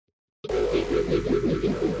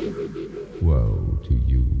Woe to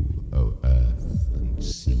you, O earth and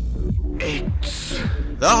sea. It's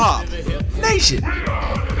the Hop Nation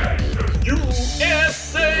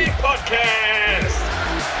USA Podcast.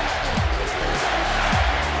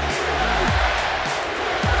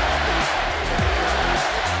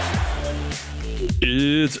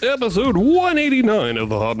 It's episode 189 of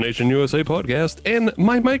the Hop Nation USA Podcast, and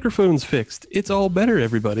my microphone's fixed. It's all better,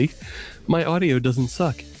 everybody. My audio doesn't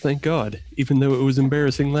suck, thank God, even though it was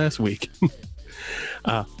embarrassing last week.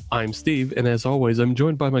 I'm Steve, and as always, I'm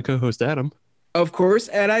joined by my co-host Adam. Of course,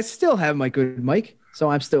 and I still have my good mic,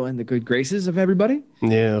 so I'm still in the good graces of everybody.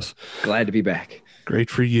 Yes. Glad to be back.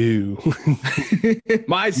 Great for you.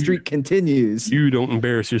 My streak continues. You don't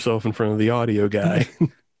embarrass yourself in front of the audio guy.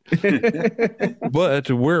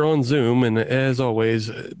 But we're on Zoom, and as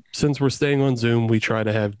always, since we're staying on Zoom, we try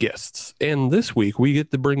to have guests. And this week, we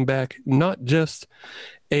get to bring back not just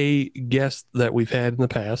a guest that we've had in the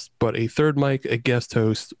past, but a third mic, a guest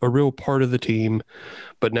host, a real part of the team.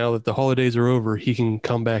 But now that the holidays are over, he can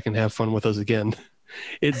come back and have fun with us again.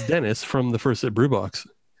 It's Dennis from the First Sip Brewbox.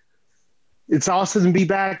 It's awesome to be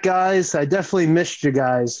back, guys. I definitely missed you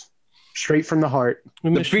guys. Straight from the heart.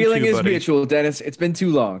 The feeling is mutual, Dennis. It's been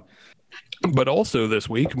too long. But also this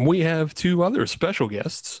week, we have two other special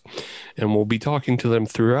guests, and we'll be talking to them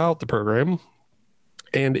throughout the program.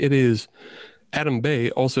 And it is Adam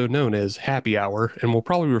Bay, also known as Happy Hour, and we'll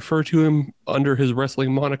probably refer to him under his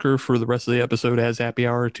wrestling moniker for the rest of the episode as Happy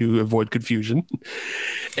Hour to avoid confusion,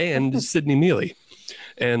 and Sydney Neely.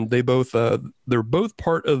 And they're both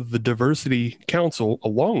part of the Diversity Council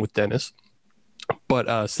along with Dennis.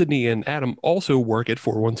 But Sydney and Adam also work at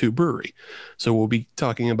 412 Brewery. So we'll be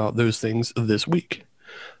talking about those things this week.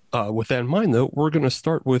 With that in mind, though, we're going to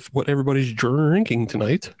start with what everybody's drinking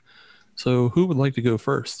tonight. So who would like to go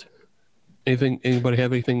first? Anybody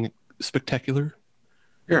have anything spectacular?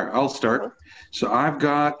 Here, I'll start. So I've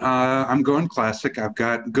got, I'm going classic. I've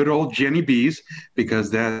got good old Jenny B's because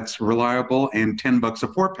that's reliable and $10 a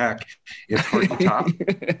 4-pack. It's hard to top.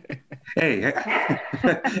 Hey,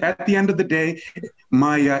 at the end of the day,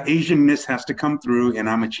 my Asianness has to come through, and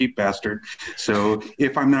I'm a cheap bastard. So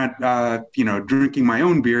if I'm not, drinking my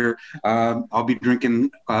own beer, I'll be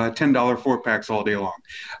drinking $10 4-packs all day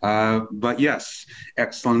long. But yes,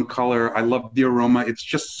 excellent color. I love the aroma. It's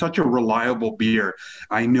just such a reliable beer.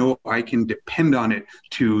 I know I can depend on it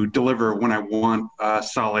to deliver when I want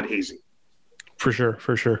solid hazy. For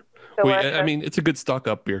sure. I mean, it's a good stock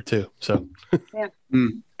up beer too. So yeah,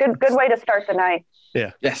 good way to start the night.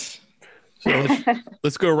 Yeah. Yes. So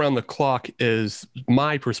let's go around the clock as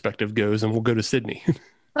my perspective goes, and we'll go to Sydney.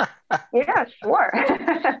 Yeah, sure.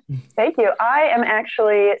 Thank you. I am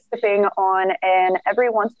actually sipping on an Every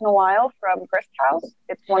Once in a While from Grist House.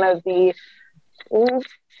 It's one of the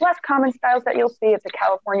less common styles that you'll see. It's a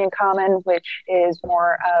Californian common, which is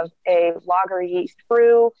more of a lager yeast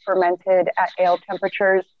brew fermented at ale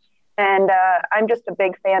temperatures. And I'm just a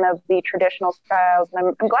big fan of the traditional styles,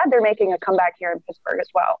 and I'm glad they're making a comeback here in Pittsburgh as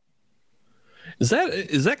well. Is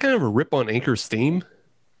that kind of a rip on Anchor Steam?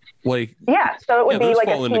 Like, yeah, so it would be like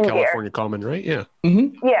a fall into team California beer. Common, right? Yeah.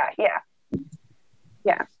 Mm-hmm.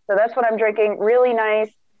 Yeah. So that's what I'm drinking. Really nice,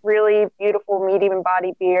 really beautiful medium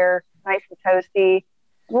body beer, nice and toasty.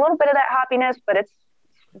 A little bit of that hoppiness, but it's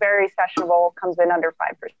very sessionable. Comes in under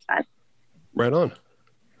 5%. Right on.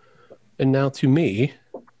 And now to me.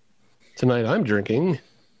 Tonight I'm drinking.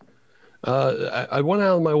 I went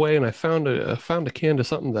out of my way and I found a can of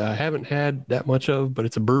something that I haven't had that much of, but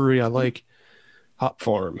it's a brewery I like. Hop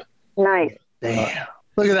Farm. Nice. Damn.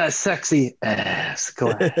 Look at that sexy ass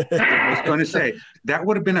glass. I was going to say that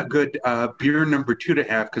would have been a good beer number 2 to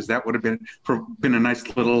have, because that would have been a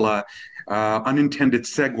nice little unintended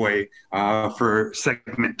segue for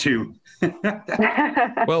segment 2.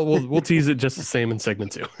 Well, we'll tease it just the same in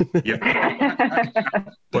segment 2. Yeah.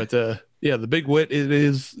 But the Big Wit, it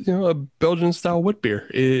is a Belgian style wit beer.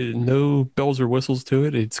 No bells or whistles to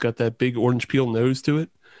it. It's got that big orange peel nose to it,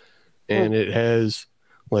 and it has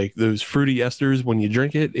like those fruity esters. When you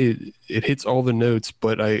drink it, it hits all the notes.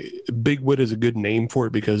 But Big Wit is a good name for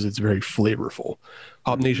it because it's very flavorful.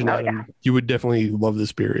 Hop Nation, Adam, you would definitely love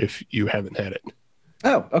this beer if you haven't had it.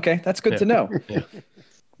 Oh, okay, that's good to know. Yeah.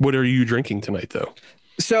 What are you drinking tonight, though?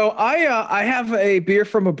 So I have a beer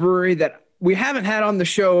from a brewery that we haven't had on the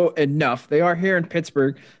show enough. They are here in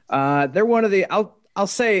Pittsburgh. They're one of the I'll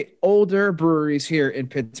say older breweries here in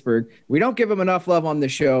Pittsburgh. We don't give them enough love on the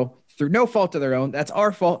show through no fault of their own. That's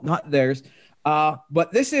our fault, not theirs.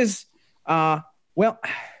 But this is well,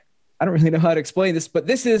 I don't really know how to explain this, but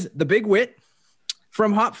this is the Big Wit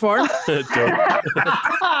from Hop Farm.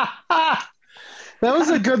 That was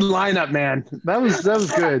a good lineup, man. That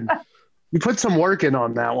was good. You put some work in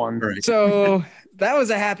on that one. Right. So that was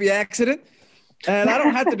a happy accident. And I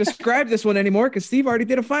don't have to describe this one anymore because Steve already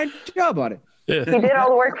did a fine job on it. Yeah. He did all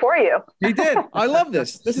the work for you. He did. I love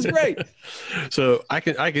this. This is great. So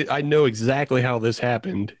I know exactly how this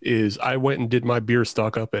happened. Is I went and did my beer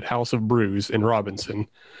stock up at House of Brews in Robinson,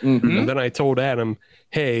 and then I told Adam,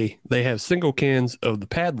 "Hey, they have single cans of the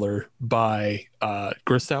Paddler by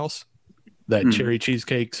Grist House, that cherry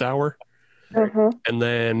cheesecake sour, and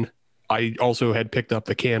then I also had picked up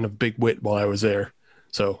the can of Big Wit while I was there.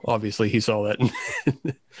 So obviously he saw that.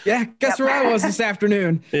 Yeah, guess where I was this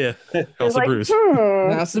afternoon? Yeah, He's House of like, Brews.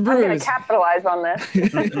 House of I'm going Brews. to capitalize on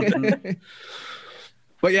this.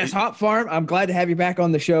 But yes, Hop Farm, I'm glad to have you back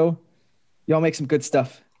on the show. Y'all make some good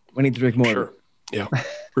stuff. We need to drink more. of Sure. it. Yeah,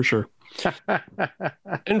 for sure.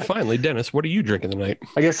 And finally, Dennis, what are you drinking tonight?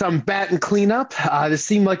 I guess I'm batting cleanup. This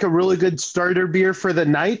seemed like a really good starter beer for the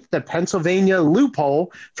night. The Pennsylvania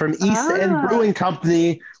Loophole from East End Brewing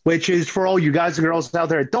Company, which is, for all you guys and girls out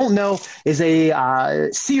there that don't know, is a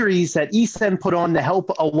series that East End put on to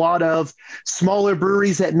help a lot of smaller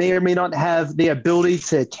breweries that may or may not have the ability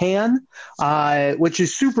to can, which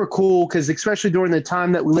is super cool because especially during the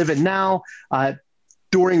time that we live in now,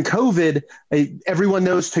 during COVID, everyone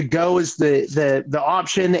knows to go is the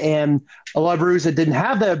option, and a lot of breweries that didn't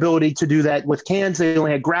have the ability to do that with cans, they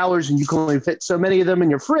only had growlers, and you can only fit so many of them in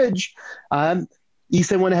your fridge.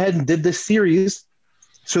 Easton went ahead and did this series.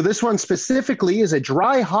 So this one specifically is a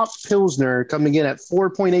dry hop Pilsner coming in at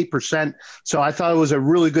 4.8%. So I thought it was a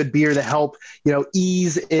really good beer to help,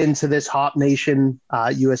 ease into this Hop Nation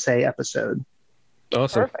USA episode.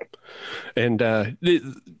 Awesome. Perfect. And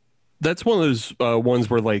that's one of those ones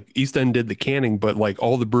where like East End did the canning, but like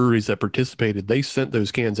all the breweries that participated, they sent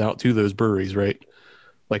those cans out to those breweries, right?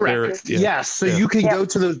 Like Correct. Yes. So you can go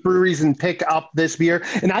to those breweries and pick up this beer.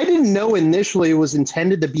 And I didn't know initially it was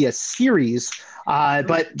intended to be a series,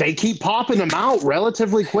 but they keep popping them out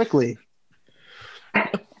relatively quickly.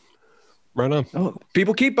 Right on. Oh,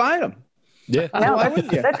 people keep buying them. Yeah. No, Why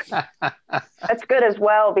wouldn't you? that's good as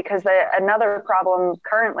well, because another problem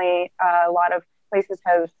currently a lot of places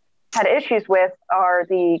have had issues with are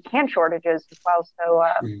the can shortages as well. So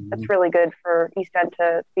that's really good for East End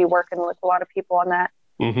to be working with a lot of people on that.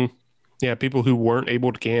 Mm-hmm. Yeah, people who weren't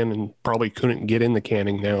able to can and probably couldn't get in the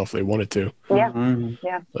canning now if they wanted to. Yeah,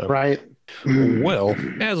 yeah. So, Right. well,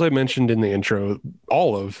 as I mentioned in the intro,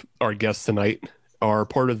 all of our guests tonight are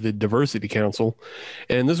part of the Diversity Council.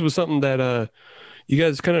 And this was something that you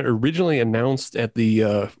guys kind of originally announced at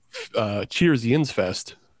the Cheers the Inns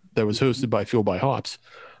Fest that was hosted by Fuel by Hops.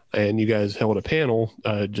 And you guys held a panel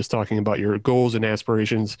just talking about your goals and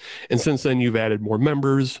aspirations. And since then, you've added more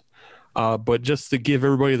members. But just to give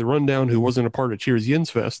everybody the rundown who wasn't a part of Cheers the Inns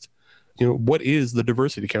Fest, what is the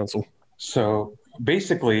Diversity Council? So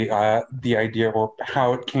basically, the idea or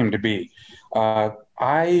how it came to be,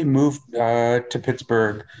 I moved to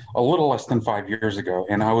Pittsburgh a little less than 5 years ago,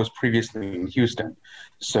 and I was previously in Houston.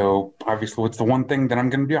 So obviously, what's the one thing that I'm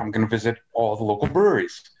going to do? I'm going to visit all the local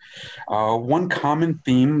breweries. One common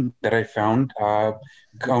theme that I found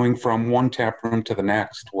going from one tap room to the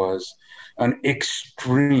next was an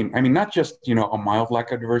extreme, not just, a mild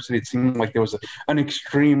lack of diversity. It seemed like there was an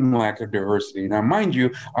extreme lack of diversity. Now, mind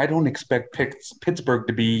you, I don't expect Pittsburgh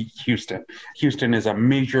to be Houston. Houston is a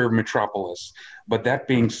major metropolis. But that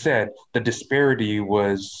being said, the disparity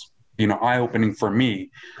was eye-opening for me,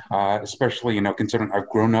 especially, considering I've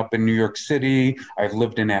grown up in New York City, I've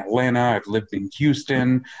lived in Atlanta, I've lived in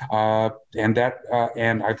Houston, and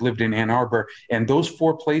I've lived in Ann Arbor, and those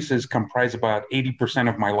four places comprise about 80%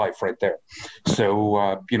 of my life right there. So,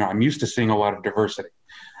 I'm used to seeing a lot of diversity.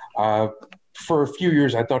 For a few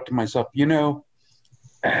years, I thought to myself,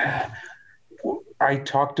 I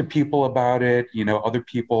talk to people about it, other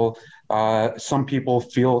people, some people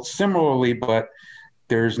feel similarly, but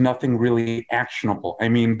there's nothing really actionable.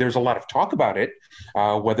 There's a lot of talk about it,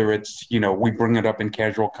 whether it's, we bring it up in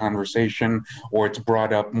casual conversation or it's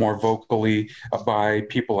brought up more vocally by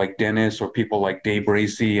people like Dennis or people like Dave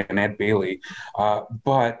Bracey and Ed Bailey.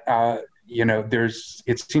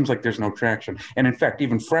 It seems like there's no traction. And in fact,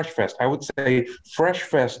 even Fresh Fest, I would say Fresh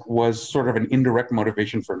Fest was sort of an indirect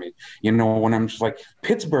motivation for me. When I'm just like,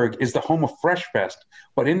 Pittsburgh is the home of Fresh Fest,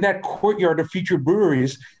 but in that courtyard of featured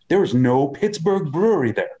breweries, there was no Pittsburgh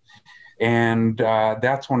brewery there. And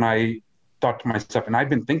that's when I thought to myself, and I've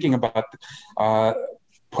been thinking about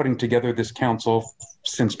putting together this council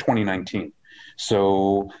since 2019.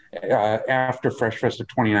 So after Fresh Fest of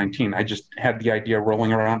 2019, I just had the idea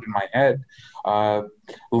rolling around in my head.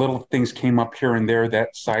 Little things came up here and there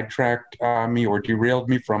that sidetracked me or derailed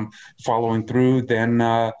me from following through. Then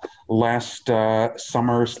last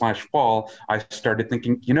summer/fall, I started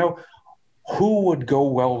thinking, who would go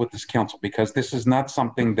well with this council? Because this is not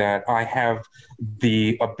something that I have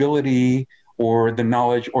the ability or the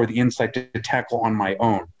knowledge or the insight to tackle on my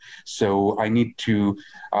own. So I need to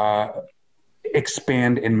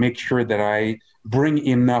expand and make sure that I bring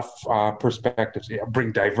enough perspectives,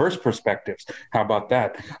 bring diverse perspectives. How about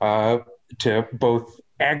that? To both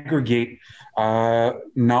aggregate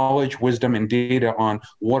knowledge, wisdom, and data on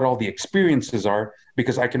what all the experiences are,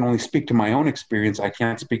 because I can only speak to my own experience. I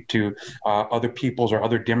can't speak to other people's or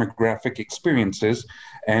other demographic experiences.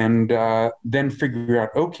 And then figure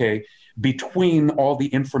out, okay, between all the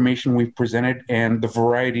information we've presented and the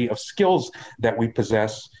variety of skills that we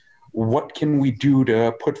possess, what can we do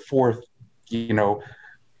to put forth,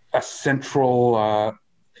 a central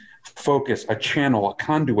focus, a channel, a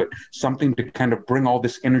conduit, something to kind of bring all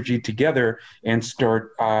this energy together and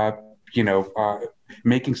start,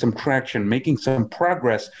 making some traction, making some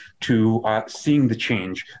progress to seeing the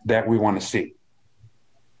change that we want to see.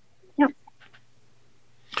 Yeah.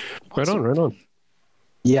 Right on.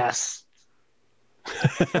 Yes.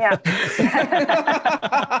 Yeah.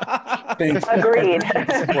 Thanks. Agreed.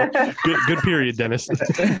 Good period, Dennis.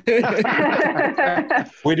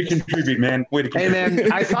 Way to contribute, man. Way to Hey, contribute.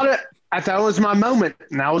 man, I thought it was my moment,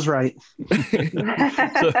 and I was right.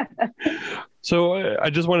 So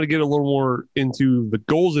I just wanted to get a little more into the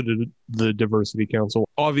goals of the Diversity Council.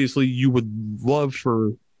 Obviously, you would love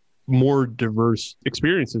for more diverse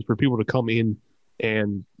experiences for people to come in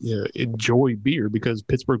and enjoy beer, because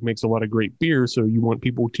Pittsburgh makes a lot of great beer. So you want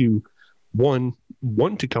people to, one,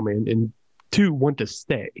 want to come in, and two, want to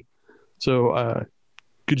stay. So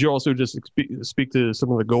could you also just speak to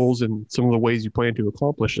some of the goals and some of the ways you plan to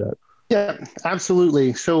accomplish that? Yeah,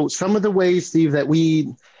 absolutely. So some of the ways, Steve, that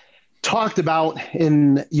we talked about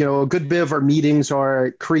in a good bit of our meetings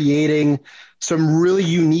are creating some really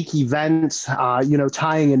unique events,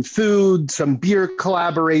 tying in food, some beer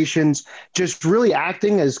collaborations, just really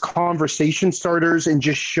acting as conversation starters and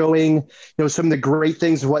just showing, some of the great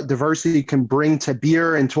things of what diversity can bring to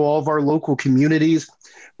beer and to all of our local communities.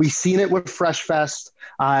 We've seen it with Fresh Fest.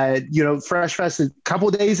 Fresh Fest is a couple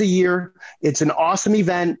of days a year. It's an awesome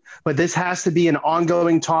event, but this has to be an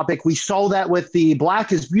ongoing topic. We saw that with the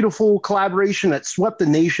Black is Beautiful collaboration that swept the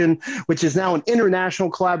nation, which is now an international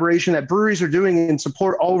collaboration that breweries are doing in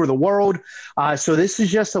support all over the world. So this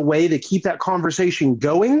is just a way to keep that conversation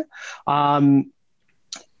going. At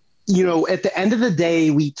the end of the day,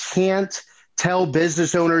 we can't tell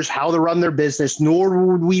business owners how to run their business, nor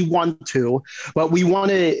would we want to, but we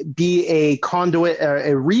want to be a conduit,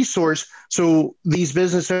 a resource. So these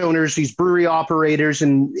business owners, these brewery operators,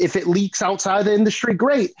 and if it leaks outside the industry,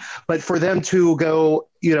 great. But for them to go,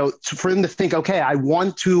 for them to think, okay, I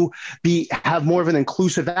want to have more of an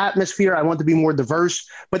inclusive atmosphere. I want to be more diverse,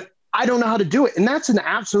 but I don't know how to do it. And that's an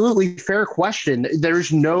absolutely fair question.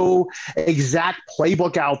 There's no exact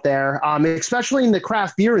playbook out there, especially in the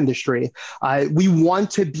craft beer industry. We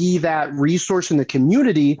want to be that resource in the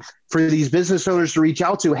community for these business owners to reach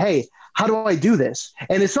out to. Hey, how do I do this?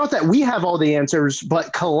 And it's not that we have all the answers,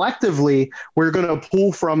 but collectively, we're going to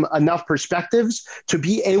pull from enough perspectives to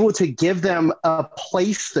be able to give them a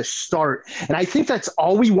place to start. And I think that's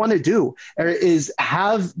all we want to do, is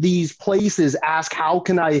have these places ask, how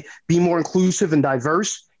can I be more inclusive and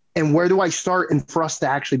diverse? And where do I start? And for us to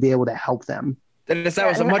actually be able to help them. Dennis, that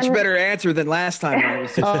was a much better answer than last time.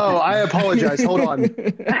 Oh, I apologize. Hold on.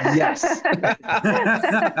 Yes.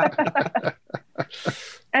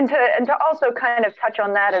 And to also kind of touch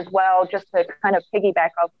on that as well, just to kind of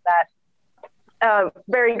piggyback off of that,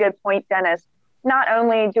 very good point, Dennis. Not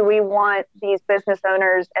only do we want these business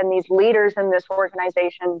owners and these leaders in this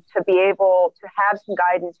organization to be able to have some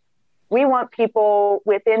guidance, we want people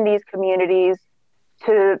within these communities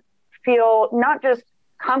to feel not just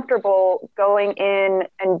comfortable going in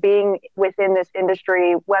and being within this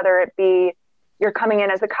industry, whether it be you're coming in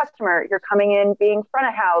as a customer, you're coming in being front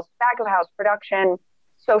of house, back of house, production,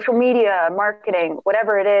 social media, marketing,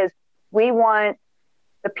 whatever it is. We want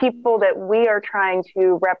the people that we are trying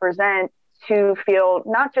to represent to feel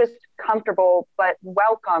not just comfortable, but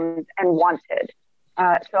welcomed and wanted.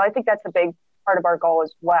 So I think that's a big part of our goal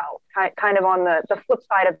as well, kind of on the flip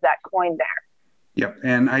side of that coin there. Yep.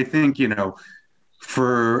 And I think,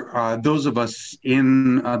 for those of us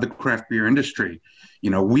in the craft beer industry,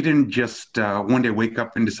 we didn't just one day wake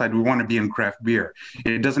up and decide we want to be in craft beer.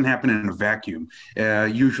 It doesn't happen in a vacuum.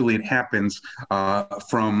 Usually it happens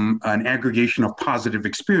from an aggregation of positive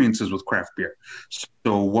experiences with craft beer.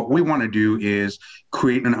 So what we want to do is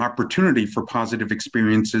create an opportunity for positive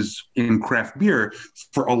experiences in craft beer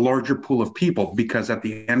for a larger pool of people, because at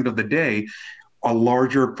the end of the day, a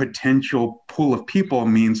larger potential pool of people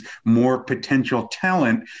means more potential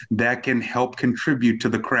talent that can help contribute to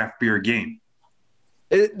the craft beer game.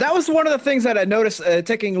 That was one of the things that I noticed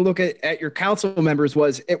taking a look at your council members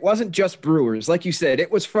was it wasn't just brewers. Like you said,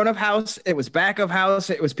 it was front of house, it was back of house,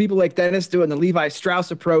 it was people like Dennis doing the Levi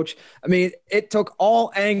Strauss approach. I mean, it took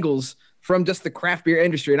all angles from just the craft beer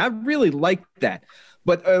industry, and I really liked that.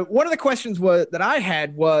 But one of the questions that I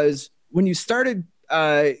had was when you started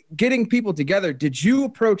getting people together, did you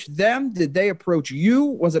approach them? Did they approach you?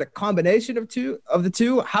 Was it a combination of the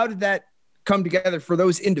two? How did that come together for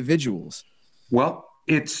those individuals? Well,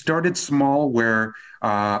 it started small where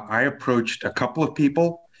I approached a couple of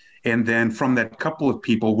people, and then from that couple of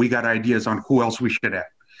people, we got ideas on who else we should add.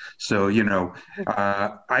 So,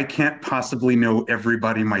 I can't possibly know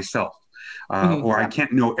everybody myself, or I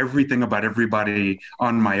can't know everything about everybody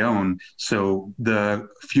on my own. So the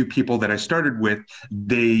few people that I started with,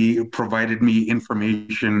 they provided me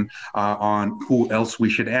information on who else we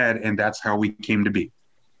should add, and that's how we came to be.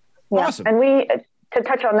 Yeah. Awesome. And to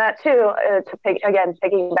touch on that too,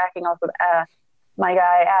 piggybacking off of my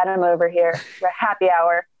guy Adam over here, the happy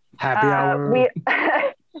hour. We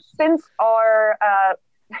since our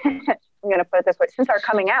I'm going to put it this way, since our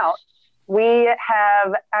coming out, we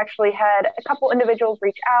have actually had a couple individuals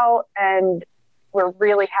reach out, and we're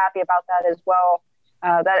really happy about that as well.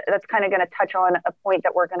 That's kind of going to touch on a point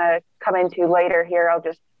that we're going to come into later here. I'll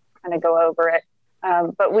just kind of go over it.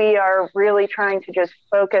 But we are really trying to just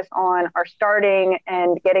focus on our starting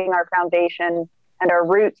and getting our foundation and our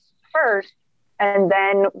roots first. And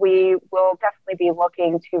then we will definitely be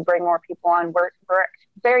looking to bring more people on. We're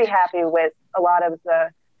very happy with a lot of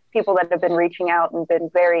the people that have been reaching out and been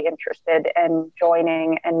very interested in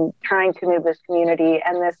joining and trying to move this community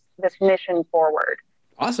and this mission forward.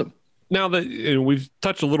 Awesome. Now that we've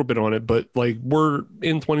touched a little bit on it, but like we're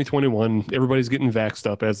in 2021, everybody's getting vaxxed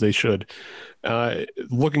up as they should.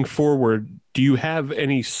 Looking forward, do you have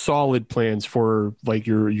any solid plans for like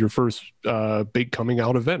your first big coming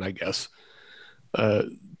out event, I guess?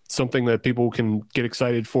 Something that people can get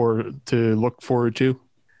excited for, to look forward to?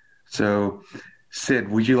 So,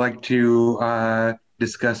 Sid, would you like to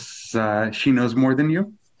discuss She Knows More Than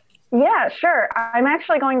You? Yeah, sure. I'm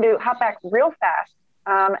actually going to hop back real fast.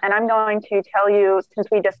 And I'm going to tell you, since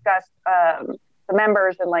we discussed the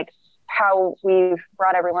members and like how we've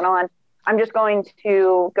brought everyone on, I'm just going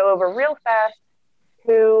to go over real fast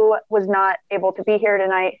who was not able to be here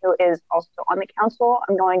tonight, who is also on the council.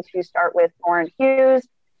 I'm going to start with Lauren Hughes.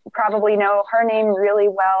 You probably know her name really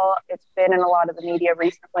well. It's been in a lot of the media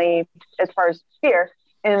recently as far as beer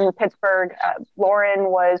in Pittsburgh. Lauren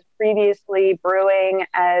was previously brewing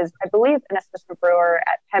as, I believe, an assistant brewer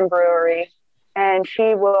at Penn Brewery. And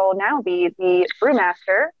she will now be the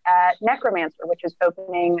brewmaster at Necromancer, which is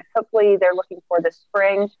opening. Hopefully they're looking for this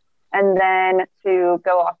spring. And then to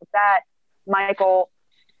go off of that,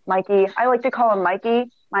 Mikey, I like to call him Mikey,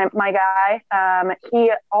 my guy.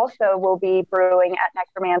 He also will be brewing at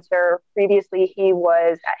Necromancer. Previously, he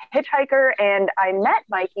was at Hitchhiker, and I met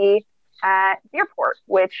Mikey at Beerport,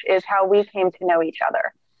 which is how we came to know each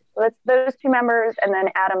other. So that's those two members. And then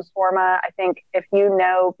Adam Sorma. I think if you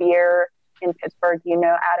know beer in Pittsburgh, you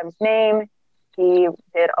know Adam's name. He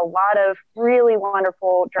did a lot of really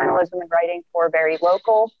wonderful journalism and writing for Very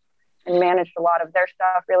Local and managed a lot of their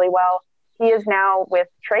stuff really well. He is now with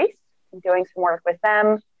Trace and doing some work with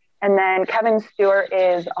them. And then Kevin Stewart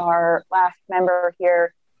is our last member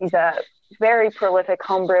here. He's a very prolific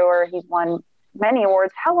home brewer. He's won many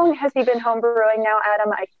awards. How long has he been home brewing now,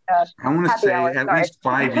 Adam? I want to say at least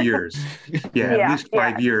 5 years. At least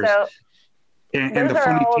 5 years. So, and the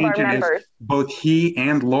funny tangent is both he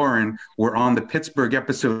and Lauren were on the Pittsburgh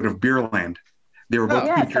episode of Beerland. They were both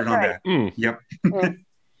featured on that. Yep.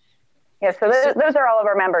 Yeah, so those are all of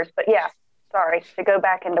our members. But yes, sorry, to go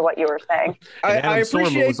back into what you were saying. I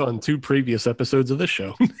appreciate was on 2 previous episodes of this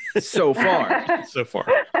show. So far.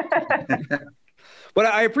 But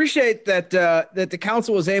I appreciate that that the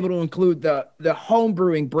council was able to include the home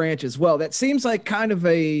brewing branch as well. That seems like kind of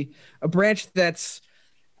a branch that's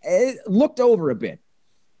looked over a bit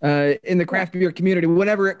in the craft beer community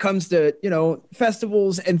whenever it comes to,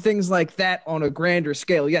 festivals and things like that on a grander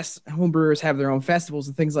scale. Yes, homebrewers have their own festivals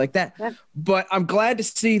and things like that. Yeah. But I'm glad to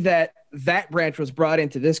see that that branch was brought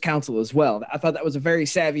into this council as well. I thought that was a very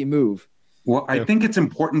savvy move. Well, I think it's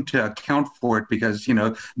important to account for it because,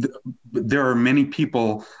 there are many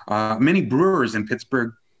people, many brewers in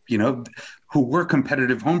Pittsburgh, who were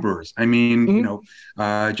competitive homebrewers. I mean,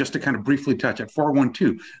 just to kind of briefly touch at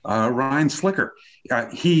 412, Ryan Slicker,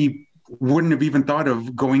 he wouldn't have even thought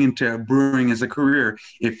of going into brewing as a career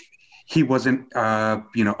if he wasn't,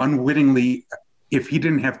 unwittingly, if he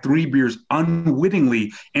didn't have 3 beers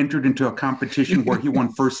unwittingly entered into a competition where he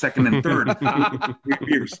won first, second, and third. 3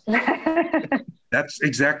 beers. That's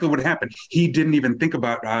exactly what happened. He didn't even think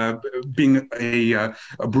about being a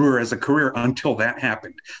brewer as a career until that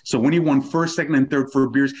happened. So when he won first, second, and third for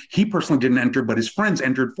beers, he personally didn't enter, but his friends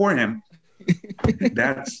entered for him.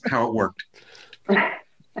 That's how it worked.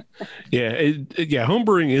 Yeah,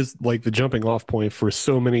 homebrewing is like the jumping off point for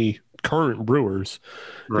so many current brewers,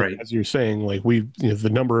 right? As you're saying, like the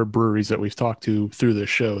number of breweries that we've talked to through this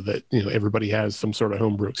show that everybody has some sort of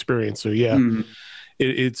homebrew experience. So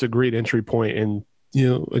it's a great entry point, and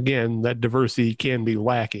again, that diversity can be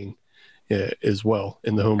lacking as well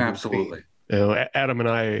in the homebrew. Absolutely. Adam and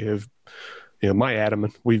I have,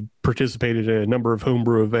 we've participated in a number of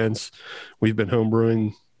homebrew events. We've been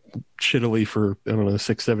homebrewing shittily for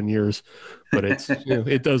 6-7 years, but it's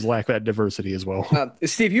it does lack that diversity as well.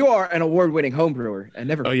 Steve, you are an award-winning homebrewer and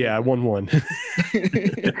never. Oh yeah, I won one.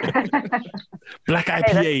 Black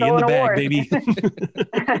IPA in the bag, baby.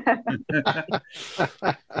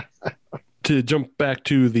 To jump back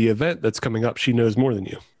to the event that's coming up, She Knows More Than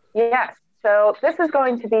You. Yes. So this is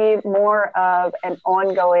going to be more of an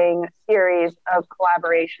ongoing series of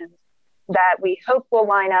collaborations that we hope will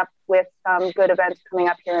line up with some good events coming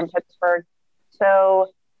up here in Pittsburgh. So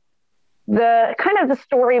the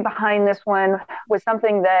story behind this one was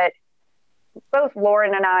something that both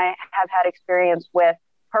Lauren and I have had experience with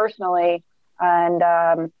personally.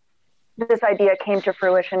 And this idea came to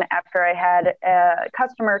fruition after I had a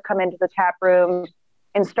customer come into the tap room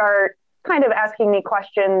and start kind of asking me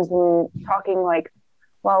questions and talking like,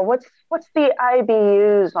 well, what's the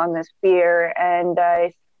IBUs on this beer? And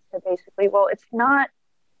I said basically, well,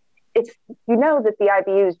 that the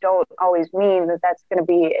IBUs don't always mean that that's going to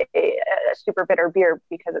be a super bitter beer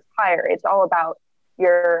because it's higher. It's all about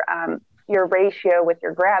your ratio with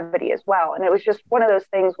your gravity as well. And it was just one of those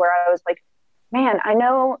things where I was like, man, I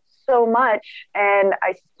know so much, and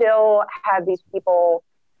I still have these people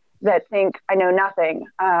that think I know nothing,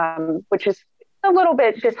 which is a little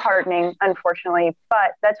bit disheartening, unfortunately.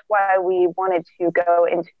 But that's why we wanted to go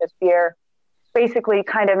into this beer, basically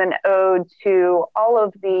kind of an ode to all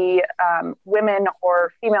of the women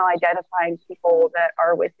or female identifying people that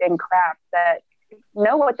are within craft that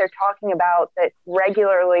know what they're talking about, that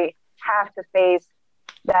regularly have to face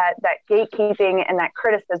that gatekeeping and that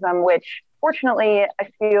criticism, which fortunately I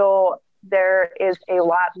feel there is a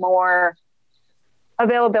lot more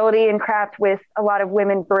availability in craft with a lot of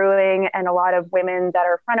women brewing and a lot of women that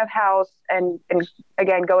are front of house and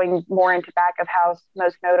again, going more into back of house,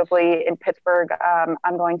 most notably in Pittsburgh.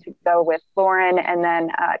 I'm going to go with Lauren, and then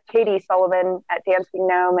Katie Sullivan at Dancing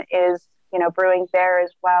Gnome is, brewing there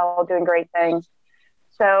as well, doing great things.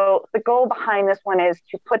 So the goal behind this one is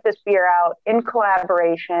to put this beer out in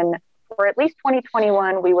collaboration. For at least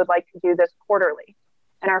 2021, we would like to do this quarterly.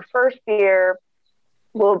 And our first beer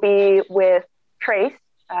will be with Trace.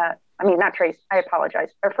 Not Trace, I apologize.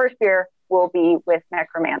 Our first beer will be with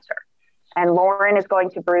Necromancer. And Lauren is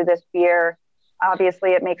going to brew this beer.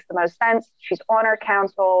 Obviously, it makes the most sense. She's on our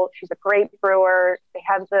council. She's a great brewer. They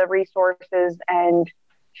have the resources, and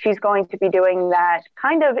she's going to be doing that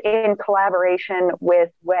kind of in collaboration with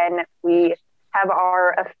when we have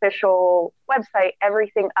our official website,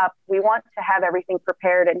 everything up. We want to have everything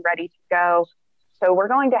prepared and ready to go. So we're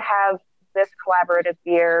going to have this collaborative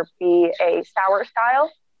beer be a sour style.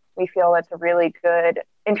 We feel it's a really good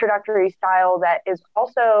introductory style that is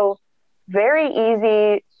also very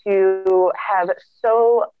easy to have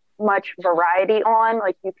so much variety on.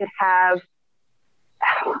 Like you could have,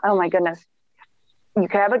 oh my goodness, you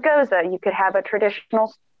could have a Goza, you could have a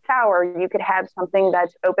traditional sour, you could have something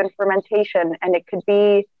that's open fermentation, and it could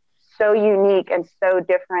be so unique and so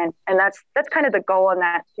different. And that's kind of the goal on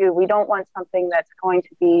that too. We don't want something that's going to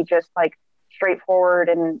be just like straightforward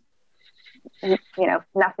and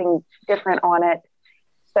nothing different on it.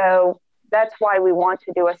 So that's why we want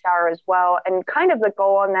to do a sour as well. And kind of the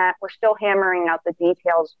goal on that, we're still hammering out the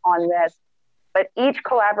details on this, but each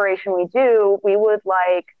collaboration we do, we would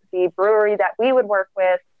like the brewery that we would work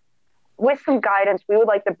with some guidance, we would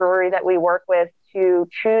like the brewery that we work with to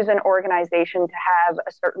choose an organization to have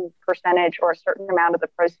a certain percentage or a certain amount of the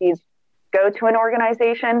proceeds go to an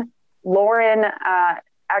organization. Lauren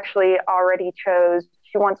actually already chose,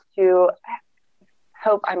 she wants to,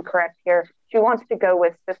 hope I'm correct here, she wants to go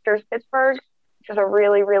with Sisters Pittsburgh, which is a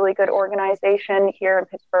really, really good organization here in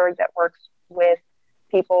Pittsburgh that works with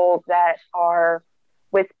people that are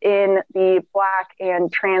within the Black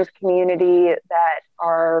and trans community that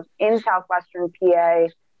are in Southwestern PA.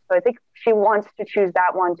 So I think she wants to choose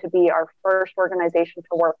that one to be our first organization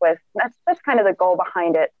to work with. And that's kind of the goal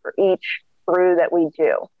behind it for each brew that we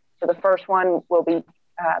do. So the first one will be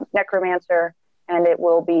Necromancer, and it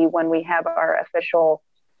will be when we have our official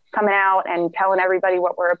coming out and telling everybody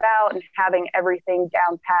what we're about and having everything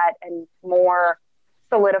down pat and more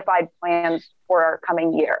solidified plans for our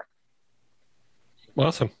coming year.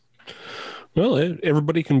 Awesome. Well,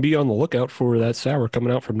 everybody can be on the lookout for that sour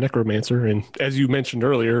coming out from Necromancer. And as you mentioned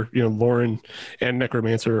earlier, Lauren and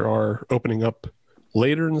Necromancer are opening up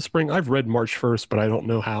later in the spring. I've read March 1st, but I don't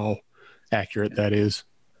know how accurate that is.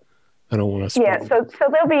 I don't want to. Yeah, so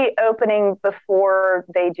they'll be opening before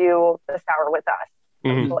they do the sour with us,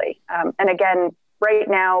 hopefully. And again, right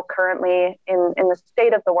now, currently in the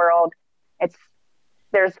state of the world,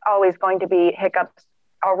 there's always going to be hiccups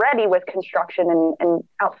already with construction and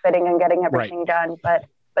outfitting and getting everything done. But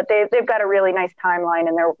they've got a really nice timeline,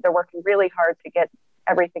 and they're working really hard to get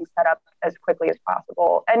everything set up as quickly as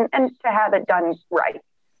possible and to have it done right.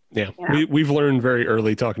 Yeah, we've learned very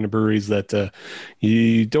early talking to breweries that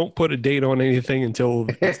you don't put a date on anything until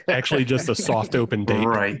it's actually just a soft open date.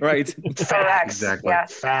 Right. Facts. Exactly.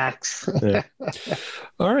 Yes. Facts. Yeah.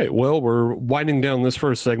 All right. Well, we're winding down this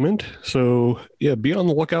first segment. So, be on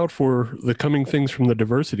the lookout for the coming things from the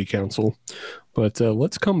Diversity Council. But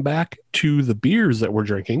let's come back to the beers that we're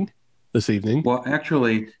drinking this evening. Well,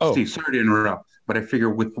 actually, Steve, sorry to interrupt, but I figure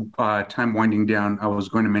with time winding down, I was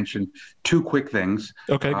going to mention two quick things.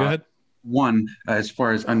 Okay, go ahead. One, as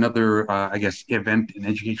far as another, event and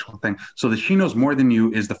educational thing. So the She Knows More Than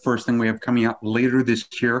You is the first thing we have coming out later this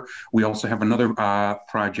year. We also have another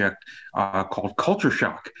project called Culture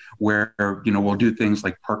Shock, where, we'll do things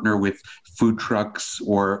like partner with food trucks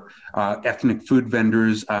or ethnic food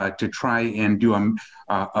vendors to try and do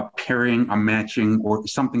a pairing, a matching, or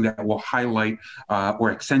something that will highlight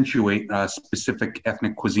or accentuate specific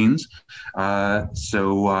ethnic cuisines.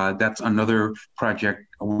 So that's another project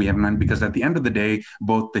we have in mind, because at the end of the day,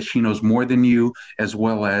 both the She Knows More Than You as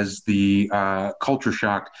well as the Culture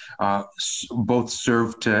Shock both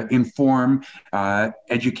serve to inform,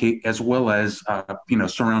 educate, as well as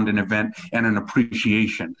surround an event and an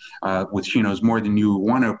appreciation. With She Knows More Than You,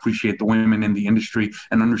 we want to appreciate the women in the industry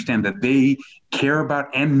and understand that they care about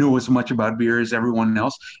and know as much about beer as everyone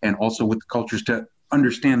else, and also with the cultures to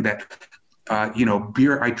understand that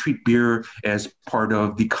beer, I treat beer as part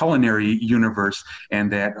of the culinary universe,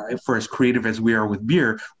 and that for as creative as we are with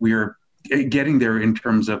beer, we are getting there in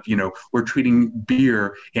terms of, we're treating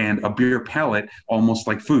beer and a beer palate almost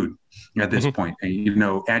like food at this point,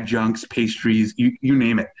 adjuncts, pastries, you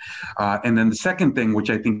name it. And then the second thing, which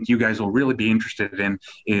I think you guys will really be interested in,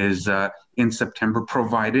 is in September,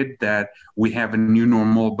 provided that we have a new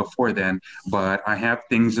normal before then, but I have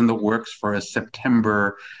things in the works for a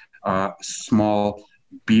September small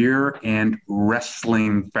beer and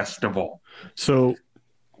wrestling festival. So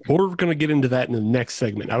we're going to get into that in the next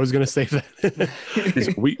segment. I was going to say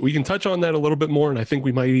that we can touch on that a little bit more, and I think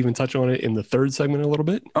we might even touch on it in the third segment a little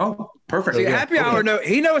bit. Oh, perfect. So Happy Hour,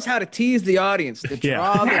 he knows how to tease the audience, to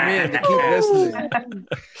draw them in, to keep listening.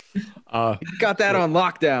 Got that on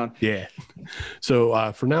lockdown. Yeah.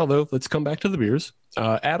 So for now, though, let's come back to the beers.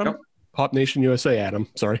 Adam, Hop Nation USA, Adam.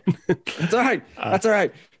 Sorry. That's all right. That's all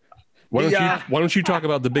right. Why don't you talk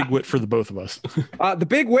about the Big Wit for the both of us? The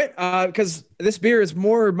Big Wit, because this beer is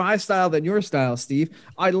more my style than your style, Steve.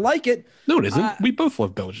 I like it. No, it isn't. We both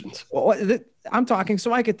love Belgians. Well, I'm talking,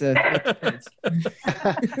 so I get to.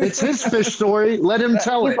 It's his fish story. Let him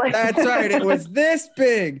tell it. That's right. It was this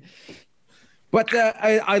big. But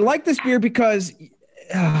I like this beer because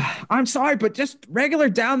I'm sorry, but just regular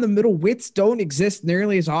down the middle wits don't exist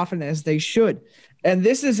nearly as often as they should. And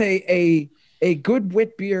this is a good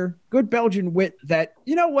wit beer, good Belgian wit that,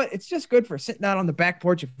 you know what, it's just good for sitting out on the back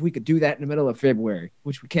porch if we could do that in the middle of February,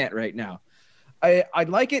 which we can't right now. I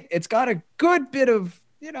like it. It's got a good bit of,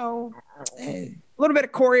 a little bit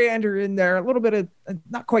of coriander in there, a little bit of,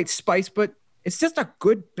 not quite spice, but it's just a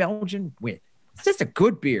good Belgian wit. It's just a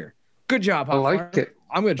good beer. Good job, Hop. I like it.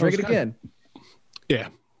 I'm going to drink it again. Yeah.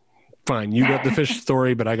 Fine. You got the fish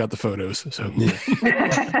story, but I got the photos. So,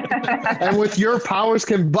 and with your powers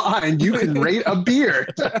combined, you can rate a beer,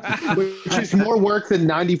 which is more work than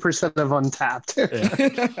 90% of Untapped.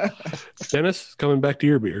 Yeah. Dennis, coming back to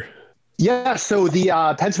your beer. Yeah, so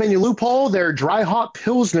the Pennsylvania Loophole, their dry hop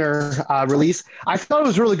Pilsner release, I thought it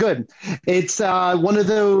was really good. It's one of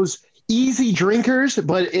those easy drinkers,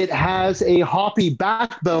 but it has a hoppy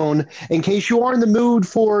backbone in case you are in the mood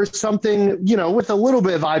for something, with a little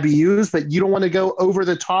bit of IBUs, but you don't want to go over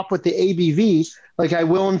the top with the ABV like I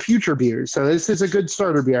will in future beers. So this is a good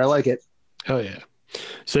starter beer. I like it. Hell yeah.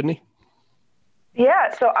 Sydney?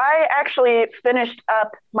 Yeah, so I actually finished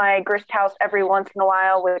up my Grist House Every Once in a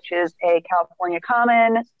While, which is a California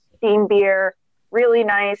Common steam beer. Really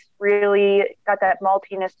nice, really got that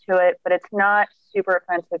maltiness to it, but it's not super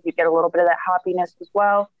offensive. You get a little bit of that hoppiness as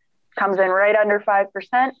well. Comes in right under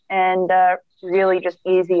 5% and really just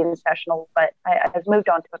easy and sessional, but I've moved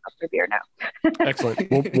on to a couple of beer now. Excellent.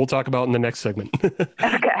 We'll talk about in the next segment.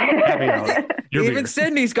 Okay. Even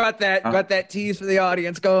Sydney's got that tease for the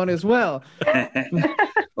audience going as well.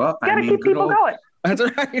 Well, Gotta keep people going. That's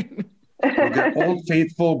right. We've got Old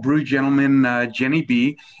Faithful Brew Gentleman Jenny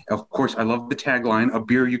B. Of course, I love the tagline, a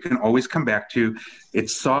beer you can always come back to.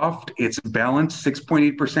 It's soft, it's balanced,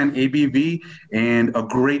 6.8% ABV, and a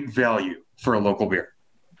great value for a local beer.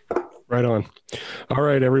 Right on. All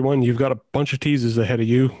right, everyone. You've got a bunch of teases ahead of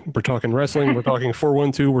you. We're talking wrestling. We're talking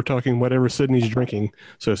 412. We're talking whatever Sydney's drinking.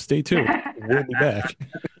 So stay tuned. We'll be back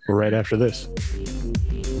right after this.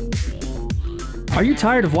 Are you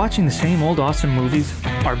tired of watching the same old awesome movies?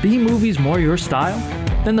 Are B movies more your style?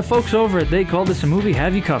 Then the folks over at They Call This a Movie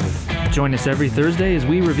have you covered. Join us every Thursday as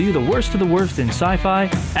we review the worst of the worst in sci-fi,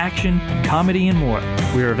 action, comedy, and more.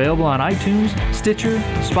 We are available on iTunes, Stitcher,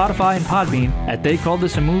 Spotify, and Podbean at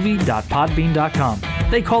theycalledthisamovie.podbean.com.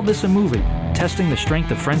 They Called This a Movie, testing the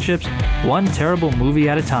strength of friendships, one terrible movie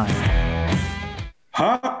at a time.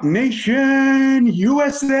 Hop Nation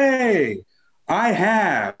USA! I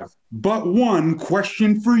have but one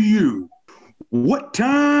question for you. What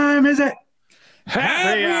time is it?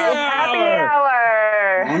 Happy Happy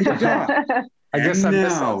On the dot. I guess I And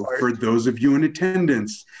missed that now, part. for those of you in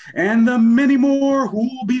attendance and the many more who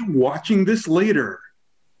will be watching this later,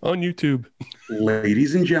 On YouTube.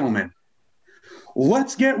 ladies and gentlemen,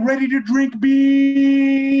 let's get ready to drink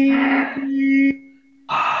beer.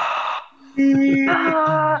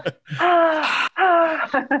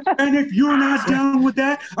 And if you're not down with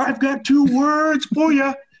that, I've got two words for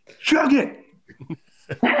you. Chug it.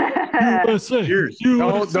 USA. Cheers.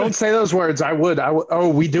 Don't say those words. I would. Oh,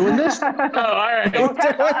 we doing this? Oh, all right.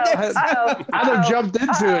 I'd have jumped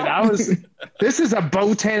into it. This is a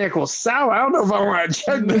botanical sour. I don't know if I want to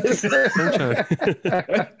chug this.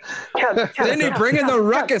 Sydney bringing the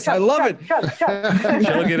ruckus. I love it. Chug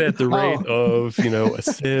it at the rate of, a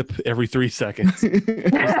sip every 3 seconds. Just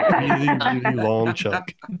a really, really long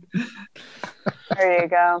chug. There you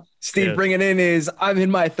go. Steve Yeah. bringing in his I'm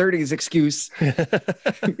in my 30s excuse.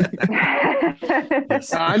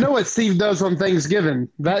 I know what Steve does on Thanksgiving.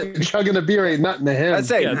 That chugging a beer ain't nothing to him. I'd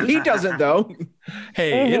say Yeah. he doesn't though.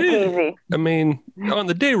 Hey, Easy it is. peasy. I mean, on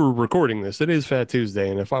the day we're recording this, it is Fat Tuesday,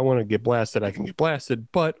 and if I want to get blasted, I can get blasted.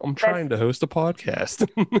 But I'm trying to host a podcast.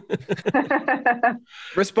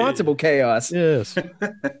 Responsible chaos. Yes,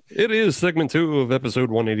 it is segment 2 of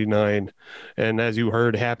episode 189, and as you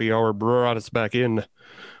heard, Happy Hour brought us back in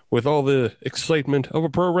with all the excitement of a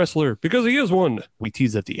pro wrestler because he is one. We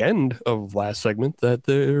teased at the end of last segment that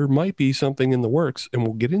there might be something in the works, and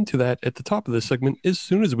we'll get into that at the top of this segment as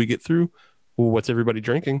soon as we get through what's everybody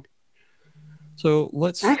drinking. So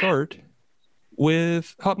let's start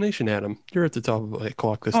with Hop Nation. Adam, you're at the top of the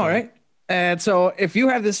clock this time. All right. And so if you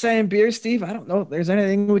have the same beer, Steve, I don't know if there's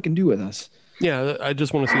anything we can do with us. Yeah, I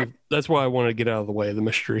just want to see. That's why I want to get out of the way of the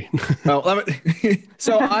mystery. Well,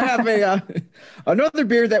 so I have another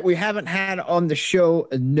beer that we haven't had on the show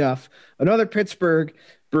enough. Another Pittsburgh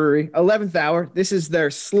brewery, 11th Hour. This is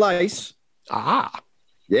their Slice.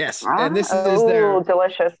 Yes. And this is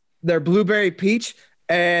delicious. their Blueberry Peach.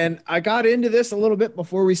 And I got into this a little bit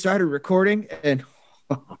before we started recording. And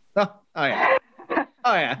oh yeah.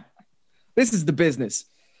 This is the business.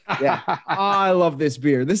 Yeah, I love this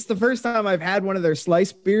beer. This is the first time I've had one of their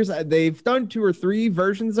Slice beers. They've done 2 or 3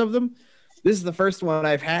 versions of them. This is the first one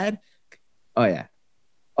I've had. Oh yeah,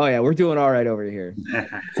 we're doing all right over here.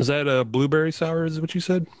 Is that a blueberry sour? Is what you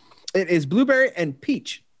said? It is blueberry and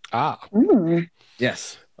peach.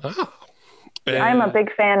 Yes. I'm a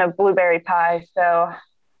big fan of blueberry pie, so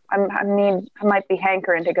I might be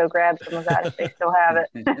hankering to go grab some of that if they still have it.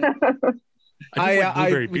 I just like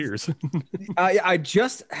blueberry beers. I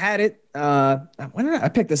just had it. When did I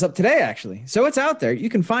picked this up today, actually. So it's out there. You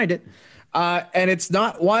can find it. And it's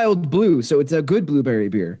not wild blue, so it's a good blueberry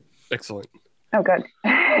beer. Excellent. Oh, good.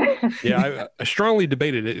 Yeah, I strongly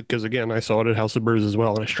debated it because, again, I saw it at House of Birds as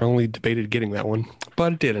well, and I strongly debated getting that one,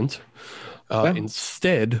 but I didn't.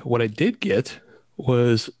 Instead, what I did get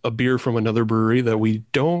was a beer from another brewery that we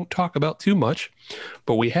don't talk about too much,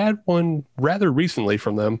 but we had one rather recently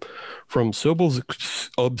from them, from Sobel's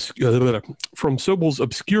Obscure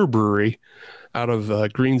Brewery out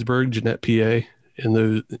of Greensburg, Jeanette, PA,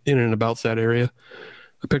 in and about that area.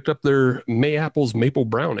 I picked up their May Apples Maple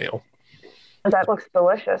Brown Ale. That looks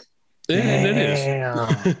delicious. And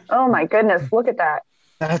it is. Oh my goodness, look at that.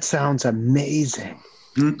 That sounds amazing.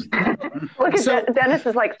 Look at that. Dennis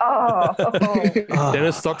is like, oh.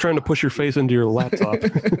 Dennis, stop trying to push your face into your laptop.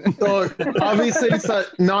 So, obviously, it's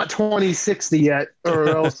not 2060 yet, or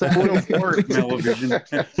else that would have worked. Television.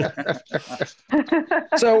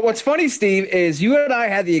 So what's funny, Steve, is you and I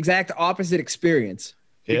had the exact opposite experience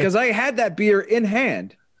because I had that beer in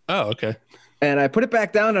hand. Oh, okay. And I put it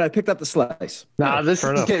back down and I picked up the slice. Nah, this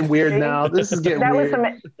is getting weird now. This is getting weird.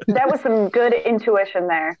 That was some good intuition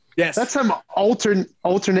there. Yes. That's some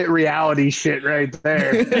alternate reality shit right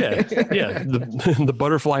there. Yeah. The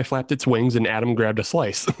butterfly flapped its wings and Adam grabbed a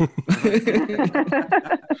slice.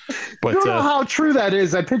 But I don't know how true that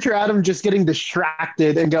is. I picture Adam just getting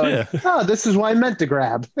distracted and going, oh, this is what I meant to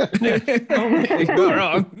grab.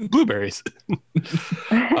 Blueberries.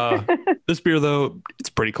 This beer, though, it's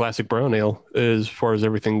pretty classic brown ale as far as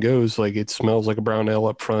everything goes. Like, it smells like a brown ale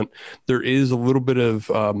up front. There is a little bit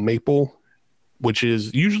of maple, which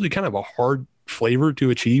is usually kind of a hard flavor to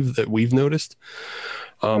achieve that we've noticed.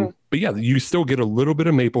 But yeah, you still get a little bit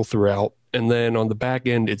of maple throughout. And then on the back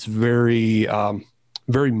end, it's very,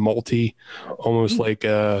 very malty, almost like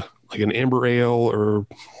an amber ale or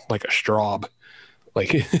like a Straub.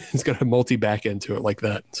 Like, it's got a malty back end to it like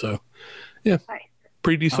that. So yeah,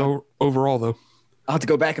 pretty decent overall though. I'll have to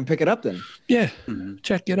go back and pick it up then. Yeah,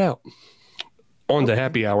 check it out. On to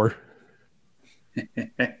happy hour.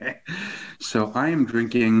 So I am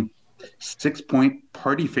drinking 6 Point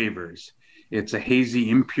Party Favors. It's a hazy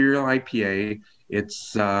imperial IPA.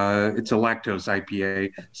 It's a lactose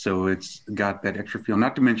IPA, so it's got that extra feel.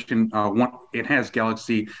 Not to mention, it has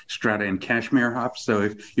Galaxy, Strata, and Cashmere hops. So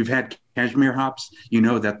if you've had Cashmere hops, you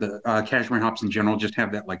know that the Cashmere hops in general just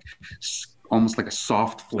have that like almost like a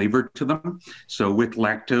soft flavor to them. So with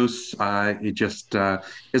lactose, it just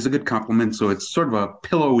is a good complement. So it's sort of a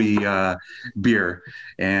pillowy beer,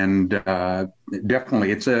 and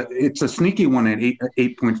definitely it's a sneaky one at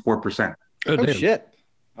 8.4%. Oh shit!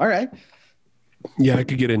 All right. Yeah, I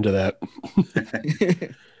could get into that.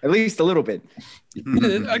 At least a little bit.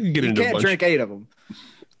 I could get into. You can't drink 8 of them.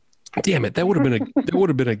 Damn it! That would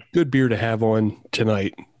have been a good beer to have on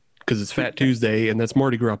tonight because it's Fat Tuesday and that's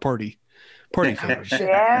Mardi Gras party favors.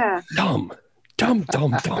 Yeah. Dumb.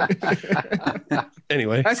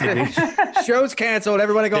 Anyway, show's canceled.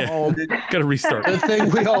 Everybody go home. Got to restart. The thing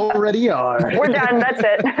we already are. We're done. That's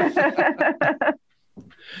it.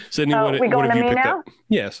 Sydney, what we going have to you me picked now? up?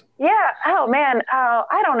 Yes. Yeah. Oh man.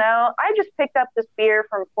 I don't know. I just picked up this beer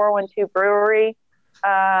from 412 Brewery.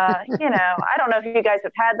 I don't know if you guys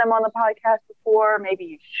have had them on the podcast before. Maybe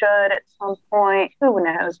you should at some point. Who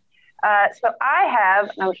knows? So I have,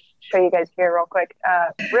 and I'll show you guys here real quick.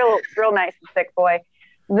 Real nice and thick boy.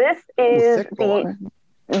 This is the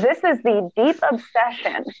Deep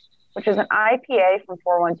Obsession, which is an IPA from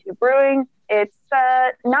 412 Brewing. It's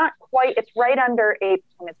not quite. It's right under 8.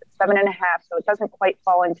 It's at 7.5, so it doesn't quite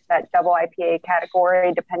fall into that double IPA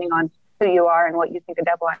category, depending on who you are and what you think a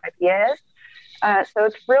double IPA is. So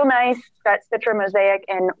it's real nice. It's got Citra, Mosaic,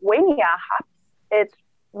 and Wamia hops. It's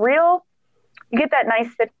real. You get that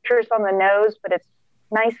nice citrus on the nose, but it's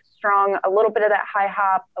nice, strong, a little bit of that high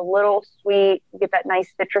hop, a little sweet. You get that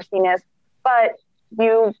nice citrusiness, but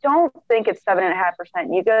you don't think it's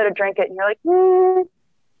 7.5%. You go to drink it and you're like,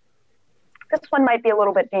 this one might be a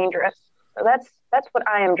little bit dangerous. So that's what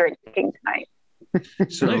I am drinking tonight.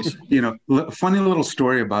 So, funny little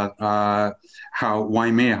story about how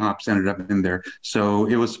Waimea hops ended up in there. So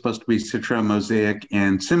it was supposed to be Citra, Mosaic,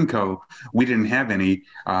 and Simcoe. We didn't have any.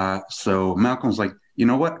 So Malcolm was like, you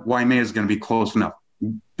know what? Waimea is going to be close enough.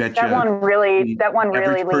 Betcha. That one really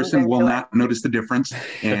average person will into not notice the difference.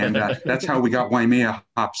 And that's how we got Waimea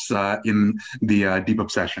hops in the Deep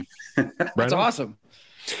Obsession. That's awesome.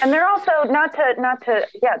 And they're also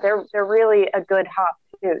they're really a good hop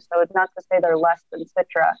too. So it's not to say they're less than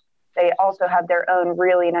Citra. They also have their own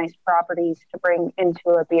really nice properties to bring into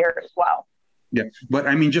a beer as well. Yeah, but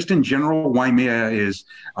I mean, just in general, Waimea is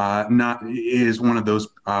one of those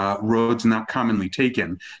roads not commonly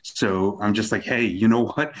taken. So I'm just like, hey, you know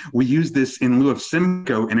what? We used this in lieu of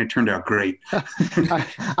Simcoe, and it turned out great.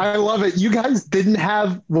 I love it. You guys didn't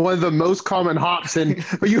have one of the most common hops,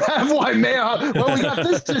 but you have Waimea. Well, we got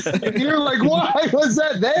this. You're like, why was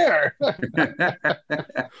that there?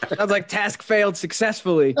 Sounds like task failed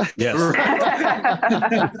successfully. Yes.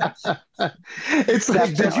 It's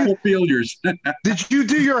like, failures. Did you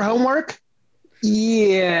do your homework?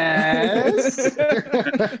 Yes.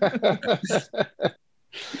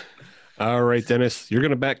 All right, Dennis, you're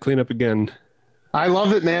going to back clean up again. I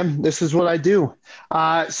love it, man. This is what I do.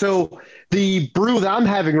 So the brew that I'm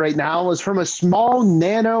having right now is from a small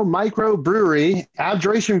nano micro brewery,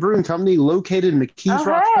 Abjuration Brewing Company, located in McKees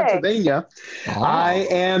Rocks, Pennsylvania. Oh. I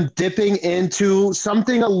am dipping into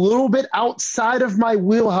something a little bit outside of my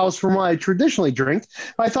wheelhouse from what I traditionally drink.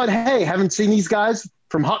 I thought, hey, haven't seen these guys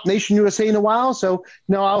from Hop Nation USA in a while, so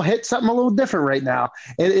I'll hit something a little different right now.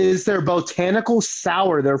 It is their Botanical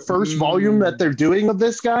Sour, their first volume that they're doing of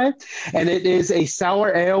this guy, and it is a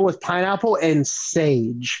sour ale with pineapple and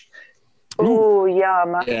sage. Ooh,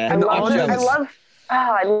 yum! Yeah. I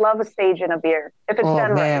love a sage in a beer if it's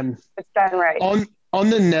done right. If it's done right. On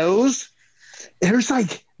the nose, there's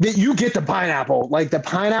like you get the pineapple. Like the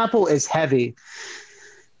pineapple is heavy.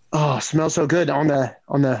 Oh, smells so good on the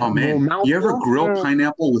oh man! You ever grill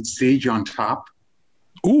pineapple with sage on top?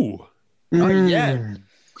 Ooh, yeah.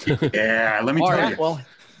 Yeah, let me tell you. Well,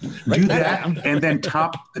 do that and then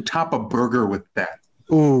top a burger with that.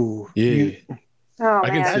 Ooh, yeah. Oh,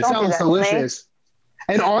 man, that sounds delicious.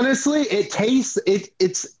 And honestly, it tastes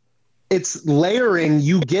it's layering.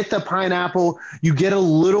 You get the pineapple, you get a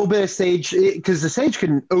little bit of sage because the sage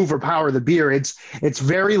can overpower the beer. It's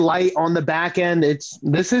very light on the back end.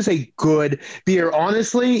 This is a good beer.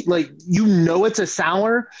 Honestly, like it's a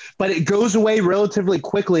sour, but it goes away relatively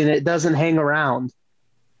quickly and it doesn't hang around.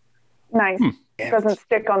 Nice. It doesn't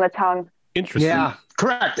stick on the tongue. Interesting. Yeah,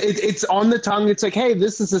 correct. It's on the tongue. It's like, hey,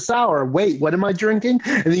 this is a sour. Wait, what am I drinking?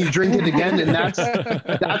 And then you drink it again, and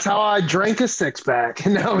that's how I drank a 6-pack.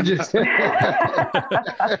 No, just no,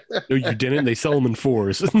 you didn't. They sell them in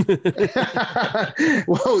 4s.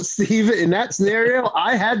 Well, Steve, in that scenario,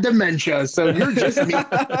 I had dementia, so you're just me. In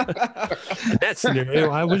that scenario,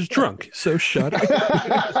 I was drunk, so shut up.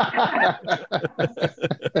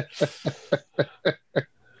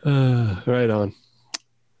 Right on.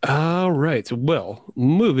 All right. Well,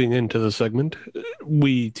 moving into the segment,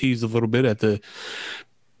 we teased a little bit at the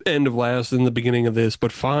end of last and the beginning of this,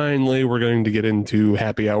 but finally we're going to get into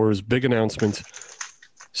Happy Hour's big announcement.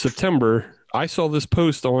 September, I saw this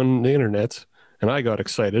post on the internet and I got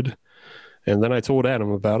excited. And then I told Adam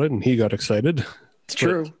about it and he got excited. It's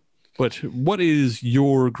true. But what is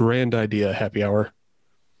your grand idea, Happy Hour?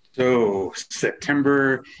 So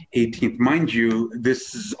September 18th, mind you,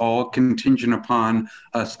 this is all contingent upon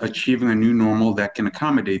us achieving a new normal that can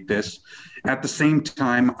accommodate this. At the same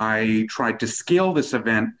time, I tried to scale this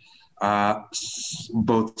event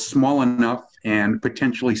both small enough and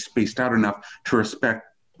potentially spaced out enough to respect,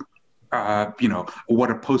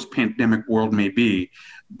 what a post-pandemic world may be.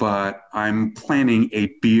 But I'm planning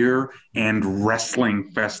a beer and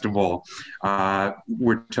wrestling festival.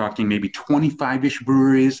 We're talking maybe 25-ish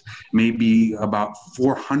breweries, maybe about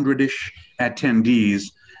 400-ish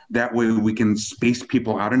attendees. That way we can space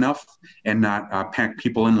people out enough and not pack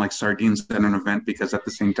people in like sardines at an event, because at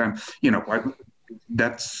the same time,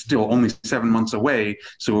 that's still only 7 months away.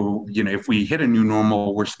 So, if we hit a new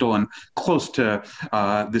normal, we're still close to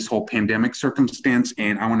this whole pandemic circumstance.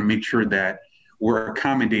 And I want to make sure that we're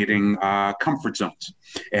accommodating comfort zones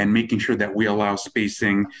and making sure that we allow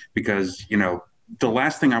spacing, because, the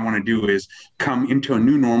last thing I want to do is come into a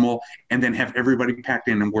new normal and then have everybody packed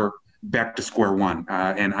in and we're back to square one.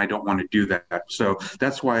 And I don't want to do that. So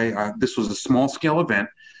that's why this was a small scale event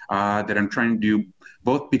that I'm trying to do,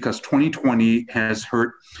 both because 2020 has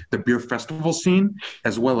hurt the beer festival scene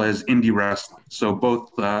as well as indie wrestling. So both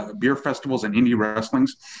beer festivals and indie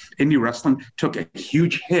wrestling took a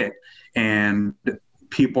huge hit, and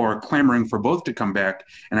people are clamoring for both to come back.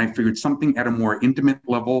 And I figured something at a more intimate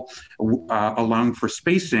level, allowing for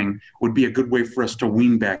spacing, would be a good way for us to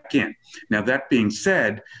wean back in. Now, that being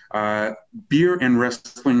said, beer and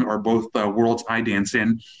wrestling are both worlds I dance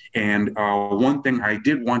in. And one thing I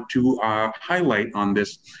did want to highlight on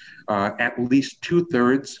this, at least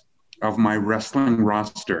 2/3 of my wrestling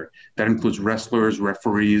roster, that includes wrestlers,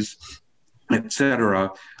 referees,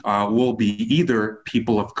 etc., will be either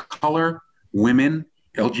people of color, women,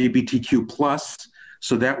 LGBTQ+,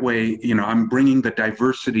 So that way, I'm bringing the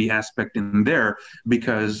diversity aspect in there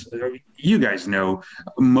because you guys know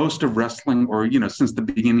most of wrestling, or, since the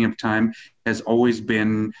beginning of time, has always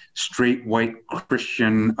been straight white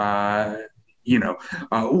Christian, what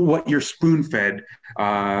you're spoon fed.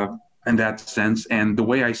 In that sense. And the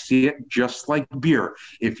way I see it, just like beer,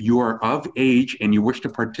 if you are of age and you wish to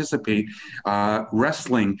participate,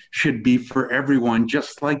 wrestling should be for everyone,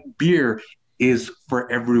 just like beer is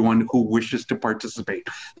for everyone who wishes to participate.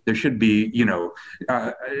 There should be,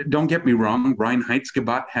 don't get me wrong,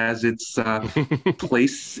 Reinheitsgebot has its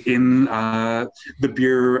place in the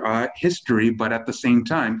beer history, but at the same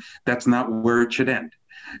time, that's not where it should end.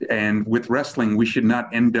 And with wrestling, we should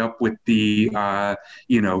not end up with the,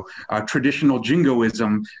 traditional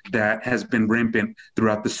jingoism that has been rampant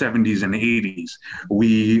throughout the 70s and 80s.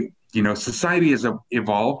 Society has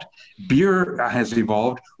evolved. Beer has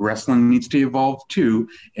evolved. Wrestling needs to evolve too.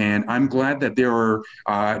 And I'm glad that there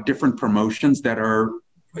are different promotions that are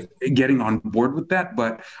getting on board with that.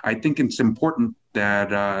 But I think it's important that,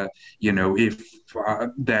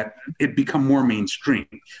 that it become more mainstream.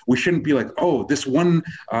 We shouldn't be like, oh, this one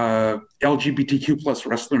LGBTQ plus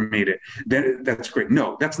wrestler made it. That's great.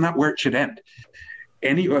 No, that's not where it should end.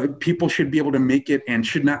 People should be able to make it and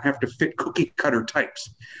should not have to fit cookie cutter types.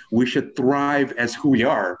 We should thrive as who we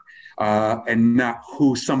are and not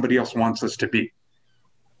who somebody else wants us to be.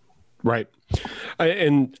 Right.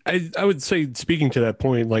 I would say, speaking to that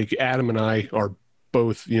point, like Adam and I are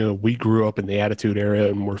both, we grew up in the Attitude Era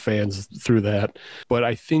and we're fans through that. But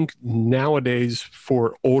I think nowadays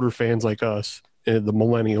for older fans like us, the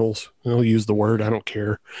millennials, I'll use the word, I don't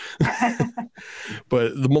care.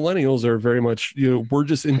 But the millennials are very much, we're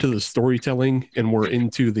just into the storytelling and we're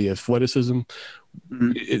into the athleticism.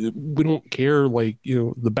 We don't care,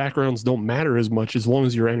 the backgrounds don't matter as much as long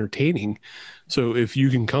as you're entertaining. So if you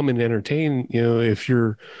can come and entertain, if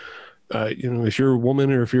you're if you're a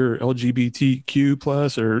woman or if you're LGBTQ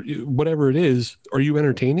plus or whatever it is, are you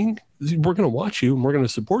entertaining? We're going to watch you and we're going to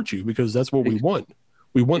support you because that's what we want.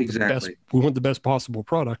 We want exactly. The best possible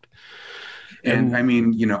product. And I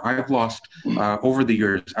mean, I've lost over the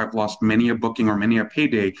years, I've lost many a booking or many a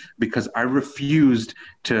payday because I refused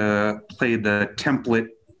to play the template,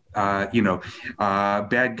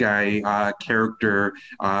 bad guy character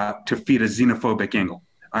to feed a xenophobic angle.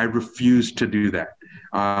 I refused to do that.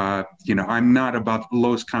 I'm not about the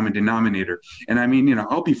lowest common denominator. And I mean,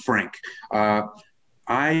 I'll be frank. I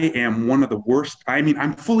am one of the worst. I mean,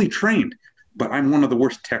 I'm fully trained, but I'm one of the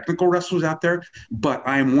worst technical wrestlers out there, but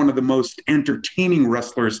I am one of the most entertaining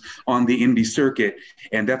wrestlers on the indie circuit.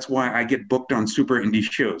 And that's why I get booked on super indie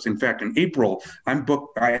shows. In fact, in April, I've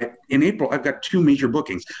got 2 major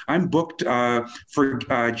bookings. I'm booked for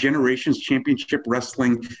Generations Championship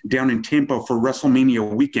Wrestling down in Tampa for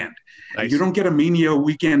WrestleMania weekend. Nice. You don't get a Mania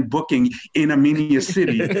weekend booking in a Mania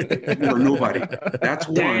city or nobody. That's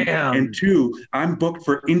one. Damn. And 2, I'm booked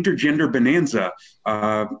for Intergender Bonanza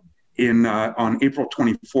on April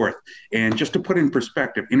 24th. And just to put in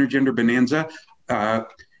perspective, Intergender Bonanza,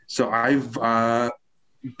 so I've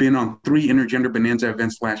been on 3 Intergender Bonanza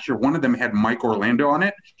events last year. One of them had Mike Orlando on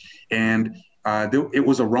it, and it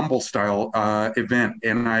was a Rumble style event.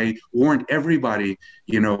 And I warned everybody,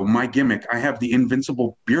 my gimmick, I have the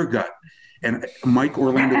invincible beer gut. And Mike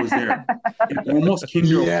Orlando was there. It almost came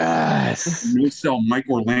to no sell Mike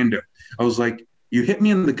Orlando. I was like, you hit me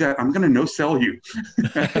in the gut, I'm going to no-sell you.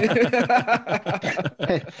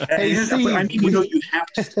 Hey, Steve. I mean, you have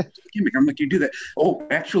to gimmick. I'm like, you do that. Oh,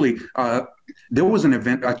 actually, there was an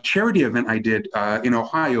event, a charity event I did in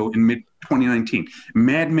Ohio in mid-2019.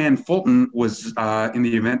 Madman Fulton was in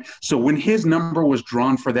the event. So when his number was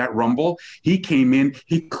drawn for that Rumble, he came in,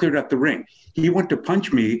 he cleared out the ring. He went to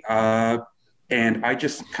punch me, and I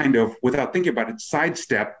just kind of, without thinking about it,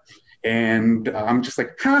 sidestep. And I'm just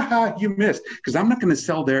like, you missed. Because I'm not going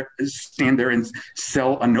to stand there and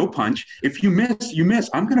sell a no punch. If you miss, you miss.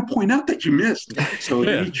 I'm going to point out that you missed. So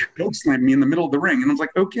he chokeslammed me in the middle of the ring. And I was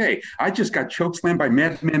like, okay, I just got chokeslammed by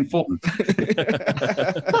Madman Fulton.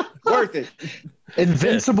 Worth it.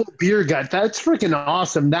 Invincible beer gut. That's freaking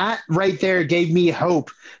awesome. That right there gave me hope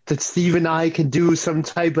that Steve and I can do some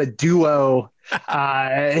type of duo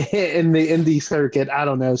in the indie circuit. I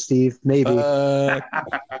don't know, Steve. Maybe.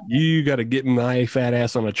 You got to get my fat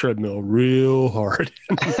ass on a treadmill real hard.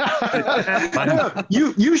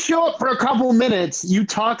 You show up for a couple minutes. You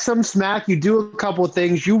talk some smack. You do a couple of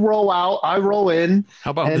things. You roll out. I roll in.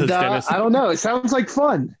 How about this, Dennis? I don't know. It sounds like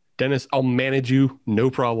fun. Dennis, I'll manage you,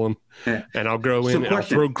 no problem. And I'll go in and I'll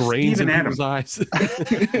throw grains in people's eyes.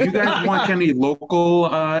 You guys watch any local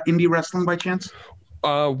indie wrestling by chance?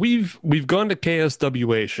 We've gone to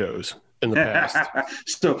KSWA shows, in the past.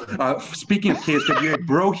 So, speaking of KSWA,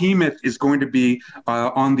 Brohemoth is going to be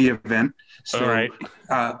on the event. So, All right.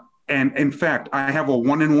 And in fact, I have a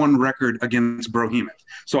 1-1 record against Brohemoth.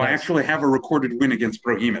 So I actually have a recorded win against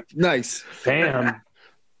Brohemoth. Nice. Damn.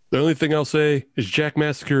 The only thing I'll say is Jack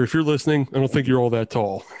Massacre, if you're listening, I don't think you're all that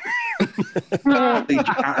tall.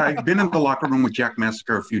 I've been in the locker room with Jack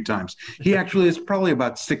Massacre a few times. He actually is probably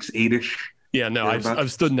about 6'8"ish. Yeah, no,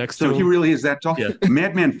 I've stood next to So him. he really is that tall. Yeah.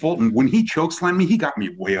 Madman Fulton, when he chokeslammed me, he got me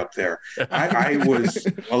way up there. I was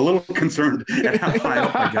a little concerned at how high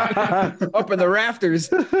up I got. Up in the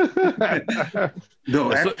rafters.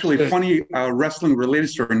 No, actually, funny wrestling related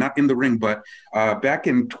story, not in the ring, but back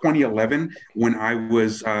in 2011, when I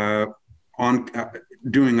was on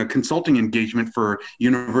doing a consulting engagement for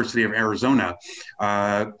University of Arizona,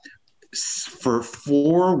 for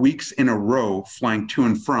 4 weeks in a row, flying to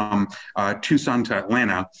and from Tucson to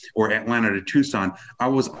Atlanta or Atlanta to Tucson, I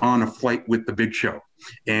was on a flight with the Big Show.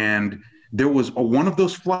 And there was one of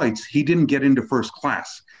those flights, he didn't get into first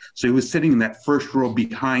class. So he was sitting in that first row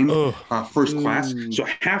behind first class. So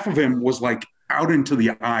half of him was like out into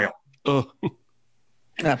the aisle.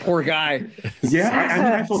 That poor guy.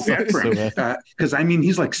 Yeah, I feel bad for him because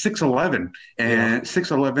he's like 6'11" and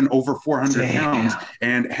 6'11", over 400 pounds,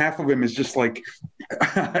 and half of him is just like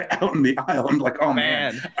out in the aisle. I'm like, oh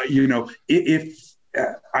man. If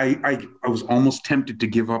I was almost tempted to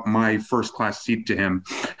give up my first class seat to him,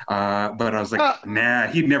 but I was like, nah,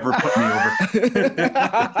 he'd never put me over.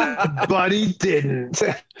 But he didn't.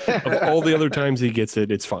 Of all the other times he gets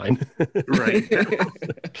it, it's fine. Right.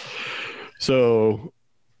 So,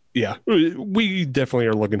 yeah, we definitely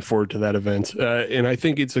are looking forward to that event. And I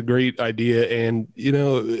think it's a great idea. And,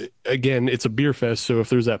 again, it's a beer fest. So if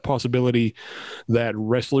there's that possibility that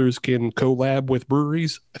wrestlers can collab with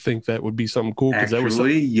breweries, I think that would be something cool. Because that was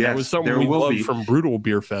something we loved from Brutal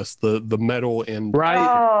Beer Fest, the metal and... Right.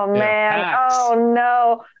 Oh, man. Facts. Oh,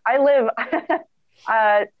 no. I live...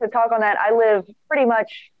 to talk on that, I live pretty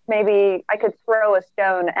much, maybe I could throw a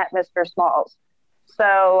stone at Mr. Smalls.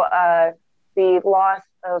 So the loss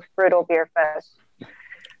of Brutal Beer Fest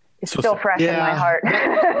is still fresh in my heart.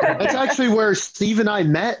 That's actually where Steve and I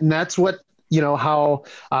met, and that's what how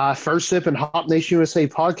First Sip and Hop Nation USA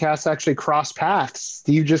podcast actually cross paths.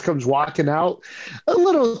 Steve just comes walking out a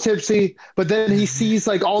little tipsy, but then he sees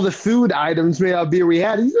like all the food items made out of beer we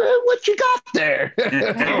had. He's what you got there?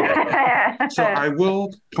 So I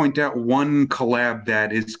will point out one collab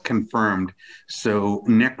that is confirmed. So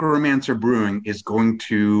Necromancer Brewing is going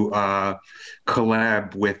to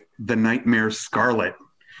collab with the Nightmare Scarlet.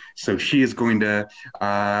 So she is going to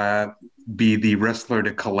be the wrestler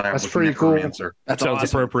to collab with Necromancer. Cool. That sounds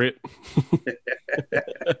appropriate.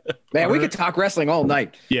 Man, we could talk wrestling all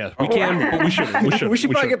night. Yeah, we can, but we shouldn't. We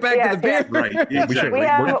should probably get back to the beer. Right. Yeah,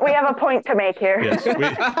 we have a point to make here. Yes,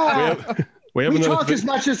 we talk as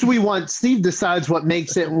much as we want. Steve decides what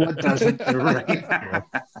makes it and what doesn't. Right.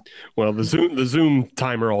 Well, the Zoom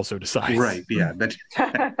timer also decides. Right. Yeah.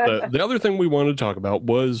 The other thing we wanted to talk about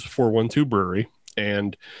was 412 Brewery,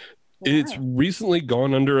 and it's recently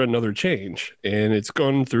gone under another change, and it's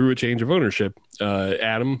gone through a change of ownership.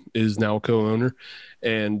 Adam is now co-owner,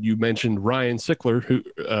 and you mentioned Ryan Sickler, who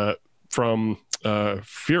from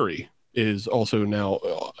Fury, is also now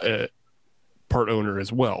part owner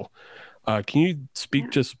as well. Can you speak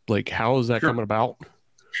just like how is that coming about?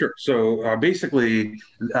 Sure. So basically,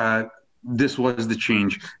 this was the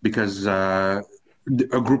change because a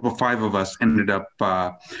group of 5 of us ended up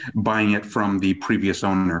buying it from the previous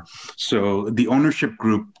owner. So the ownership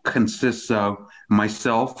group consists of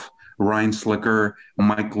myself, Ryan Slicker,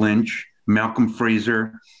 Mike Lynch, Malcolm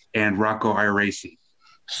Fraser, and Rocco Iraci.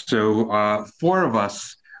 So 4 of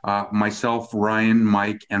us, myself, Ryan,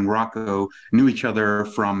 Mike, and Rocco, knew each other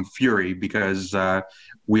from Fury because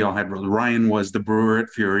we all had. Ryan was the brewer at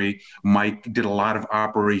Fury. Mike did a lot of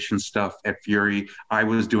operation stuff at Fury. I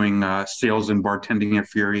was doing sales and bartending at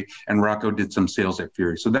Fury, and Rocco did some sales at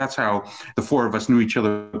Fury. So that's how the 4 of us knew each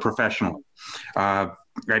other professionally.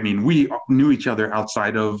 We knew each other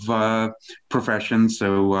outside of profession,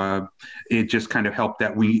 so it just kind of helped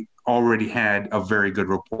that we already had a very good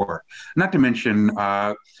rapport. Not to mention,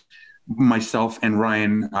 myself and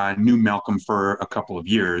Ryan knew Malcolm for a couple of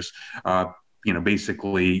years.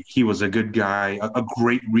 Basically, he was a good guy, a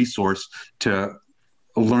great resource to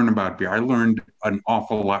learn about beer. I learned an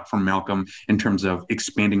awful lot from Malcolm in terms of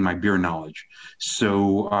expanding my beer knowledge.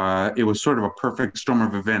 So it was sort of a perfect storm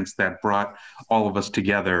of events that brought all of us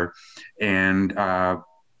together. And,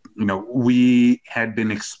 we had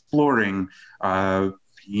been exploring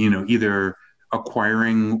either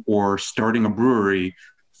acquiring or starting a brewery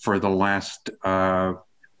for the last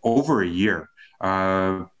over a year.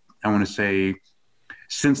 I want to say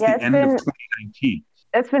since the end of 2019.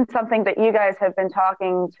 It's been something that you guys have been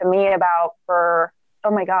talking to me about for,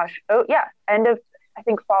 end of, I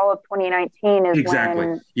think, fall of 2019 is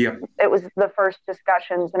when it was the first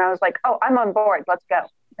discussions. And I was like, oh, I'm on board. Let's go.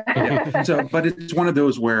 But it's one of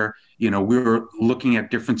those where, we were looking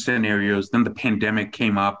at different scenarios. Then the pandemic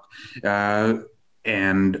came up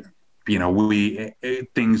and,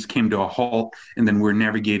 things came to a halt, and then we're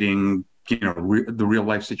navigating the real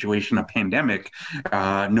life situation, a pandemic,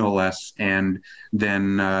 no less. And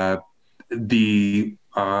then the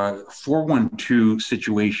 412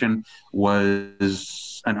 situation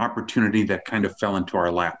was an opportunity that kind of fell into our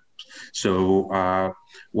lap. So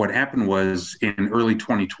what happened was in early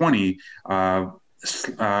 2020,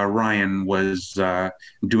 Ryan was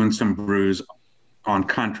doing some brews on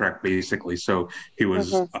contract, basically. So he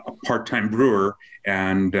was a part-time brewer,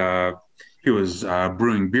 and he was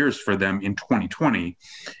brewing beers for them in 2020,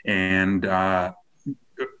 and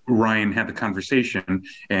Ryan had the conversation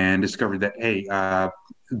and discovered that, hey,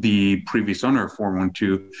 the previous owner of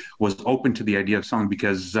 412 was open to the idea of selling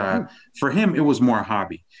because for him, it was more a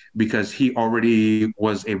hobby, because he already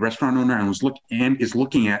was a restaurant owner and is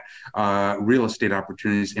looking at real estate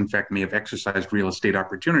opportunities. In fact, may have exercised real estate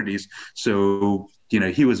opportunities. So,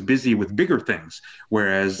 he was busy with bigger things,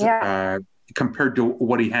 whereas compared to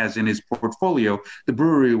what he has in his portfolio, the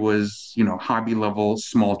brewery was, hobby level,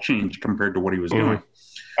 small change compared to what he was doing.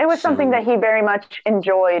 It was something that he very much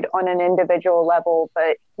enjoyed on an individual level,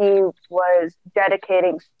 but he was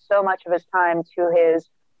dedicating so much of his time to his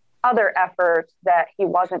other efforts that he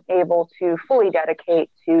wasn't able to fully dedicate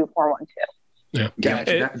to 412.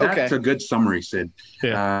 Yeah, that's a good summary, Sid.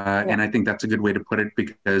 And I think that's a good way to put it,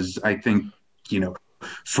 because I think,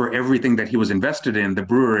 for everything that he was invested in, the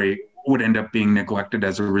brewery would end up being neglected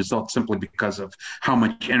as a result, simply because of how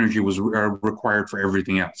much energy was required for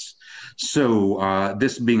everything else. So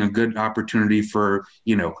this being a good opportunity for,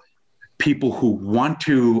 people who want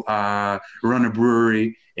to run a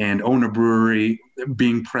brewery and own a brewery,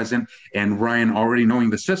 being present, and Ryan already knowing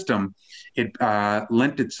the system, it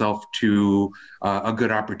lent itself to a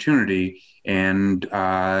good opportunity. And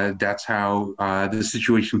that's how the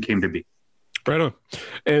situation came to be. Right on.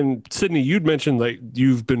 And Sydney, you'd mentioned that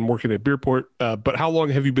you've been working at Beerport, but how long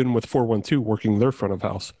have you been with 412 working their front of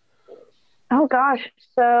house? Oh, gosh.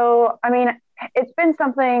 So, it's been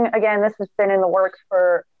something, again, this has been in the works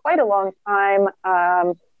for quite a long time.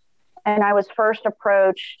 And I was first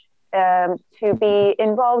approached to be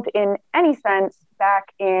involved in any sense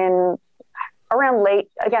back in around late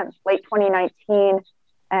 2019.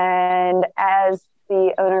 And as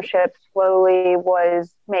the ownership slowly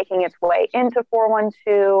was making its way into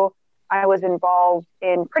 412, I was involved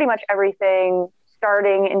in pretty much everything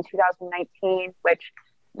starting in 2019, which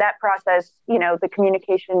that process, the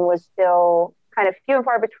communication was still kind of few and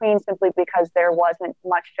far between, simply because there wasn't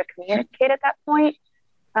much to communicate at that point.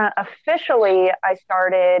 Officially, I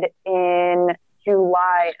started in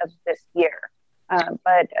July of this year.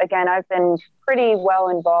 But again, I've been pretty well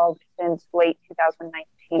involved since late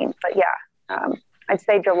 2019. But I'd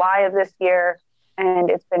say July of this year, and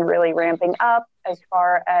it's been really ramping up as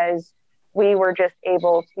far as we were just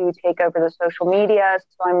able to take over the social media.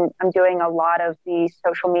 So I'm doing a lot of the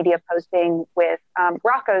social media posting with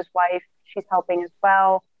Rocco's wife. She's helping as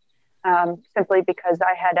well, simply because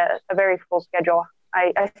I had a very full schedule.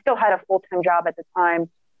 I still had a full-time job at the time.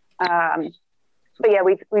 But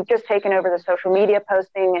we've just taken over the social media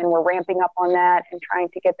posting, and we're ramping up on that and trying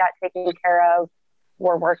to get that taken care of.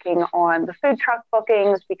 We're working on the food truck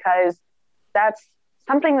bookings, because that's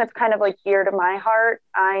something that's kind of like dear to my heart.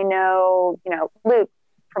 I know, Luke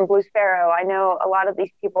from Blue Sparrow, I know a lot of these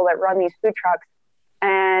people that run these food trucks,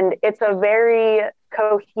 and it's a very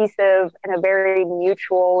cohesive and a very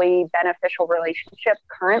mutually beneficial relationship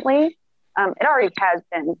currently. It already has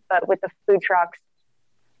been, but with the food trucks,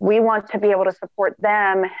 we want to be able to support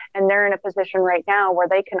them, and they're in a position right now where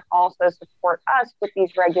they can also support us with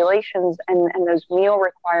these regulations and those meal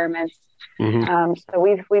requirements. So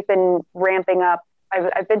we've been ramping up.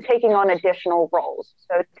 I've been taking on additional roles,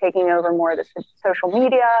 so taking over more of the social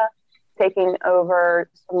media, taking over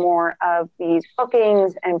some more of these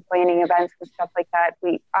bookings and planning events and stuff like that.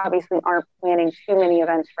 We obviously aren't planning too many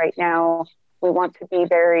events right now. We want to be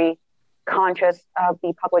very conscious of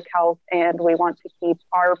the public health, and we want to keep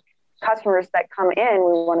our customers that come in,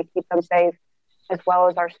 we want to keep them safe, as well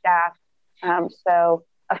as our staff. So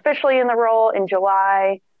officially in the role in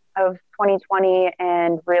July of 2020,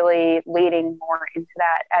 and really leading more into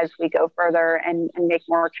that as we go further and make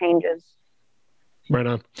more changes. Right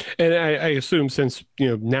on. And I assume since,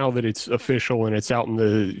 now that it's official and it's out in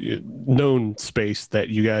the known space that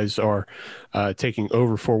you guys are taking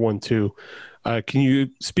over 412, can you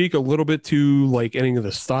speak a little bit to like any of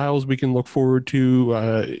the styles we can look forward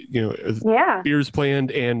to, Yeah. beers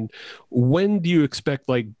planned, and when do you expect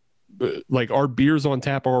like are beers on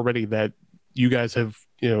tap already that you guys have,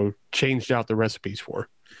 changed out the recipes for?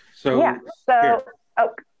 So go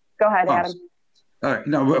ahead, Adam.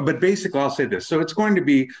 No, but basically, I'll say this. So it's going to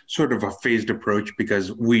be sort of a phased approach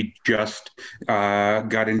because we just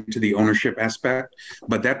got into the ownership aspect.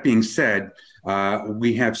 But that being said,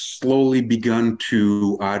 we have slowly begun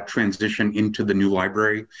to transition into the new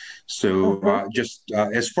library. So just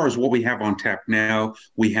as far as what we have on tap now,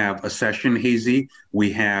 we have a session hazy,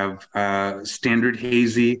 we have standard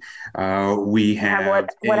hazy, we have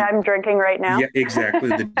what I'm drinking right now. Yeah, exactly.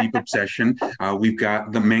 The Deep Obsession. We've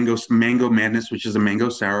got the Mango Madness, which is a mango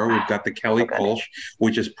sour. We've got the Kelly Kolsch,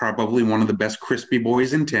 which is probably one of the best crispy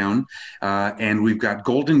boys in town. And we've got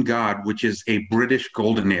Golden God, which is a British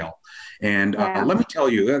golden ale. And let me tell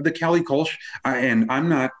you, the Kelly Kolsch, and I'm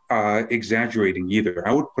not exaggerating either.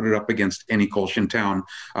 I would put it up against any Kolsch in town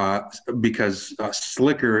because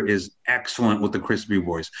Slicker is excellent with the crispy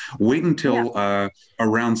boys. Wait until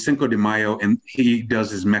around Cinco de Mayo and he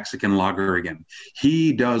does his Mexican lager again.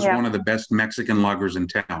 He does one of the best Mexican lagers in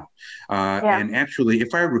town. And actually,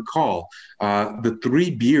 if I recall, the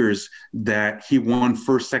 3 beers that he won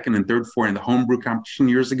first, second, and third for in the homebrew competition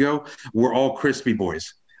years ago were all crispy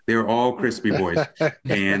boys. They're all crispy boys.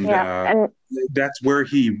 And that's where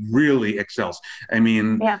he really excels. I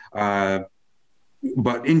mean,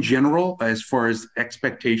 but in general, as far as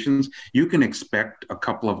expectations, you can expect a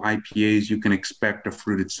couple of IPAs, you can expect a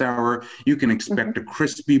fruited sour, you can expect a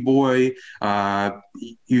crispy boy.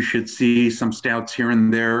 You should see some stouts here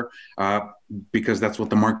and there because that's what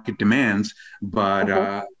the market demands. But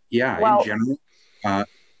in general,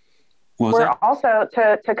 we're also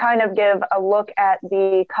to kind of give a look at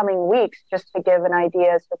the coming weeks, just to give an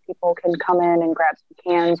idea so people can come in and grab some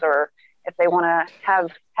cans, or if they want to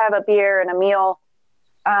have a beer and a meal.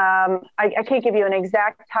 I can't give you an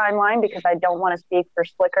exact timeline because I don't want to speak for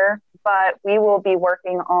Slicker, but we will be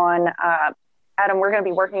working on, Adam, we're going to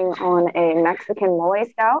be working on a Mexican mole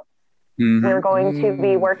stout. We're going to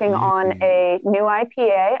be working on a new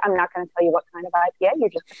IPA. I'm not going to tell you what kind of IPA. You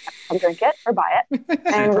just have to come drink it or buy it.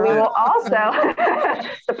 And we will also,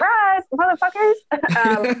 surprise, motherfuckers.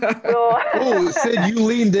 Sid, you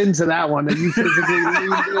leaned into that one. And you physically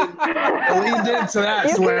leaned into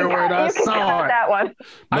that swear word. I saw it. That one.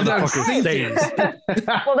 Motherfucker stays.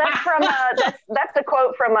 Well, that's from that's a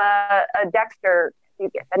quote from a Dexter.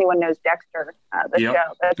 If anyone knows Dexter, the show.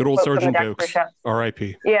 That's good old Sergeant Dokes,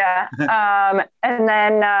 R.I.P. Yeah. And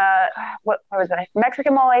then, what was it?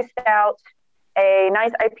 Mexican mole stout, a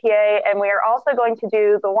nice IPA, and we are also going to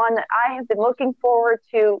do the one that I have been looking forward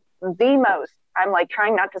to the most. I'm like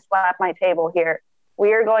trying not to slap my table here.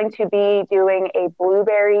 We are going to be doing a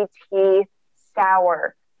blueberry tea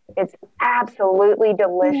sour. It's absolutely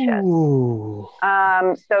delicious.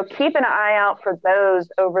 So keep an eye out for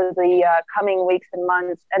those over the coming weeks and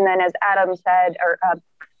months. And then as Adam said, or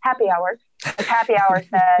Happy Hour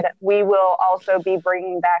said, we will also be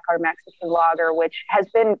bringing back our Mexican lager, which has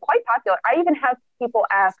been quite popular. I even have people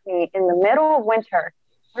ask me in the middle of winter,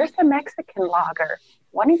 where's the Mexican lager?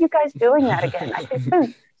 When are you guys doing that again? I say,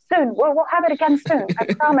 soon. We'll have it again soon.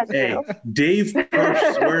 I promise you. Dave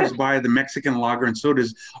Hirsch swears by the Mexican lager, and so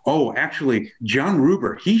does. Oh, actually, John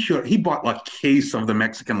Ruber. He bought a case of the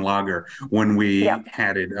Mexican lager when we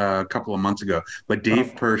had it a couple of months ago. But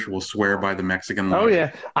Dave Hirsch will swear by the Mexican lager. Oh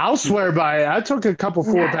yeah, I'll swear by it. I took a couple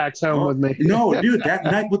 4-packs home with me. No, dude, that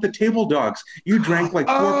night with the table dogs, you drank like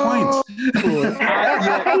 4 pints. He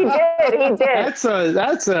did.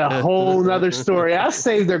 That's a whole nother story. I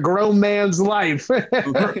saved a grown man's life. But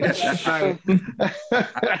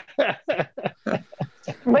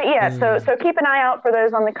yeah, so keep an eye out for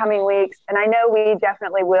those on the coming weeks. And I know we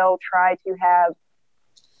definitely will try to have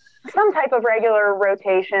some type of regular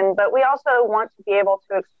rotation, but we also want to be able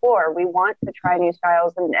to explore. We want to try new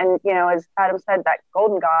styles. And as Adam said, that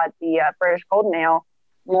Golden God, the British Golden Ale,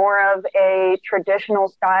 more of a traditional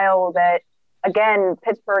style that, again,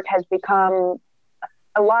 Pittsburgh has become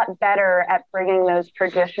a lot better at bringing those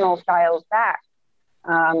traditional styles back.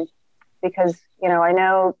 Because, I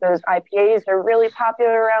know those IPAs are really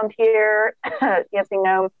popular around here. Yes, you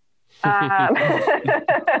know.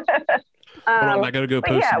 Hold on, I got to go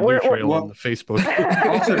post a new trail on the Facebook.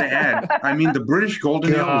 Also to add, I mean, the British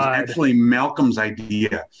Golden Ale was actually Malcolm's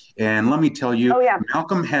idea. And let me tell you,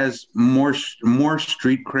 Malcolm has more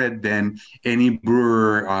street cred than any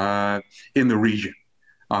brewer in the region.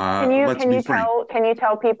 Can you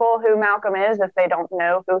tell people who Malcolm is if they don't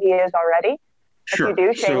know who he is already? Sure. If you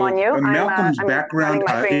do, shame on you. Malcolm's background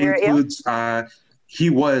includes he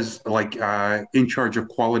was like in charge of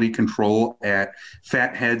quality control at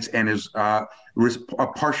Fatheads and is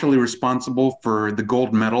partially responsible for the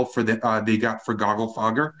gold medal for they got for Goggle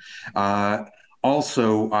Fogger.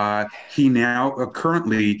 Also, he now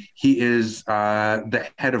currently he is the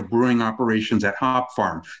head of brewing operations at Hop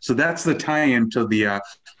Farm. So that's the tie-in to the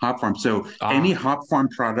Hop Farm. So any Hop Farm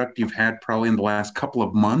product you've had probably in the last couple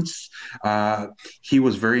of months, he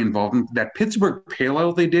was very involved in that. Pittsburgh Pale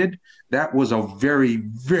Ale they did. That was a very,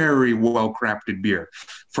 very well-crafted beer.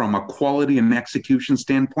 From a quality and execution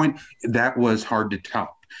standpoint, that was hard to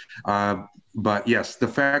top. But yes, the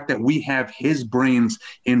fact that we have his brains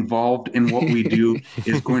involved in what we do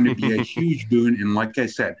is going to be a huge boon. And like I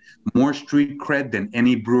said, more street cred than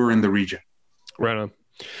any brewer in the region. Right on.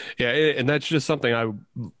 Yeah, and that's just something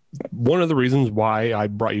one of the reasons why I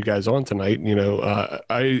brought you guys on tonight. You know,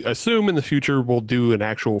 I assume in the future we'll do an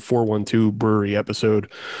actual 412 brewery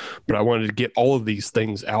episode, but I wanted to get all of these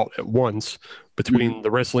things out at once between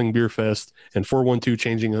the Wrestling Beer Fest and 412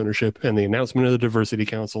 changing ownership and the announcement of the Diversity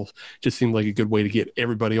Council. Just seemed like a good way to get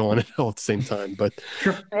everybody on it all at the same time. But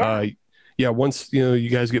once you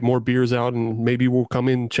guys get more beers out, and maybe we'll come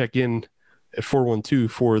in and check in at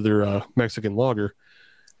 412 for their Mexican lager.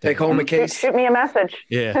 Take home a case. Shoot me a message.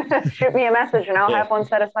 Yeah. Shoot me a message, and I'll have one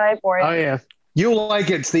set aside for you. Oh yeah, you'll like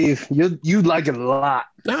it, Steve. You'd like it a lot.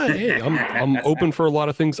 Hey, I'm open for a lot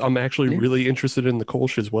of things. I'm actually really interested in the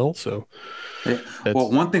Kolsch as well. So, well,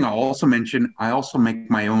 one thing I'll also mention, I also make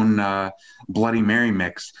my own Bloody Mary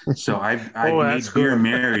mix. So I've made beer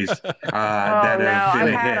Marys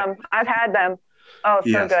I've had them. Oh,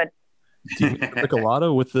 so good. Do you make a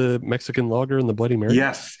colada with the Mexican lager and the Bloody Mary?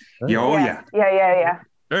 Yes. Yeah.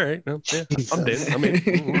 All right. No, I'm in. I'm in.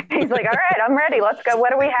 He's like, all right, I'm ready. Let's go.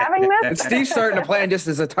 What are we having this? And Steve's starting to plan just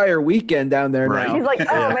his entire weekend down there now. He's like,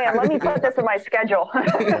 oh man, let me put this in my schedule.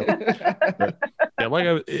 I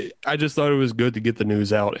just thought it was good to get the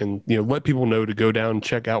news out and let people know to go down and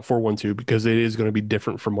check out 412 because it is going to be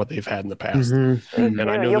different from what they've had in the past. And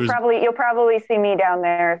I know you'll probably see me down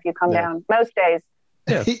there if you come down most days.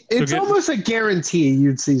 Yeah. It's almost a guarantee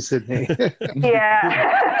you'd see Sydney.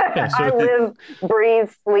 I live, breathe,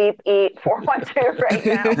 sleep, eat 412 right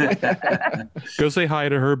now. Go say hi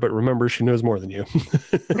to her, but remember she knows more than you.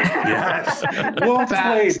 Yes. Well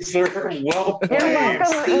played, sir. Well played. You're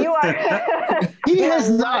welcome. You are. He has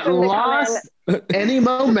not lost any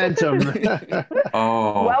momentum.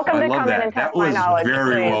 Welcome to come in and test my knowledge.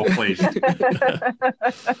 Very well placed.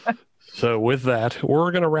 So with that,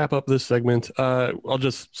 we're going to wrap up this segment. I'll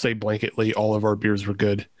just say blanketly, all of our beers were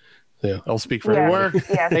good. Yeah, I'll speak for everyone.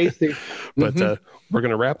 Tasty. But we're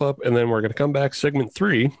going to wrap up, and then we're going to come back segment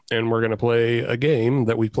 3, and we're going to play a game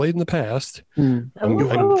that we played in the past. I'm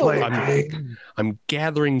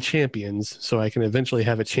gathering champions so I can eventually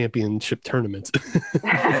have a championship tournament.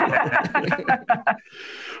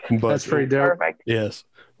 That's pretty dope. Perfect. Yes.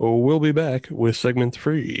 Well, we'll be back with segment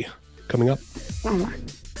 3 coming up.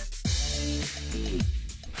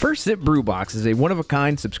 First Sip Brew Box is a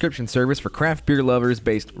one-of-a-kind subscription service for craft beer lovers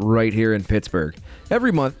based right here in Pittsburgh.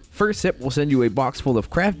 Every month, First Sip will send you a box full of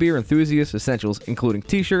craft beer enthusiast essentials, including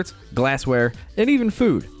t-shirts, glassware, and even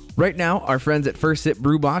food. Right now, our friends at First Sip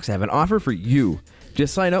Brew Box have an offer for you.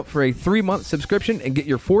 Just sign up for a 3-month subscription and get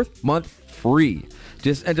your 4th month free.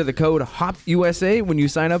 Just enter the code HOPUSA when you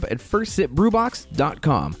sign up at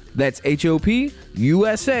firstsipbrewbox.com. That's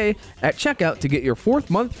HOPUSA at checkout to get your 4th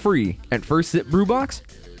month free at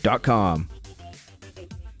firstsipbrewbox.com.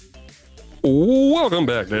 Welcome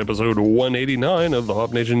back to episode 189 of the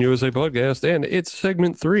Hop Nation USA podcast, and it's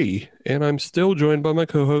segment 3, and I'm still joined by my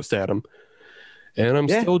co-host Adam, and I'm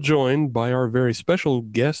still joined by our very special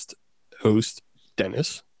guest host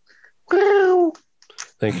Dennis.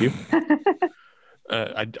 Thank you.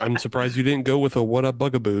 I'm surprised you didn't go with a "What Up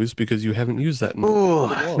Bugaboos" because you haven't used that.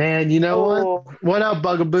 Man, you know what? What up,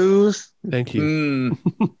 Bugaboos? Thank you.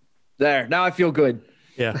 There, now I feel good.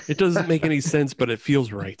 Yeah, it doesn't make any sense, but it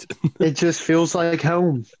feels right. It just feels like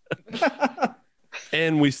home.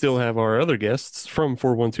 And we still have our other guests from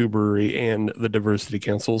 412 Brewery and the Diversity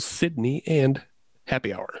Council, Sydney and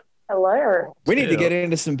Happy Hour. Hello. We need to get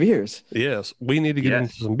into some beers. Yes, we need to get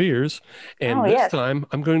into some beers. And this time,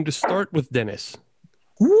 I'm going to start with Dennis.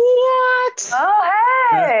 What? Oh,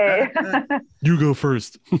 hey. You go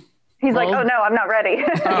first. He's like, Well- oh no, I'm not ready.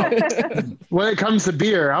 When it comes to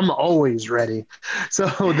beer, I'm always ready. So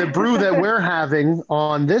the brew that we're having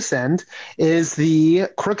on this end is the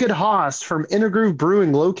Crooked Hoss from Intergroove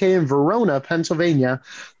Brewing, located in Verona, Pennsylvania.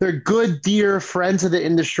 They're good, dear friends of the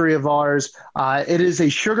industry of ours. It is a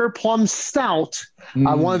sugar plum stout,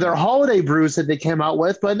 one of their holiday brews that they came out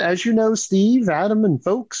with. But as you know, Steve, Adam, and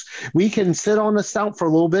folks, we can sit on a stout for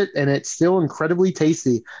a little bit, and it's still incredibly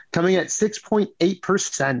tasty, coming at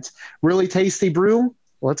 6.8%. Really tasty brew.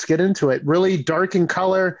 Let's get into it. Really dark in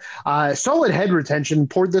color, solid head retention.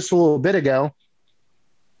 Poured this a little bit ago.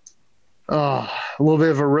 A little bit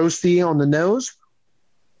of a roasty on the nose.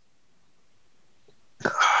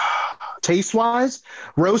 Taste-wise,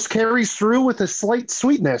 roast carries through with a slight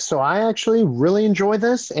sweetness. So I actually really enjoy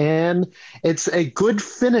this, and it's a good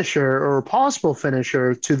finisher or possible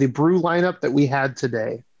finisher to the brew lineup that we had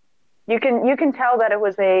today. You can tell that it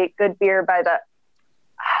was a good beer by the.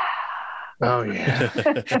 Oh,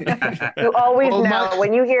 yeah. You always Well, know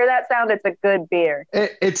when you hear that sound, it's a good beer.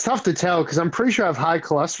 It's tough to tell because I'm pretty sure I have high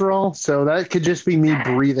cholesterol, so that could just be me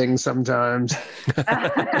breathing sometimes.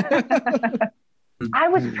 I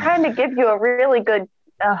was trying to give you a really good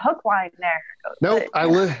hook line there. Nope,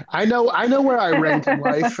 I know where I rank in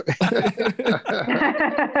life.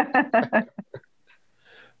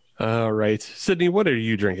 All right. Sydney, what are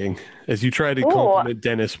you drinking? As you try to compliment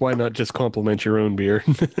Dennis, why not just compliment your own beer?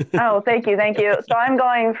 Oh, thank you. So I'm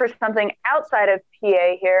going for something outside of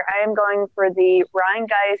PA here. I am going for the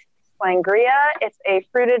Rheingeist Sangria. It's a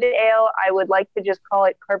fruited ale. I would like to just call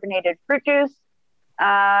it carbonated fruit juice.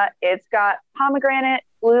 It's got pomegranate,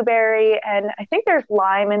 blueberry, and I think there's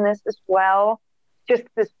lime in this as well. Just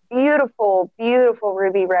this beautiful, beautiful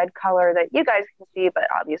ruby red color that you guys can see, but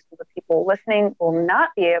obviously the people listening will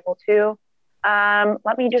not be able to.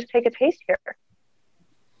 Let me just take a taste here.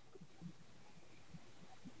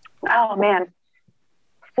 Oh, man.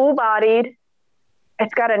 Full-bodied.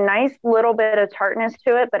 It's got a nice little bit of tartness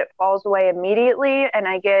to it, but it falls away immediately, and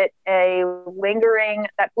I get a lingering...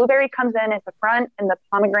 That blueberry comes in at the front, and the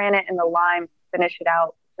pomegranate and the lime finish it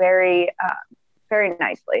out very, very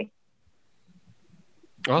nicely.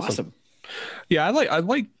 Awesome. Yeah, I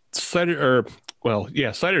like cider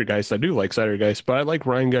cider geist. I do like cider geist, but I like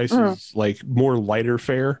Rheingeist is like more lighter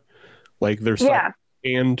fare. Like there's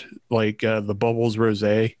and like the Bubbles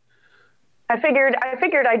Rosé. I figured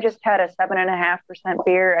I just had a 7.5%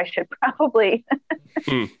 beer. I should probably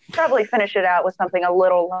finish it out with something a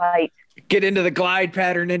little light. Get into the glide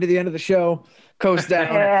pattern into the end of the show. Coast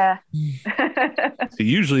down. Yeah. So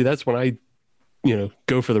usually that's when I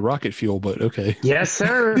go for the rocket fuel, but okay. Yes,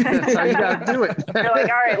 sir. That's how you got to do it. You're like,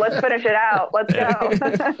 all right, let's finish it out. Let's go.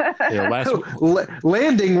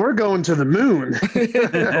 Landing, we're going to the moon.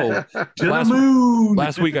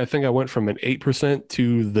 Last week, I think I went from an 8%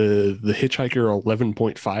 to the Hitchhiker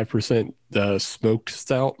 11.5% smoked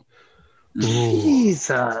stout.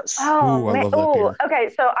 Jesus. Oh, I man. love that beer. Okay.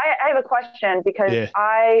 So I have a question because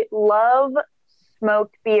I love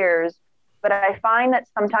smoked beers. But I find that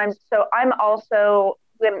sometimes, so I'm also,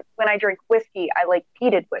 when I drink whiskey, I like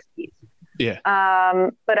peated whiskeys. Yeah.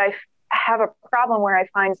 But I have a problem where I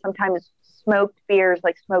find sometimes smoked beers,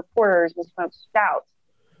 like smoked porters and smoked stouts,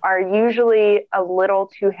 are usually a little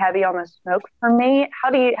too heavy on the smoke for me. How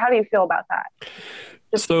do you feel about that?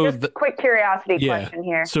 Just a quick curiosity question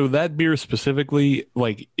here. So that beer specifically,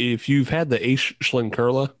 like if you've had the Ace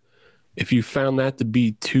Schlenkerla, if you found that to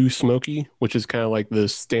be too smoky, which is kind of like the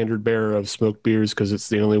standard bearer of smoked beers because it's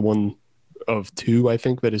the only one of two, I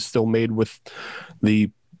think, that is still made with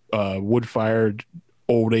the wood-fired,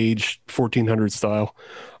 old-age 1400 style.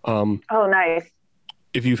 Oh, nice.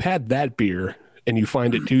 If you've had that beer and you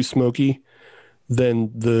find it too smoky,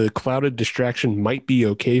 then the Clouded Distraction might be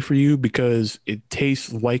okay for you because it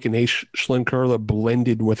tastes like an Ace Schlenkerla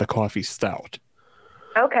blended with a coffee stout.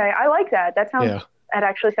 Okay, I like that. That sounds... That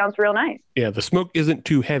actually sounds real nice. Yeah, the smoke isn't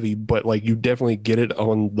too heavy, but like you definitely get it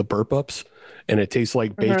on the burp ups, and it tastes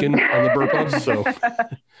like bacon on the burp ups. So if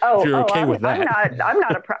you're okay with that,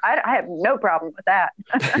 I have no problem with that.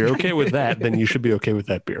 If you're okay with that, then you should be okay with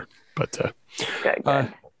that beer. But good.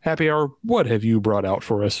 Happy Hour, what have you brought out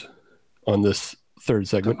for us on this third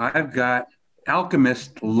segment? I've got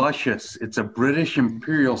Alchemist Luscious. It's a British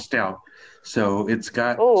Imperial Stout. So it's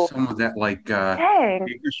got some of that like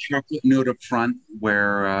Baker's chocolate note up front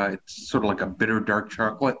where it's sort of like a bitter dark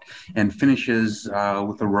chocolate and finishes with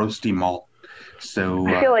a roasty malt. So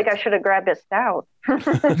I feel like I should have grabbed a stout.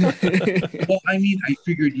 well, I mean, I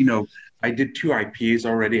figured, I did 2 IPAs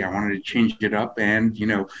already. I wanted to change it up, and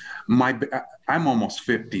I'm almost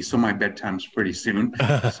 50, so my bedtime's pretty soon.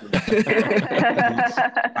 So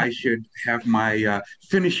I should have my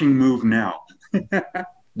finishing move now.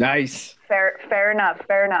 Nice. Fair enough.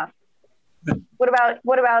 What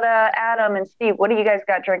about Adam and Steve? What do you guys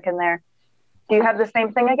got drinking there? Do you have the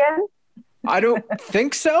same thing again? I don't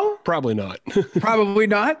think so. Probably not. Probably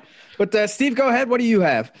not. But Steve, go ahead. What do you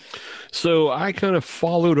have? So I kind of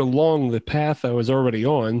followed along the path I was already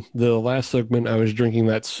on. The last segment, I was drinking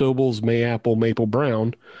that Sobel's Mayapple Maple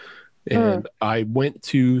Brown, and I went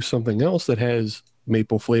to something else that has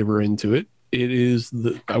maple flavor into it.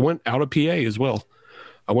 I went out of PA as well.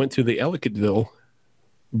 I went to the Ellicottville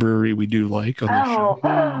brewery we do like on the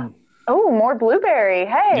show. Oh, more blueberry.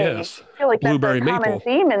 Hey, yes. I feel like that's Blueberry a common maple.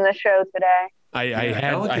 theme in the show today. I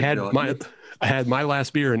had my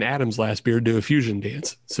last beer and Adam's last beer do a fusion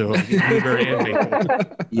dance. So blueberry and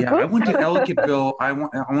maple. Yeah, I went to Ellicottville. I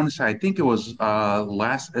want to say I think it was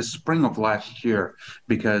spring of last year,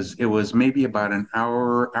 because it was maybe about an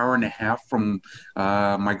hour and a half from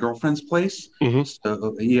my girlfriend's place. Mm-hmm.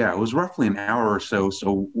 So yeah, it was roughly an hour or so.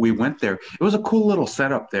 So we went there. It was a cool little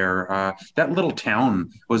setup there. That little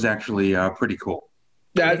town was actually pretty cool.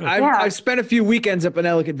 I've spent a few weekends up in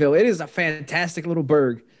Ellicottville. It is a fantastic little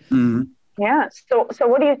burg. Mm-hmm. Yeah. So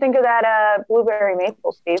what do you think of that blueberry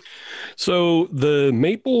maple, Steve? So the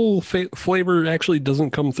maple flavor actually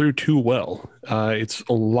doesn't come through too well. It's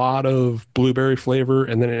a lot of blueberry flavor,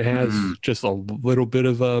 and then it has just a little bit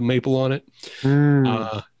of maple on it.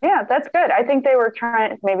 Yeah, that's good. I think they were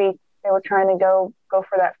trying to go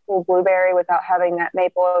for that full blueberry without having that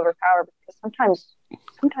maple overpower, because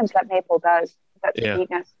sometimes that maple does that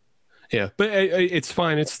sweetness. Yeah, but it's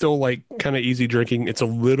fine. It's still like kind of easy drinking. It's a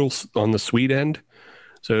little on the sweet end.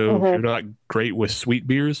 So if you're not great with sweet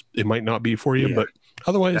beers, it might not be for you. But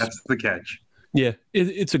otherwise, that's the catch. Yeah,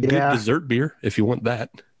 it's a good dessert beer if you want that.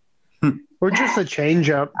 Or just a change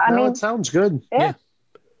up. It sounds good. Yeah.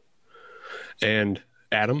 And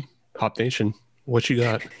Adam, Hop Nation, what you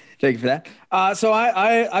got? Thank you for that. So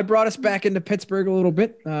I brought us back into Pittsburgh a little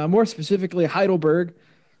bit, more specifically Heidelberg,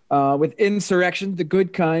 with Insurrection, the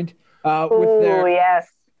good kind.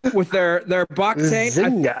 With their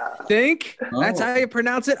Boctane, I think that's how you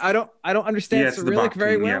pronounce it. I don't understand Cyrillic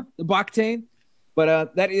very well. Yeah. The Boctane,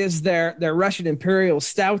 but that is their Russian Imperial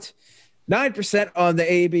Stout, 9% on the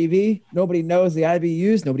ABV. Nobody knows the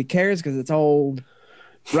IBUs. Nobody cares because it's old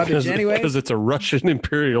rubbish anyway. Because it's a Russian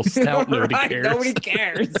Imperial Stout. Nobody cares. Nobody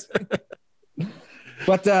cares.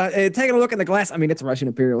 But taking a look in the glass, I mean, it's a Russian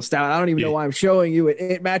Imperial Stout. I don't even know why I'm showing you it.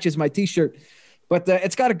 It matches my T-shirt. But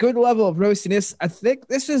it's got a good level of roastiness. I think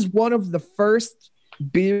this is one of the first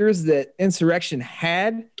beers that Insurrection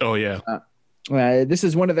had. Oh, yeah. This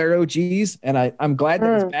is one of their OGs, and I'm glad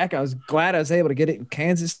that it's back. I was glad I was able to get it in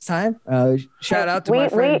Kansas time. Shout out to my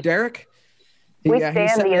friend Derek. We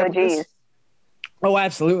stand the OGs. Oh,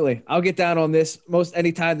 absolutely. I'll get down on this most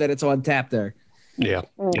any time that it's on tap there. Yeah.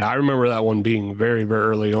 I remember that one being very, very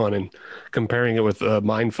early on and comparing it with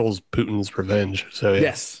Mindful's Putin's Revenge. So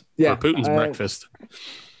yes. Yeah. Or Putin's Breakfast.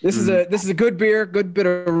 This is a good beer, good bit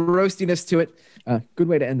of roastiness to it. Good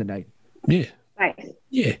way to end the night. Yeah. Nice.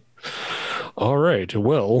 Yeah. All right.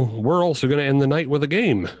 Well, we're also going to end the night with a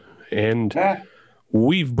game. And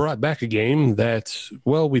we've brought back a game that,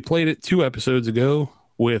 we played it 2 episodes ago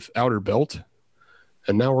with Outer Belt.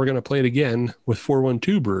 And now we're going to play it again with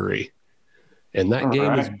 412 Brewery. And that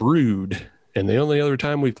game is Brewed. And the only other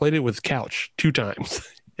time we played it was Couch 2 times.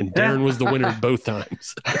 And Darren was the winner both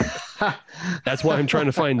times. That's why I'm trying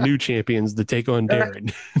to find new champions to take on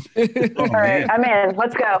Darren. All right, I'm in.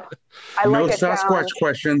 Let's go. I no like Sasquatch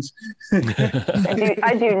questions.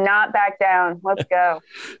 I do not back down. Let's go.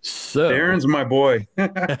 So Darren's my boy.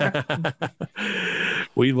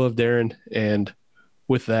 We love Darren. And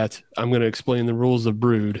with that, I'm going to explain the rules of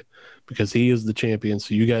Brewed, because he is the champion,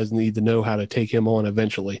 so you guys need to know how to take him on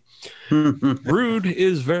eventually. Brewed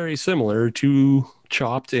is very similar to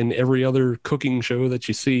Chopped and every other cooking show that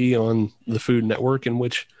you see on the Food Network, in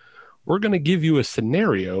which we're going to give you a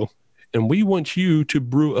scenario, and we want you to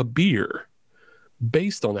brew a beer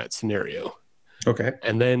based on that scenario. Okay.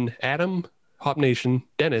 And then Adam, Hop Nation,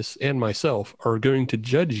 Dennis, and myself are going to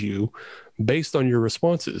judge you based on your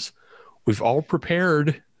responses. We've all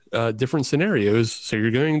prepared different scenarios, so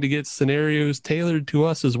you're going to get scenarios tailored to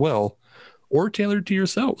us as well, or tailored to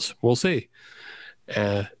yourselves. We'll see.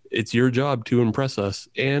 It's your job to impress us,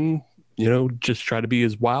 and just try to be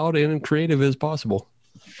as wild and creative as possible.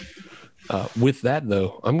 With that,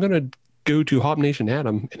 though, I'm going to go to Hop Nation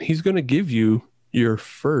Adam, and he's going to give you your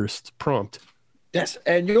first prompt. Yes,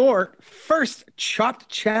 and your first chopped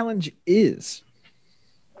challenge is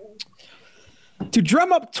to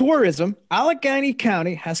drum up tourism. Allegheny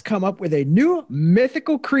County has come up with a new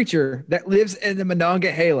mythical creature that lives in the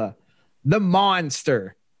Monongahela, the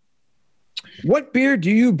Monster. What beer do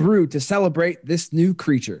you brew to celebrate this new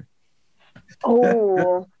creature?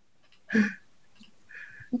 Oh,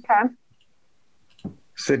 okay.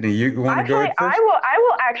 Sydney, you want to go Actually, ahead first? I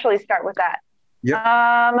will actually start with that.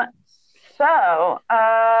 Yep. So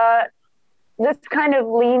this kind of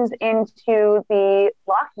leans into the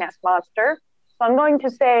Loch Ness Monster. So I'm going to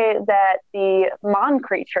say that the Mon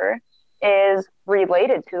creature is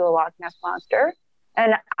related to the Loch Ness Monster.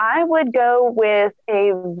 And I would go with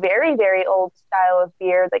a very, very old style of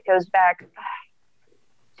beer that goes back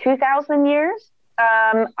 2,000 years.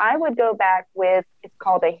 I would go back with, it's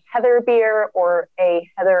called a heather beer or a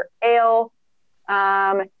heather ale.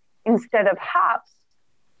 Instead of hops,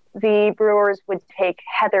 the brewers would take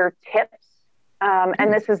heather tips.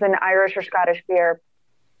 And this is an Irish or Scottish beer.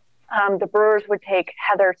 The brewers would take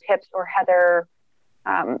heather tips or heather,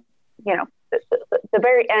 the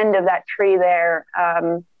very end of that tree there,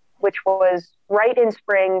 which was right in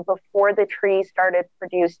spring before the tree started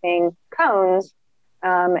producing cones.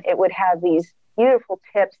 It would have these beautiful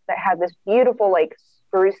tips that have this beautiful, like,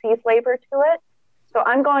 sprucey flavor to it. So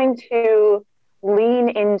I'm going to lean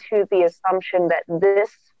into the assumption that this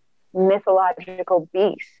mythological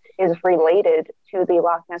beast is related to the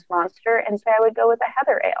Loch Ness Monster and say I would go with a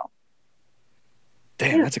heather ale.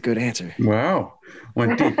 Damn, that's a good answer. Wow,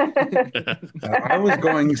 went deep. I was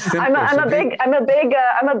going simple. I'm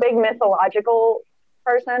a big mythological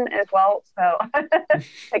person as well, so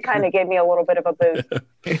it kind of gave me a little bit of a boost.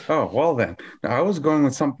 Oh, well then. I was going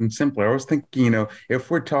with something simpler. I was thinking, if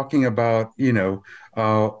we're talking about,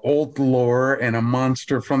 old lore and a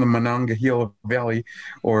monster from the Monongahela Valley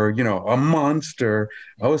or, a monster,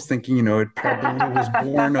 I was thinking, it probably was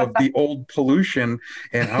born of the old pollution.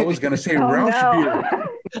 And I was going to say Rausch beer.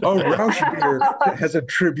 Oh, Rausch beer has a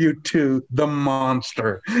tribute to the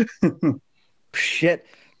monster. Shit.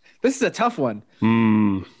 This is a tough one.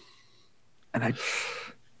 Mm. And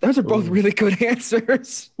those are both really good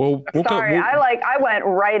answers. Well, I went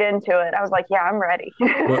right into it. I was like, yeah, I'm ready.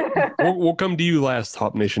 we'll come to you last,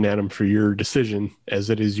 Hop Nation Adam, for your decision,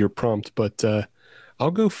 as it is your prompt. But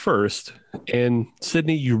I'll go first. And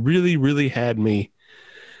Sydney, you really, really had me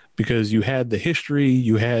because you had the history,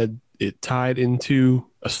 you had it tied into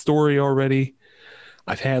a story already.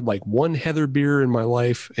 I've had like one heather beer in my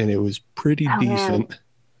life, and it was pretty decent. Man.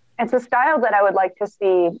 It's a style that I would like to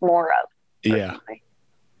see more of. Personally. Yeah.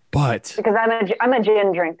 But because I'm a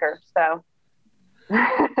gin drinker, so.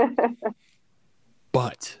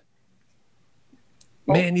 But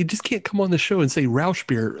man, you just can't come on the show and say Rausch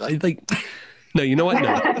beer. No, you know what?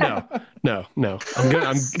 No.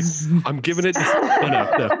 I'm giving it.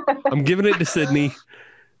 No. I'm giving it to Sydney.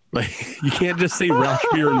 Like, you can't just say Rausch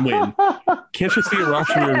beer and win. Can't just say a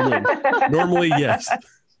Rausch beer and win. Normally, yes.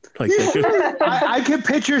 I can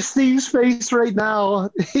picture Steve's face right now.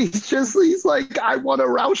 He's like, I want a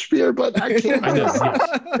Rausch beer, but I can't. I know, yes.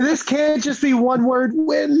 This can't just be one word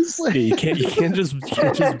wins. Yeah, you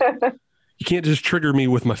can't just trigger me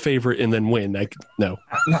with my favorite and then win. No.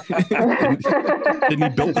 Didn't he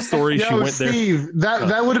build the story? She went Steve, there.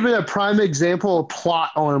 That would have been a prime example of plot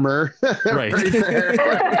armor. Right.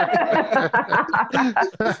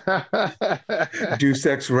 Deus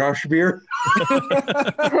Ex Rausch beer.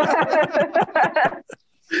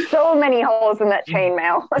 So many holes in that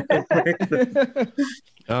chainmail.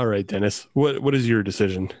 All right, Dennis. What is your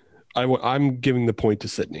decision? I'm giving the point to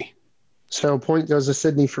Sydney. So point goes to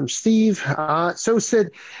Sydney from Steve. So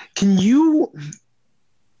Sid, can you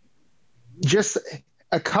just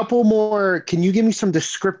a couple more? Can you give me some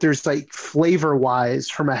descriptors, like flavor wise,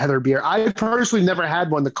 from a heather beer? I personally never had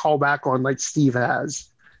one to call back on like Steve has.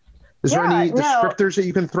 Is there any descriptors that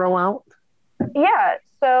you can throw out? Yeah.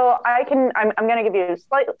 So I can. I'm going to give you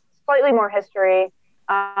slightly more history.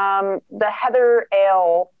 The heather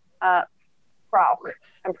ale, Rauch.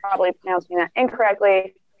 I'm probably pronouncing that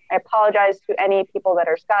incorrectly. I apologize to any people that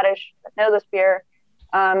are Scottish that know this beer.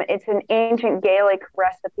 It's an ancient Gaelic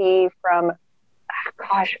recipe from,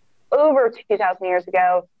 over 2,000 years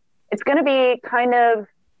ago. It's going to be kind of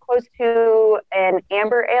close to an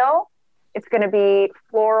amber ale. It's going to be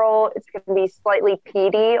floral. It's going to be slightly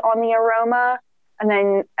peaty on the aroma. And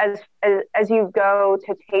then as you go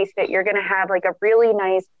to taste it, you're going to have like a really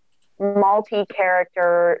nice malty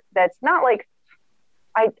character that's not like,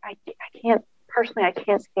 I can't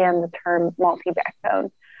stand the term malty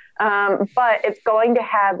backbone. But it's going to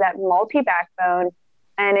have that malty backbone.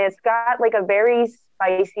 and it's got like a very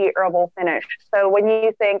spicy herbal finish. So when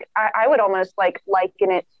you think, I would almost like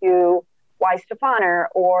liken it to Weihenstephaner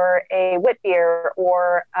or a wit beer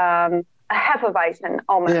or a Hefeweizen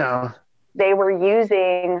almost. Yeah. They were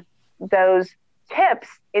using those tips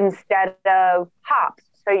instead of hops.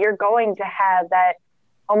 So you're going to have that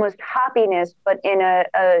almost hoppiness, but in a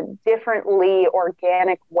differently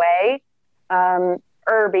organic way.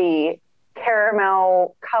 Herby,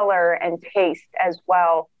 caramel color and taste as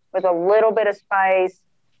well, with a little bit of spice,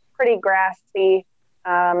 pretty grassy.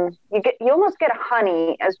 You almost get a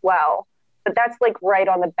honey as well, but that's like right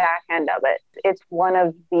on the back end of it. It's one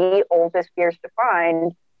of the oldest beers to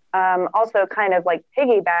find. Also kind of like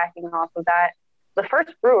piggybacking off of that, the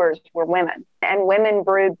first brewers were women, and women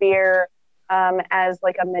brewed beer as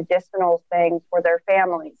like a medicinal thing for their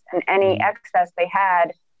families, and any excess they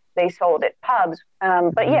had, they sold at pubs.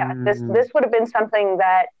 But yeah, this would have been something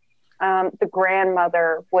that the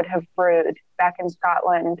grandmother would have brewed back in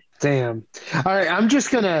Scotland. Damn. All right, I'm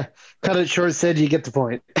just gonna cut it short. Said you get the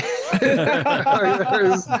point.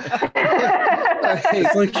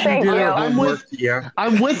 It's like she Thank did you. her homework. Yeah.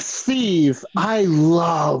 I'm with Steve. I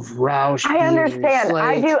love Roush. I understand.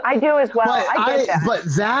 beers. I do as well. I get that. But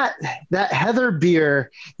that Heather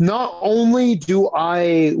beer, not only do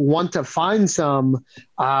I want to find some,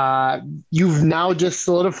 you've now just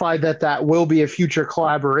solidified that will be a future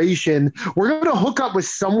collaboration. We're going to hook up with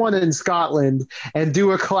someone in Scotland and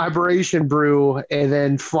do a collaboration brew and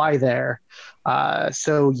then fly there.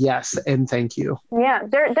 So yes, and thank you. Yeah,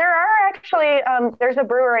 there are actually, there's a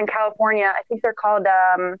brewer in California. I think they're called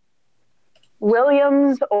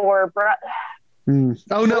Williams or...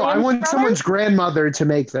 Oh no, I want someone's grandmother to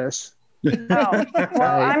make this. Oh,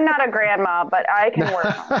 well, I'm not a grandma, but I can work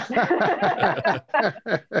on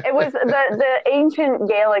it. It was the ancient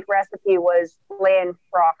Gaelic recipe was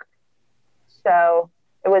Lanfrocht. So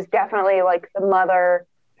it was definitely like the mother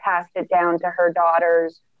passed it down to her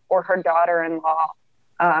daughters or her daughter-in-law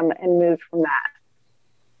and moved from that.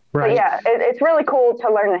 Right. But yeah, it's really cool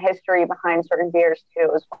to learn the history behind certain beers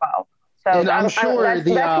too as well. So And I'm sure that's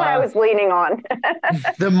what I was leaning on.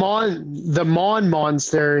 the Mon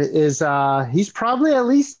monster is he's probably at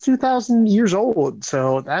least 2,000 years old,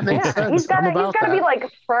 so that makes sense. He's got to be like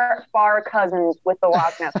far cousins with the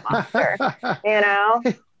Loch Ness monster, you know.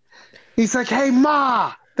 He's like, hey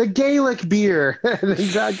Ma, the Gaelic beer. That's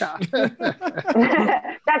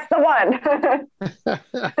the one.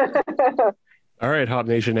 All right, Hop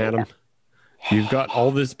Nation Adam, you've got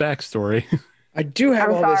all this backstory. I do have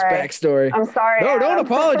I'm all sorry. this backstory. I'm sorry. No, don't Adam.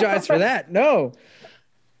 apologize for that. No.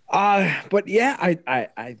 But yeah,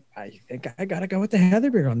 I think I gotta go with the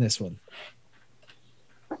Heather beer on this one.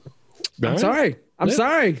 I'm sorry. I'm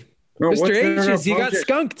sorry. No, what's Mr. there to H's, you got apologize-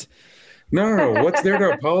 skunked. No. What's there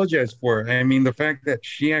to apologize for? I mean, the fact that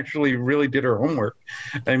she actually really did her homework.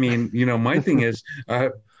 I mean, my thing is,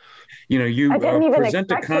 you I didn't even present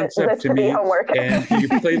a expect concept this to to be me, homework. and you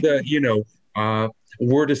play the,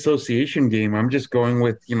 word association game. I'm just going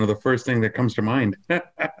with, the first thing that comes to mind.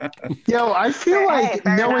 I feel like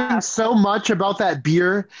fair knowing enough. so much about that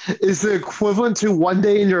beer is the equivalent to one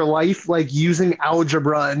day in your life, like using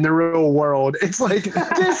algebra in the real world. It's like,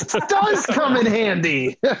 this does come in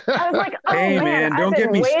handy. I was like, oh, Hey man, I've don't been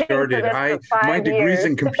get me waiting for started. this for 5 My degree's years.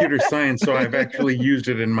 in computer science, so I've actually used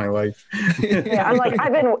it in my life. Yeah, I'm like,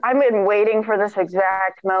 I've been waiting for this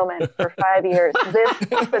exact moment for 5 years. This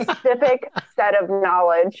specific set of knowledge.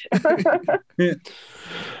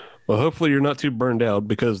 Well, hopefully you're not too burned out,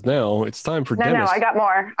 because now it's time for No, Dennis. I got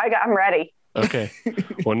more. I'm ready. Okay.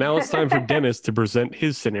 Well, now it's time for Dennis to present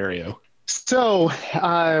his scenario. So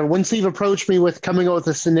when Steve approached me with coming up with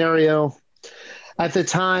a scenario, at the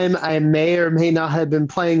time, I may or may not have been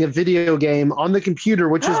playing a video game on the computer,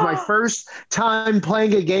 which is my first time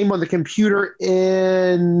playing a game on the computer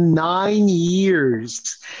in 9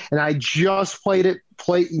 years. And I just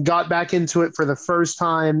got back into it for the first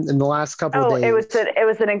time in the last couple of days. It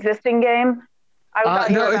was an existing game.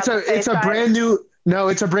 No, it's a brand new. No,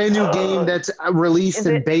 it's a brand new game that's released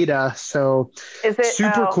in beta. So is it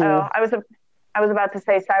super cool. I was about to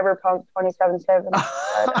say Cyberpunk 2077.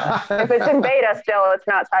 If it's in beta still, it's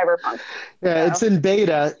not Cyberpunk. Yeah, So. it's in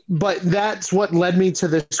beta, but that's what led me to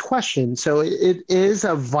this question. So it is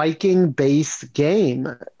a Viking-based game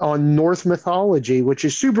on Norse mythology, which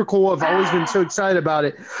is super cool. I've always been so excited about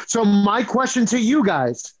it. So my question to you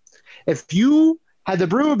guys, if you had to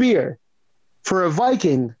brew a beer for a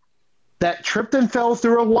Viking that tripped and fell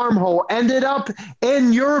through a wormhole, ended up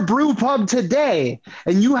in your brew pub today,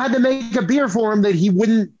 and you had to make a beer for him that he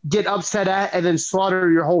wouldn't get upset at and then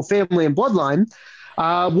slaughter your whole family and bloodline,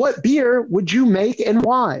 what beer would you make and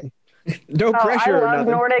why? No pressure I or love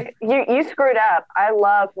nothing. Nordic. You screwed up. I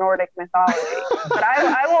love Nordic mythology, but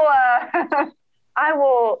I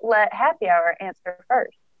will let Happy Hour answer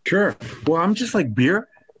first. Sure. Well, I'm just like beer.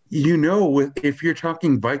 If you're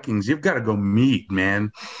talking Vikings, you've got to go mead,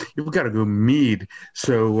 man. You've got to go mead.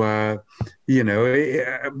 So,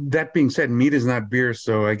 that being said, mead is not beer,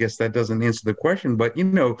 so I guess that doesn't answer the question. But,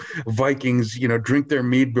 Vikings, drink their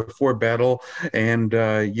mead before battle and,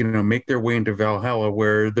 make their way into Valhalla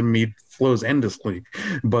where the mead flows endlessly.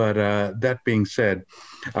 But that being said,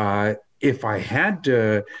 if I had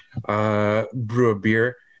to brew a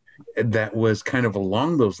beer that was kind of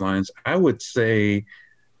along those lines, I would say,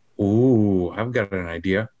 ooh, I've got an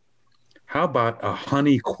idea. How about a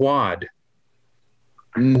honey quad?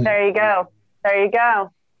 There you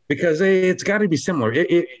go. Because it's got to be similar.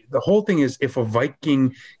 The whole thing is, if a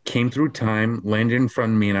Viking came through time, landed in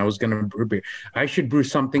front of me, and I was going to brew beer, I should brew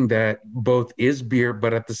something that both is beer,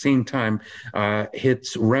 but at the same time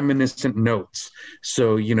hits reminiscent notes.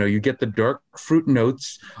 So, you get the dark fruit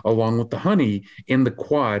notes along with the honey in the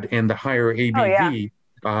quad and the higher ABV.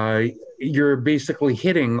 Oh, yeah. You're basically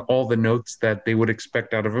hitting all the notes that they would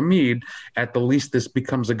expect out of a mead. At the least, this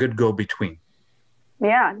becomes a good go-between.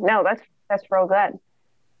 Yeah, no, that's real good.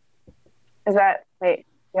 Wait,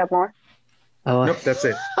 you have more? Nope, that's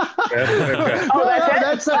it.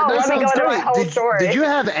 That's it? Let me go into my whole story. Did you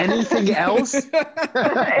have anything else? Is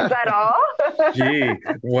that all? Gee,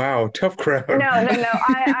 wow, tough crowd. No.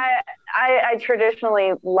 I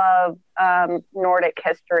traditionally love Nordic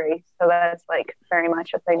history, so that's like very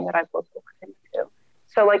much a thing that I've looked into.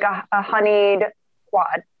 So like a honeyed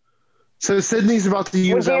quad. So Sydney's about to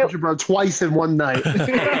use algebra twice in one night.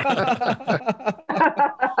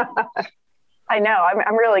 I know.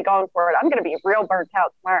 I'm really going for it. I'm going to be real burnt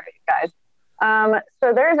out tomorrow, you guys.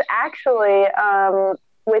 So there's actually,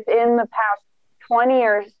 within the past 20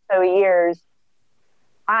 or so years,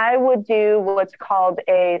 I would do what's called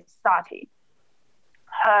a sati.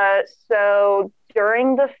 So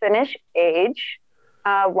during the Finnish age,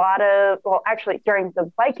 during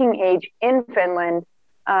the Viking age in Finland,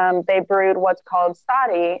 they brewed what's called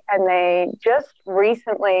sati, and they just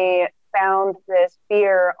recently found this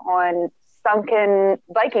beer on sunken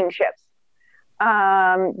Viking ships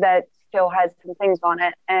that still has some things on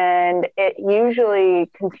it, and it usually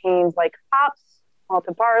contains like hops,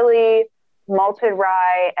 malted barley, malted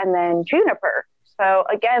rye, and then juniper. So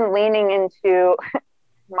again, leaning into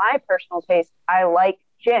my personal taste, I like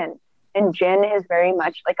gin, and gin is very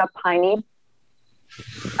much like a piney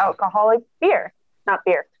alcoholic beverage.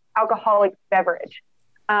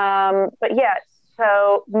 But yes.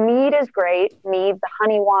 So mead is great. Mead, the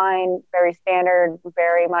honey wine, very standard,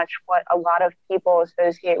 very much what a lot of people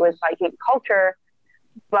associate with Viking culture.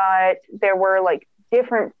 But there were like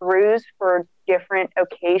different brews for different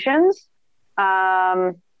occasions.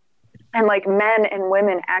 And like men and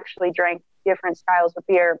women actually drank different styles of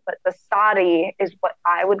beer. But the sati is what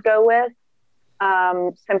I would go with,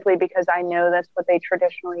 simply because I know that's what they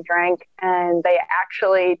traditionally drank. And they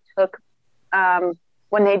actually took...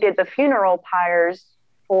 when they did the funeral pyres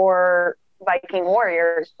for Viking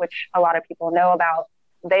warriors, which a lot of people know about,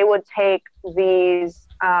 they would take these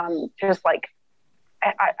just like,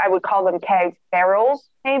 I would call them kegs, barrels,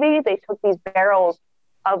 maybe. They took these barrels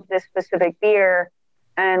of this specific beer,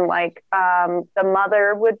 and like the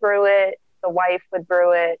mother would brew it, the wife would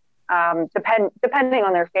brew it, depending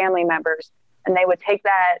on their family members. And they would take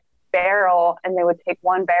that barrel, and they would take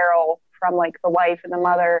one barrel from like the wife and the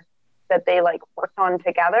mother that they like worked on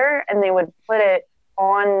together, and they would put it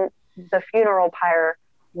on the funeral pyre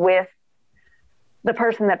with the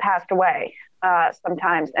person that passed away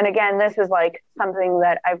sometimes. And again, this is like something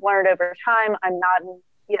that I've learned over time. I'm not,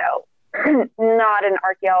 not an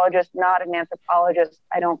archaeologist, not an anthropologist.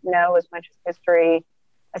 I don't know as much as history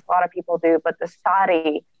as a lot of people do, but the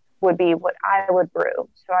sati would be what I would brew.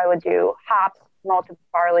 So I would do hops, malted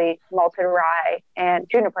barley, malted rye, and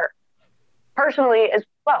juniper. Personally as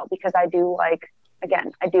well, because I do like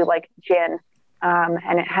gin,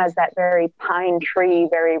 and it has that very pine tree,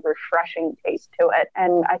 very refreshing taste to it.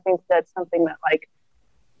 And I think that's something that, like,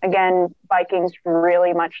 again, Vikings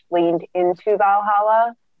really much leaned into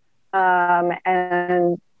Valhalla,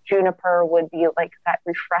 and juniper would be like that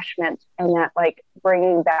refreshment and that like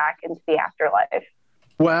bringing back into the afterlife.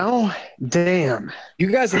 Well, damn.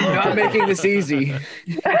 You guys are not making this easy.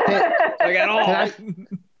 Like at all.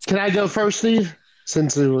 Can I go first, Steve?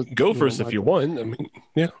 Go first if you want. I mean,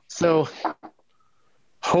 yeah. So,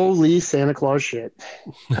 holy Santa Claus shit.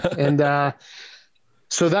 And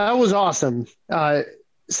so that was awesome. Like,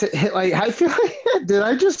 I feel like that? Did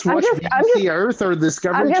I just watch BBC Earth or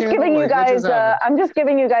Discovery I'm just Channel? giving you Like, what guys. just happened? I'm just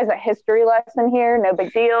giving you guys a history lesson here. No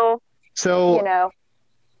big deal. So You know.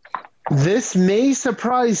 this may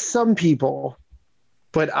surprise some people,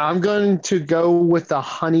 but I'm going to go with the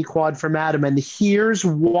honey quad from Adam. And here's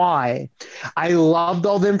why. I loved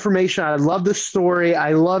all the information. I loved the story.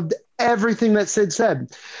 I loved everything that Sid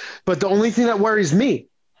said. But the only thing that worries me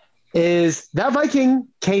is that Viking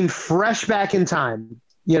came fresh back in time,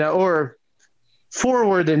 or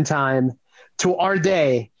forward in time to our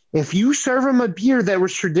day. If you serve him a beer that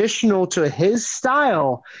was traditional to his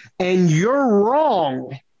style and you're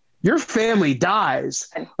wrong, your family dies.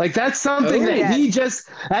 Like that's something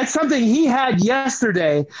that's something he had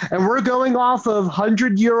yesterday. And we're going off of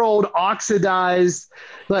 100-year-old oxidized.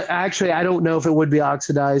 But actually, I don't know if it would be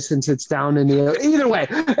oxidized since it's down in the, either way,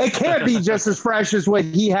 it can't be just as fresh as what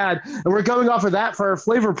he had. And we're going off of that for our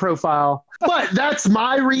flavor profile. But that's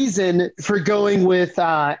my reason for going with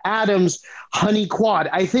Adam's honey quad.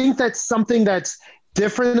 I think that's something that's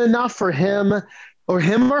different enough for him or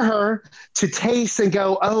her to taste and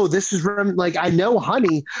go, oh, this is like, I know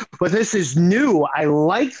honey, but this is new. I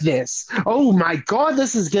like this. Oh my God,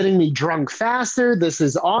 this is getting me drunk faster. This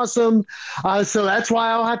is awesome. So that's why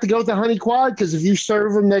I'll have to go with the honey quad, because if you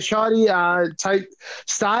serve him that shoddy type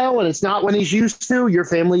style and it's not when he's used to, your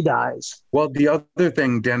family dies. Well, the other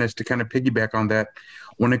thing, Dennis, to kind of piggyback on that,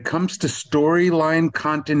 when it comes to storyline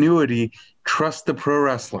continuity, trust the pro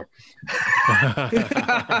wrestler.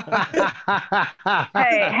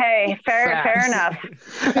 Hey, fair enough.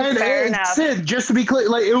 Fair enough. Sid, just to be clear,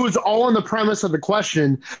 like it was all on the premise of the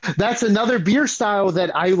question. That's another beer style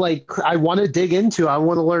that I like. I want to dig into. I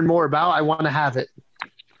want to learn more about. I want to have it.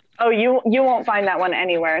 Oh, you won't find that one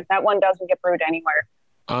anywhere. That one doesn't get brewed anywhere.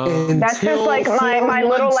 That's just like my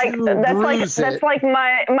little that's like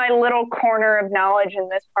my little corner of knowledge in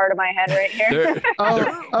this part of my head right here.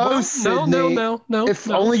 Sydney, no. If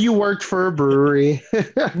only you worked for a brewery.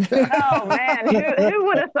 Oh man, who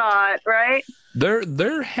would have thought, right?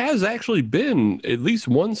 There has actually been at least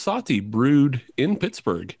one Sati brewed in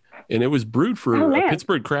Pittsburgh, and it was brewed for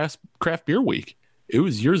Pittsburgh Craft Beer Week. It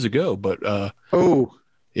was years ago, but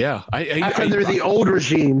yeah, under the old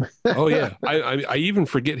regime. Oh yeah, I even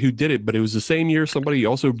forget who did it, but it was the same year somebody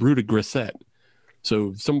also brewed a grisette.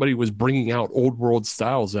 So somebody was bringing out old world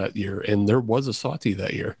styles that year, and there was a Sati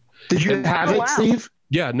that year. Did you have it, Steve?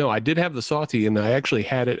 Yeah, no, I did have the Sati, and I actually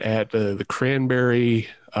had it at the Cranberry.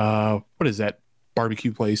 What is that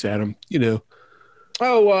barbecue place, Adam? Pig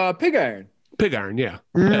Iron. Pig Iron, yeah.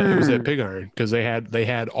 Yeah, it was at Pig Iron because they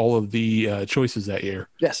had all of the choices that year.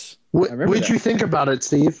 Yes. What did you think about it,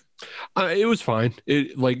 Steve? It was fine.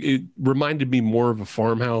 It reminded me more of a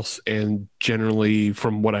farmhouse, and generally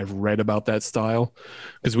from what I've read about that style,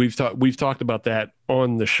 because we've talked about that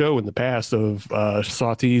on the show in the past of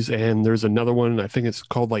Satis, and there's another one I think it's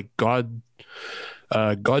called like Godric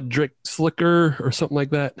Slicker or something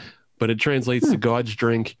like that, but it translates to God's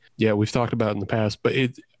drink. Yeah, we've talked about it in the past, but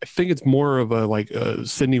I think it's more of a like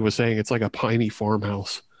Sydney was saying, it's like a piney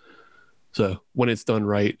farmhouse. So when it's done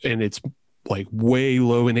right, and it's like way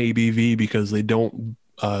low in ABV because they don't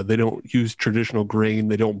use traditional grain,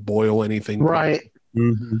 they don't boil anything. Right.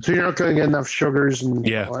 Mm-hmm. So you're not going to get enough sugars and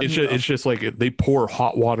it's just like they pour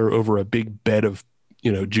hot water over a big bed of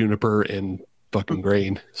juniper and fucking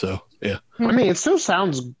grain. So yeah. I mean, it still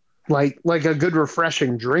sounds like a good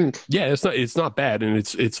refreshing drink. Yeah, it's not bad, and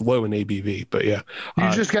it's low in ABV, but yeah. You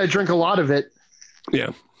just got to drink a lot of it.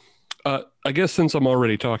 Yeah. I guess since I'm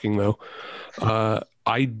already talking though,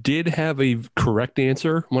 I did have a correct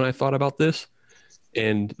answer when I thought about this,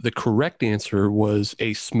 and the correct answer was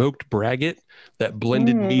a smoked braggot that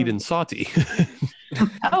blended mead and Sati.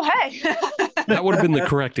 Oh, hey. That would have been the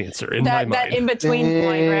correct answer in my mind. That in-between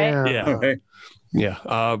point, right? Yeah. Okay.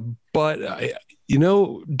 Yeah. But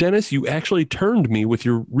Dennis, you actually turned me with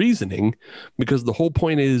your reasoning, because the whole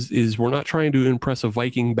point is we're not trying to impress a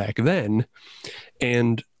Viking back then.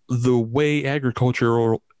 And the way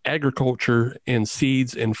agriculture and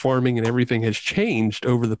seeds and farming and everything has changed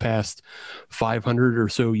over the past 500 or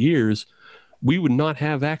so years, we would not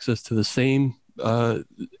have access to the same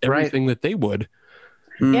everything that they would.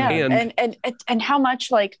 Yeah, and how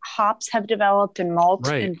much like hops have developed and malt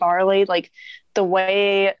and barley, like the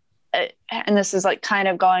way, and this is like kind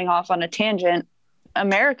of going off on a tangent,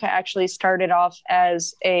 America actually started off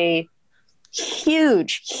as a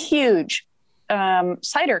huge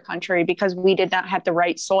cider country because we did not have the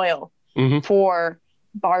right soil for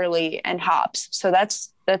barley and hops. So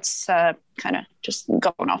that's kind of just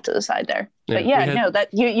going off to the side there. Yeah, but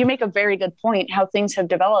that you make a very good point, how things have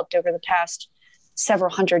developed over the past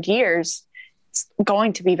several hundred years. It's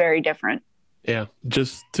going to be very different. Yeah,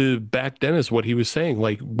 just to back Dennis, what he was saying,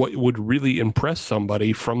 like what would really impress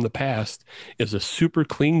somebody from the past is a super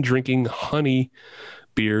clean drinking honey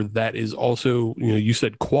beer that is also, you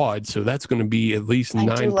said quad, so that's going to be at least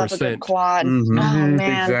 9%. Quad. Mm-hmm. Oh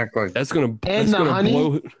man, exactly. That's going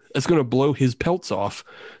to blow his pelts off.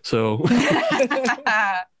 So,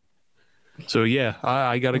 so yeah,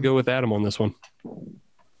 I got to go with Adam on this one.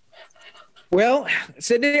 Well,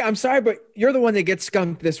 Sydney, I'm sorry, but you're the one that gets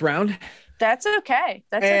skunked this round. That's okay.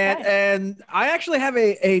 And I actually have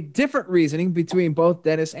a different reasoning between both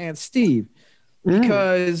Dennis and Steve,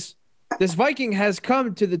 because this Viking has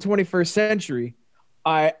come to the 21st century.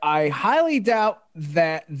 I highly doubt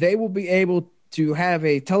that they will be able to have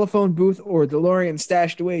a telephone booth or DeLorean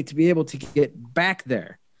stashed away to be able to get back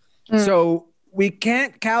there. So we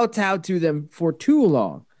can't kowtow to them for too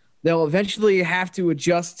long. They'll eventually have to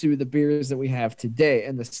adjust to the beers that we have today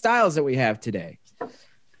and the styles that we have today.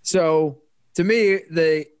 So to me,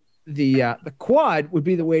 the quad would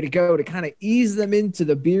be the way to go to kind of ease them into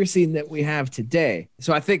the beer scene that we have today.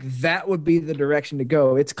 So I think that would be the direction to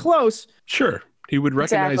go. It's close. Sure. He would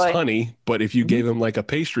recognize honey, but if you gave him like a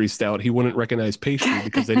pastry stout, he wouldn't recognize pastry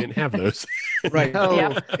because they didn't have those. Right. Oh,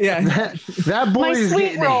 yeah. That boy is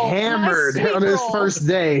getting hammered on his first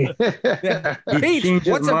day.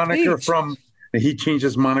 He changed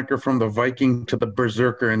his moniker from the Viking to the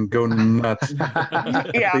Berserker and go nuts.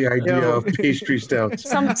 The idea of pastry stouts.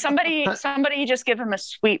 Somebody just give him a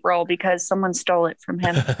sweet roll because someone stole it from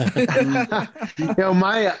him.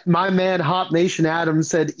 My man Hop Nation Adam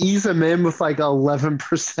said ease him in with like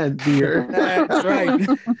 11% beer. That's right.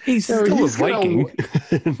 He's still a Viking.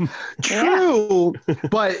 True,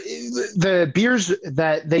 but the beers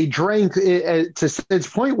that they drank to its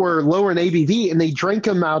point were lower in ABV, and they drank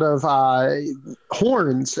them out of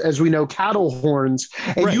horns, as we know, cattle horns.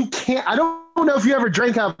 And you can't, I don't know if you ever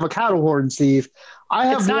drank out of a cattle horn, Steve. I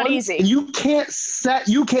have. It's not easy. And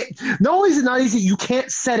not only is it not easy, you can't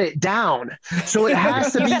set it down. So it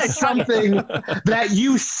has to be something that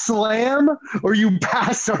you slam or you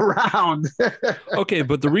pass around. Okay,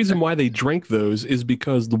 but the reason why they drank those is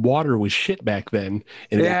because the water was shit back then.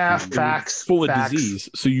 And facts. Full of disease.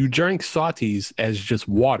 So you drank Saties as just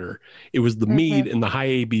water. It was the mead and the high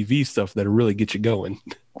ABV stuff that really get you going.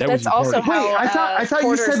 That's also how. Wait, I thought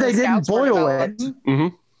you said they didn't boil it.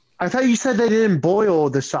 Mm-hmm. I thought you said they didn't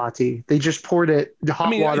boil the Sati. They just poured it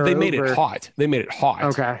water. They made it hot.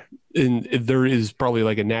 Okay. And there is probably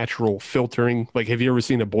like a natural filtering. Like, have you ever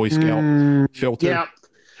seen a Boy Scout filter? Yeah.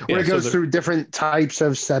 Where it goes through different types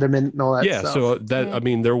of sediment and all that stuff. So there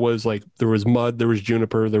was mud, there was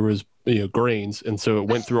juniper, there was grains, and so it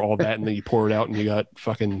went through all that, and then you pour it out, and you got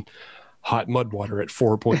fucking hot mud water at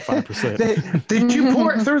 4.5%. Did you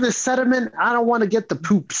pour it through the sediment? I don't want to get the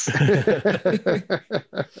poops.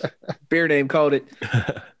 Beer name called it.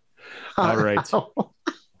 All right.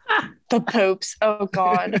 The poops. Oh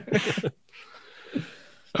God.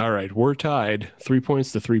 All right, we're tied 3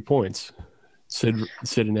 points to 3 points. Sid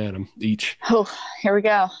and Adam each. Oh, here we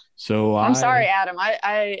go. So I'm sorry, Adam.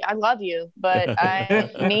 I love you, but I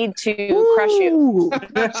need to crush you.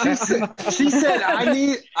 She said I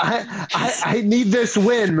need this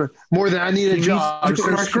win more than I need a job.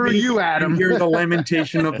 So screw you, Adam. Hear the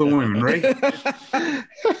lamentation of the woman, right?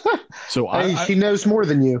 So she knows more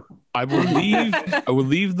than you. I will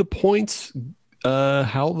leave the points,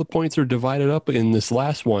 how the points are divided up in this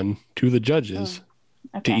last one to the judges.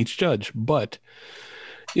 To each judge, but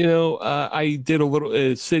I did a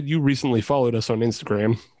little. Sid, you recently followed us on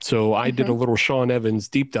Instagram, so I did a little Sean Evans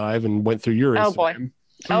deep dive and went through your Instagram.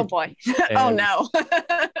 Oh boy! Oh no!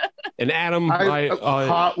 And Adam,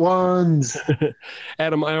 hot ones.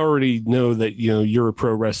 Adam, I already know that you're a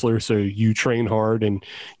pro wrestler, so you train hard and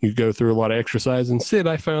you go through a lot of exercise. And Sid,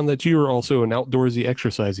 I found that you are also an outdoorsy,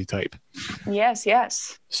 exercisey type.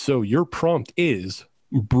 Yes. So your prompt is: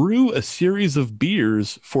 brew a series of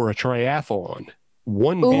beers for a triathlon.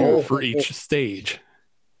 One beer for each stage.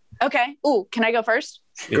 Okay. Ooh, can I go first?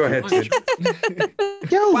 Go ahead, Sid.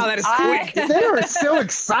 Yo, wow, that is quick. They are so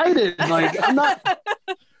excited. Like, I'm not.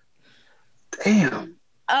 Damn.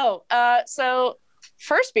 Oh, so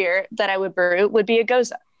first beer that I would brew would be a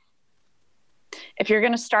Goza. If you're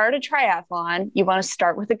going to start a triathlon, you want to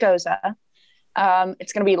start with a Goza.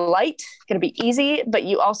 It's going to be light, going to be easy, but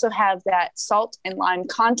you also have that salt and lime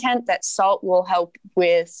content. That salt will help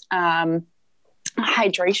with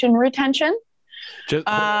hydration retention. Just,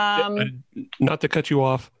 not to cut you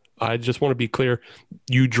off, I just want to be clear.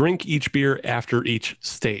 You drink each beer after each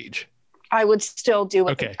stage. I would still do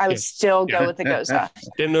it. Okay, I would still go with the Goza.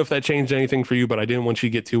 Didn't know if that changed anything for you, but I didn't want you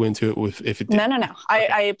to get too into it with if it did. No.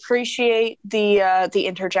 I appreciate the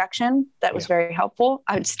interjection. That was very helpful.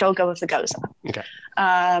 I would still go with the Goza. Okay.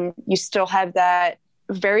 You still have that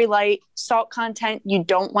very light salt content. You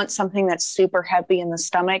don't want something that's super heavy in the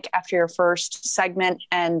stomach after your first segment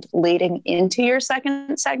and leading into your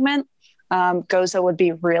second segment. Goza would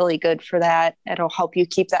be really good for that. It'll help you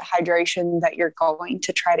keep that hydration that you're going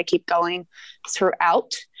to try to keep going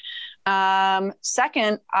throughout.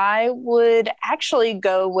 Second, I'm actually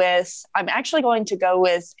going to go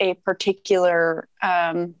with a particular,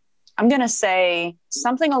 I'm going to say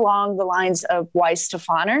something along the lines of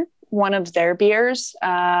Weihenstephaner, one of their beers.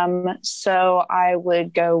 So I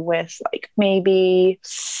would go with like maybe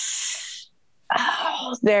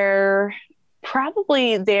their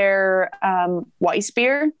Weiss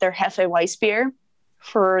beer, their Hefe Weiss beer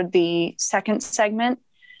for the second segment.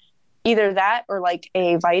 Either that or like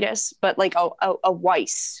a Vitus, but like a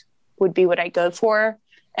Weiss would be what I go for.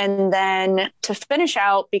 And then to finish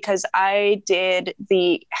out, because I did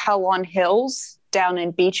the Hell on Hills down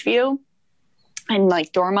in Beachview and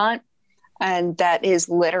like Dormont, and that is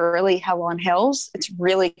literally Hell on Hills. It's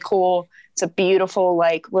really cool. It's a beautiful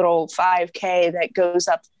like little 5K that goes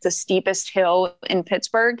up the steepest hill in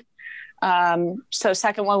Pittsburgh. So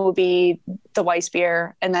second one would be the Weiss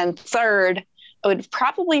beer. And then third, I would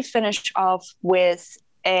probably finish off with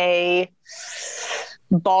a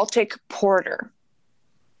Baltic Porter.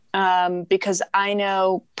 Because I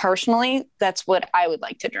know personally that's what I would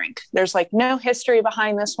like to drink. There's like no history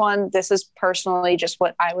behind this one. This is personally just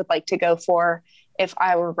what I would like to go for if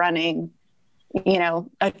I were running, a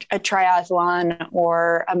triathlon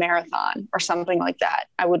or a marathon or something like that.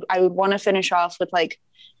 I would want to finish off with like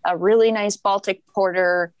a really nice Baltic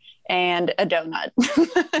Porter and a donut.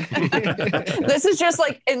 This is just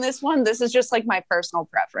like in this one, this is just like my personal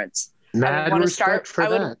preference. I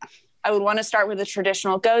would want to start with a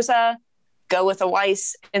traditional Goza, go with a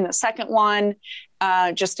Weiss in the second one,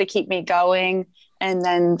 just to keep me going, and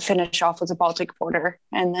then finish off with a Baltic Porter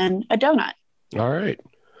and then a donut. All right.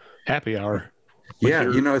 Happy hour. Yeah,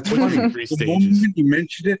 it's funny. The moment you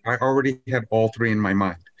mentioned it, I already had all three in my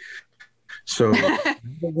mind. So,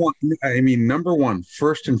 number one,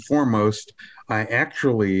 first and foremost, I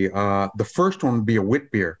actually, the first one would be a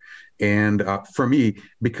wit beer. And for me,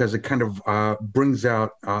 because it kind of brings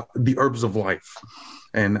out the herbs of life.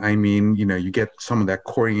 And you get some of that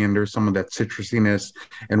coriander, some of that citrusiness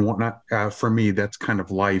and whatnot. For me, that's kind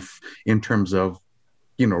of life in terms of,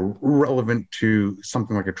 relevant to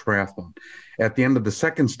something like a triathlon. At the end of the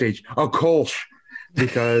second stage, a Kolsch,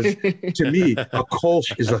 because to me, a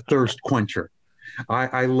Kolsch is a thirst quencher.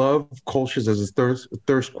 I love Kolsch's as a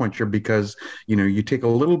thirst quencher because, you take a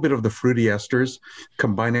little bit of the fruity esters,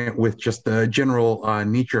 combine it with just the general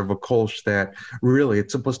nature of a Kolsch that really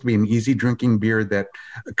it's supposed to be an easy drinking beer that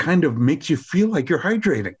kind of makes you feel like you're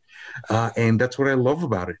hydrating. And that's what I love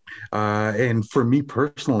about it. And for me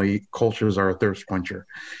personally, Kolsch's are a thirst quencher.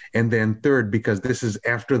 And then third, because this is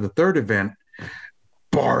after the third event,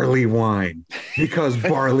 barley wine, because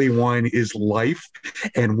barley wine is life.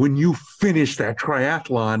 And when you finish that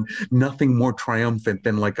triathlon, nothing more triumphant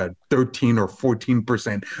than like a 13 or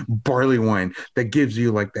 14% barley wine that gives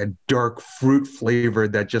you like that dark fruit flavor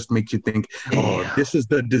that just makes you think, oh, this is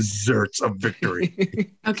the desserts of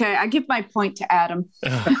victory. Okay, I give my point to Adam.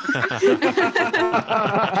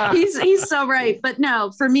 He's so right. But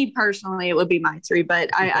no, for me personally, it would be my three, but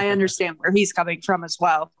I understand where he's coming from as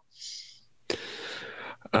well.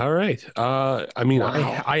 All right. Wow.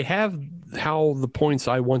 I have how the points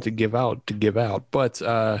I want to give out, but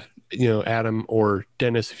Adam or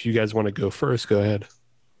Dennis, if you guys want to go first, go ahead.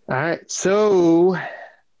 All right. So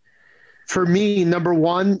for me, number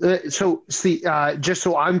one, just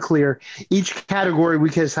so I'm clear, each category we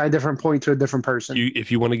can assign different points to a different person.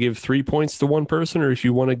 If you want to give 3 points to one person, or if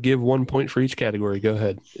you want to give 1 point for each category, go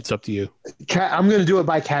ahead. It's up to you. I'm going to do it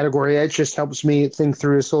by category. It just helps me think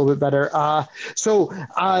through this a little bit better. So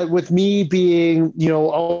with me being,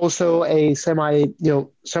 also a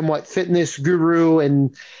somewhat fitness guru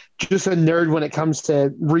and just a nerd when it comes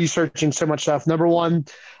to researching so much stuff. Number one,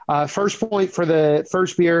 first point for the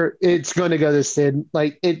first beer, it's going to go to Sid.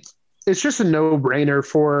 Like it's just a no-brainer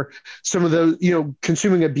for some of those,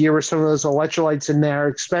 consuming a beer with some of those electrolytes in there,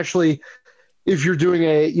 especially if you're doing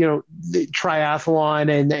a,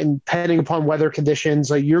 triathlon and depending upon weather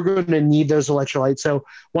conditions, like you're going to need those electrolytes. So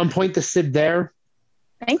 1 point to Sid there.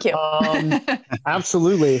 Thank you.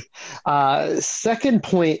 Absolutely. Second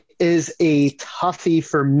point is a toughie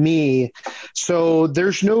for me. So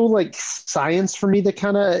there's no like science for me to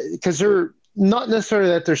kind of, because they're not necessarily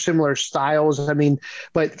that they're similar styles. I mean,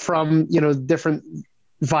 but from, different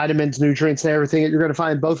vitamins, nutrients, and everything that you're going to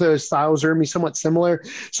find, both of those styles are going to be somewhat similar.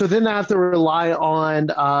 So then I have to rely on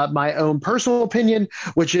my own personal opinion,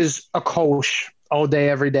 which is a Kolsch all day,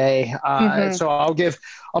 every day. So I'll give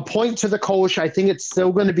a point to the Kolsch. I think it's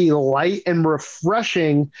still going to be light and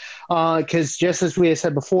refreshing because just as we have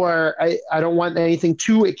said before, I don't want anything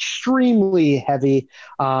too extremely heavy.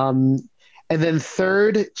 And then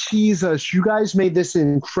third, Jesus, you guys made this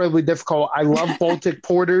incredibly difficult. I love Baltic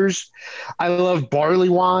porters. I love barley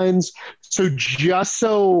wines. So just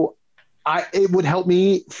so it would help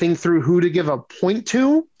me think through who to give a point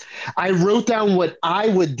to, I wrote down what I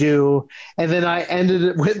would do, and then I ended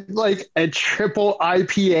it with like a triple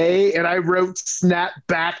IPA, and I wrote Snap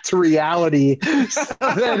Back to Reality,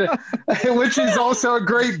 which is also a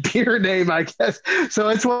great beer name, I guess. So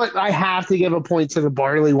it's what I have to give a point to the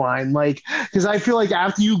barley wine, because I feel like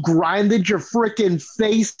after you grinded your freaking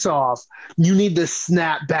face off, you need to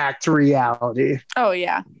snap back to reality. Oh,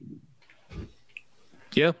 yeah.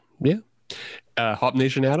 Yeah. Hop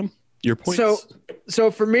Nation Adam, your points. So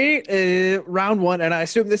for me, round one, and I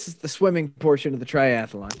assume this is the swimming portion of the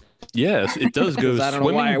triathlon. Yes, it does go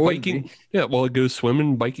swimming, biking. Yeah, well, it goes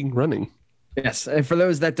swimming, biking, running. Yes, and for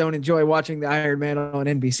those that don't enjoy watching the Ironman on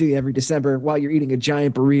NBC every December while you're eating a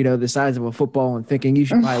giant burrito the size of a football and thinking you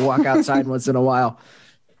should probably walk outside once in a while.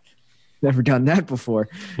 Never done that before.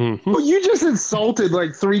 Mm-hmm. Well, you just insulted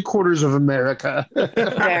like 3/4 of America.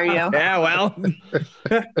 There you go. Yeah, well,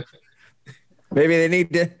 maybe they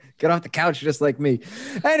need to get off the couch just like me.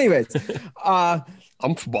 Anyways, I'm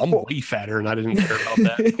way fatter and I didn't care about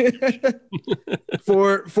that.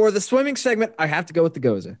 For the swimming segment, I have to go with the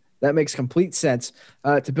Goza. That makes complete sense.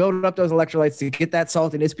 To build up those electrolytes, to get that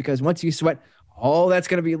saltiness, because once you sweat, all that's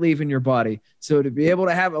going to be leaving your body. So to be able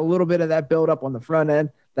to have a little bit of that build up on the front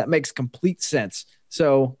end, that makes complete sense.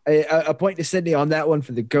 So a point to Sydney on that one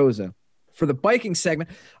for the Goza. For the biking segment,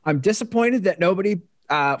 I'm disappointed that nobody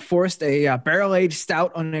forced a barrel-aged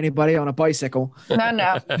stout on anybody on a bicycle.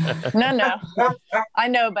 No. I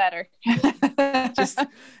know better. Just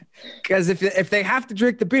because if they have to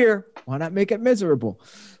drink the beer, why not make it miserable?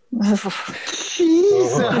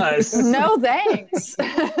 Jesus. No thanks.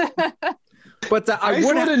 But I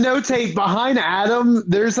just want to notate behind Adam,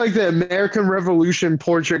 there's like the American Revolution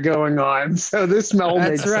portrait going on. So this smell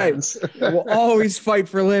makes sense. We'll always fight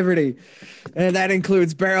for liberty. And that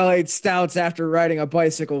includes barrel-aged stouts after riding a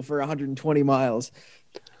bicycle for 120 miles.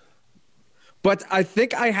 But I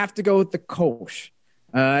think I have to go with the Kolsch.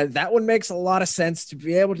 That one makes a lot of sense to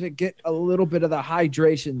be able to get a little bit of the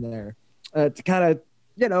hydration there to kind of,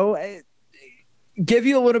 give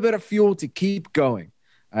you a little bit of fuel to keep going.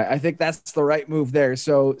 I think that's the right move there.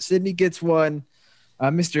 So Sydney gets one,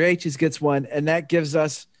 Mr. H's gets one, and that gives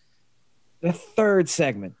us the third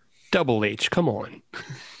segment. Double H, come on.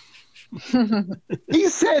 He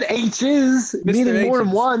said H's, meaning more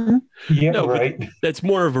than one. Yeah, no, right. That's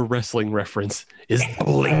more of a wrestling reference. Is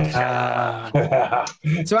double H.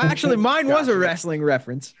 So actually, mine was a wrestling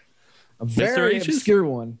reference. A very obscure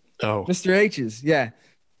one. Oh. Mr. H's, yeah.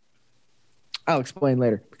 I'll explain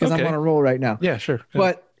later because I'm on a roll right now. Yeah, sure.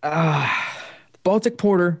 But Baltic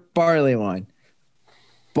Porter barley wine.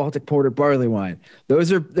 Baltic Porter barley wine.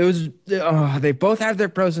 They both have their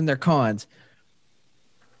pros and their cons.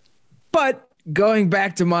 But going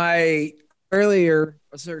back to my earlier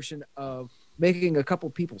assertion of making a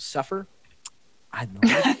couple people suffer, I'd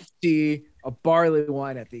like to see a barley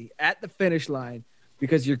wine at the finish line,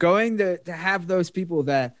 because you're going to have those people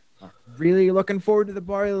that are really looking forward to the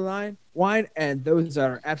barley wine, and those that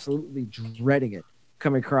are absolutely dreading it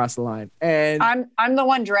coming across the line. And I'm the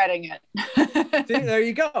one dreading it. See, there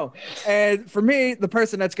you go. And for me, the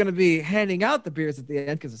person that's going to be handing out the beers at the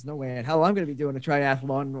end, because there's no way in hell I'm going to be doing a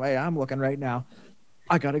triathlon the way I'm looking right now,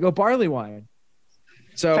 I got to go barley wine.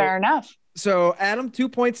 So fair enough. So Adam, 2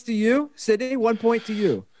 points to you. Sydney, 1 point to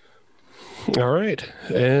you. All right.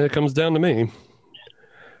 And it comes down to me.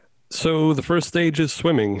 So the first stage is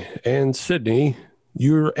swimming, and Sydney,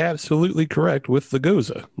 you're absolutely correct with the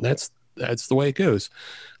Goza. That's the way it goes.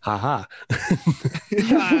 Ha ha.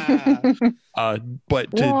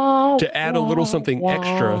 But to add a little something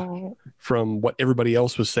extra from what everybody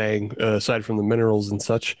else was saying, aside from the minerals and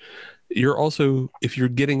such, you're also, if you're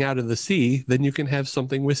getting out of the sea, then you can have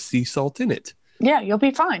something with sea salt in it. Yeah, you'll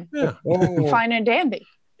be fine. Yeah. Fine and dandy.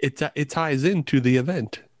 It ties into the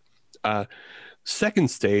event. Second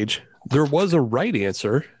stage, there was a right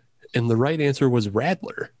answer, and the right answer was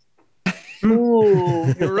Radler.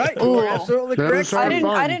 Ooh, you're right. You're absolutely correct. I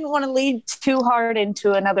didn't want to lead too hard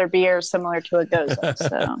into another beer similar to a Goza.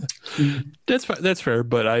 So that's fair,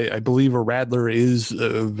 but I believe a Radler is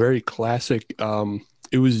a very classic.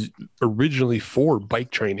 It was originally for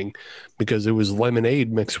bike training because it was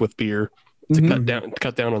lemonade mixed with beer to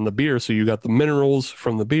cut down on the beer. So you got the minerals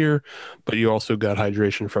from the beer, but you also got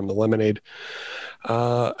hydration from the lemonade.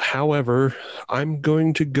 However, I'm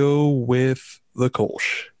going to go with the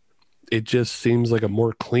Kolsch. It just seems like a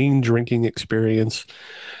more clean drinking experience.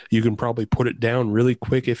 You can probably put it down really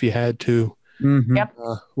quick if you had to. Yep.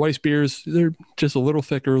 Weiss beers, they're just a little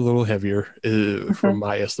thicker, a little heavier from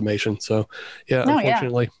my estimation. So,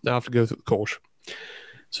 unfortunately, I'll have to go through the Kolsch.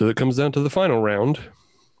 So it comes down to the final round.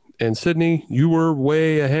 And Sydney, you were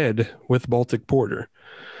way ahead with Baltic Porter.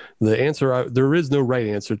 The answer, there is no right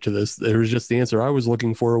answer to this. There's just the answer I was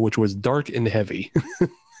looking for, which was dark and heavy.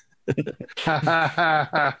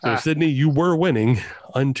 So Sydney, you were winning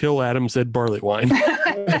until Adam said barley wine.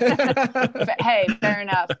 Hey, fair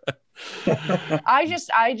enough. I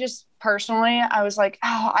just personally, I was like,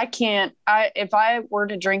 I can't. If I were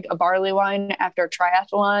to drink a barley wine after a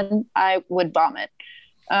triathlon, I would vomit.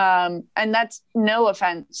 And that's no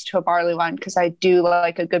offense to a barley wine because I do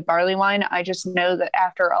like a good barley wine. I just know that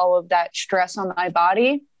after all of that stress on my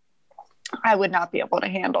body, I would not be able to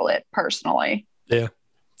handle it personally. Yeah.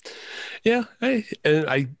 Yeah,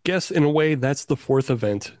 I guess in a way that's the fourth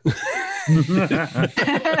event.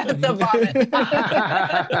 The vomit.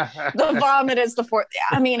 The vomit is the fourth.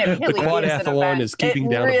 I mean, it really the quadathlon is keeping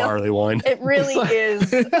down a barley wine. It really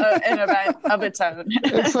is an event of its own.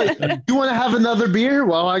 It's like, you want to have another beer?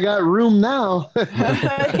 Well, I got room now. Like,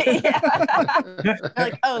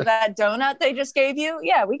 oh, that donut they just gave you?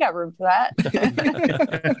 Yeah, we got room for that.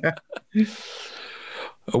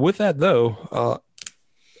 With that, though,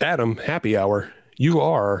 Adam, happy hour. You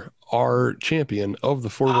are our champion of the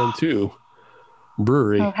 412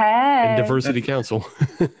 Brewery and Diversity Council.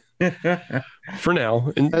 For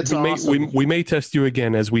now. And we may test you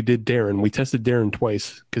again as we did Darren. We tested Darren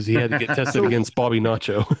twice because he had to get tested against Bobby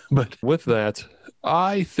Nacho. But with that,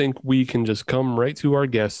 I think we can just come right to our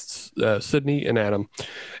guests, Sydney and Adam,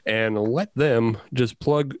 and let them just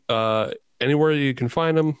plug anywhere you can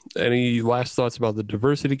find them. Any last thoughts about the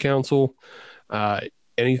Diversity Council?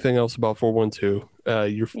 Anything else about 412?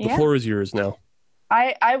 The floor is yours now.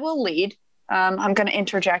 I will lead. I'm going to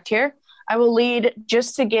interject here. I will lead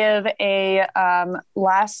just to give a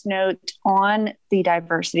last note on the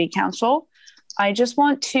Diversity Council. I just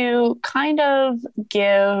want to kind of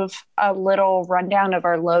give a little rundown of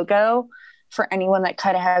our logo for anyone that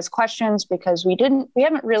kind of has questions because we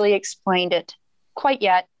haven't really explained it quite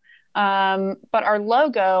yet. But our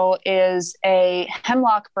logo is a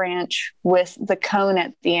hemlock branch with the cone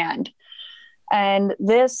at the end. And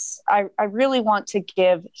this, I really want to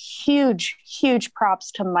give huge, huge props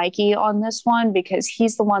to Mikey on this one because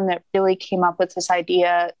he's the one that really came up with this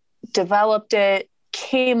idea, developed it,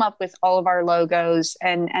 came up with all of our logos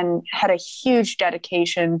and had a huge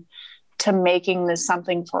dedication to making this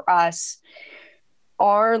something for us.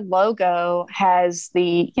 Our logo has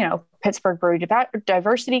the, Pittsburgh Brewery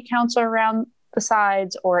Diversity Council around the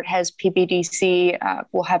sides, or it has PBDC.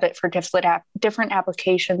 We'll have it for different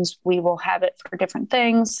applications. We will have it for different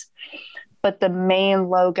things. But the main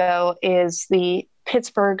logo is the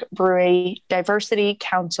Pittsburgh Brewery Diversity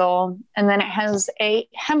Council. And then it has a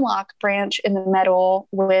hemlock branch in the middle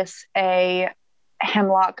with a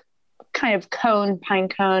hemlock kind of cone, pine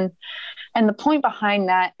cone. And the point behind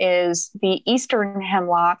that is the eastern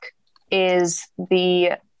hemlock is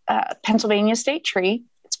the Pennsylvania state tree.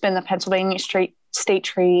 It's been the Pennsylvania state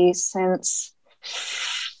tree since,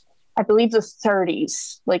 I believe, the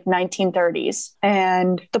 30s, like 1930s.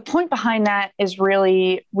 And the point behind that is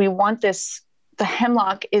really, we want this, the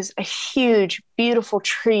hemlock is a huge, beautiful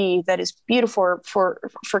tree that is beautiful for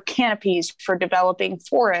canopies, for developing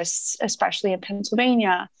forests, especially in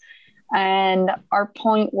Pennsylvania. And our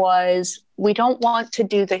point was, we don't want to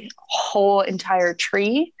do the whole entire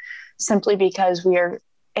tree simply because we are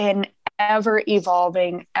an ever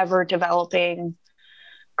evolving, ever developing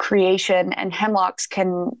creation, and hemlocks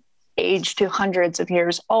can age to hundreds of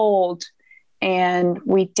years old. And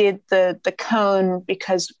we did the cone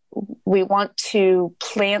because we want to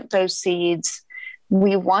plant those seeds.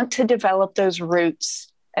 We want to develop those roots.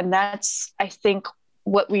 And that's, I think,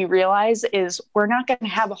 what we realize is we're not going to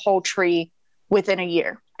have a whole tree within a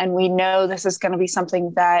year. And we know this is going to be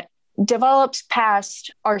something that develops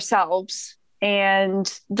past ourselves.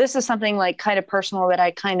 And this is something like kind of personal that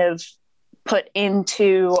I kind of put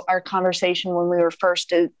into our conversation when we were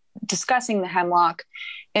first discussing the hemlock.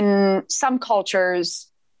 In some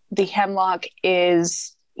cultures, the hemlock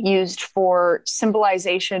is used for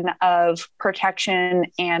symbolization of protection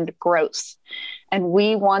and growth. And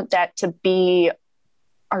we want that to be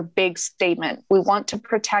our big statement. We want to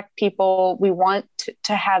protect people. We want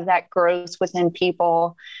to have that growth within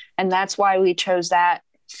people. And that's why we chose that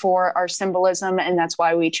for our symbolism. And that's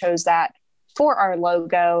why we chose that for our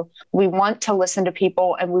logo. We want to listen to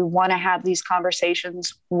people, and we want to have these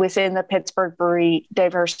conversations within the Pittsburgh Brewery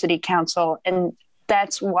Diversity Council. And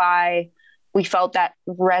that's why we felt that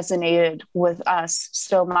resonated with us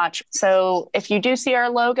so much. So if you do see our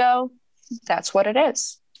logo, that's what it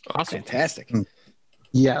is. Awesome. Fantastic.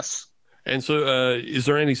 Yes. And so is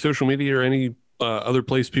there any social media or any other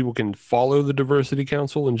place people can follow the Diversity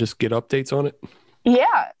Council and just get updates on it?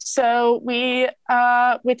 Yeah. So we,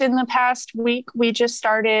 within the past week, we just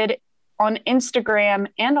started on Instagram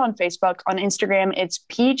and on Facebook. On Instagram, it's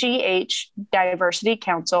PGH Diversity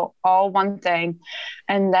Council, all one thing.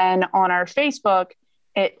 And then on our Facebook,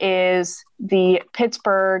 it is the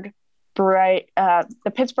Pittsburgh Brewery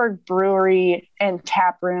and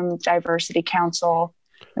Taproom Diversity Council.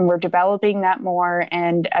 And we're developing that more.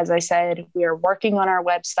 And as I said, we are working on our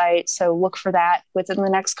website. So look for that within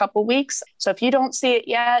the next couple of weeks. So if you don't see it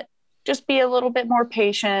yet, just be a little bit more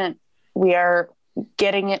patient. We are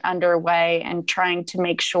getting it underway and trying to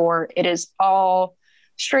make sure it is all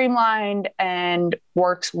streamlined and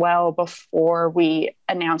works well before we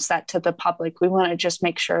announce that to the public. We want to just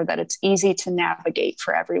make sure that it's easy to navigate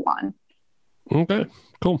for everyone. Okay,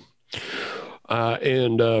 cool.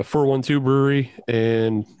 And 412 Brewery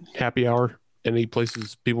and Happy Hour, any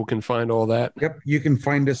places people can find all that? Yep, you can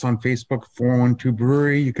find us on Facebook, 412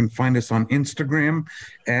 Brewery. You can find us on Instagram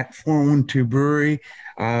at 412 Brewery.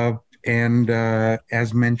 And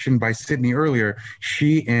as mentioned by Sydney earlier,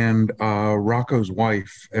 she and Rocco's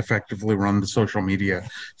wife effectively run the social media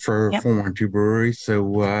for 412 Brewery.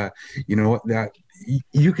 So, you know what, that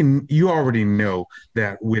you already know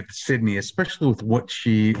that with Sydney, especially with what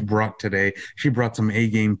she brought today, she brought some A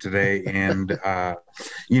game today, and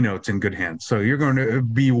it's in good hands. So you're going to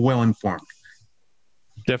be well informed.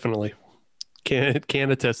 Definitely.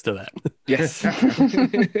 Can attest to that. Yes.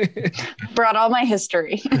 Brought all my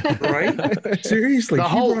history. Right? Seriously. The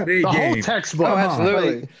whole textbook. Oh,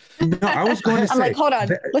 absolutely. No, I was going to say. I'm like, hold on.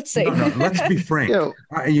 Let's see. No, let's be frank.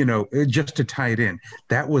 Just to tie it in,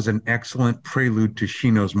 that was an excellent prelude to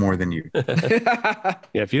She Knows More Than You. Yeah,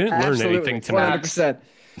 if you didn't learn anything tonight. 100%.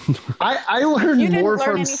 I learned more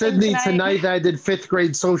from Sydney tonight than I did fifth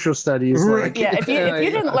grade social studies. Right. Yeah, if you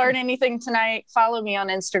didn't learn anything tonight, follow me on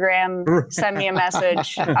Instagram, send me a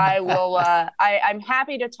message. I will, I'm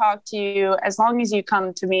happy to talk to you as long as you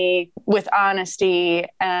come to me with honesty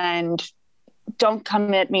and don't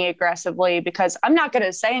come at me aggressively, because I'm not going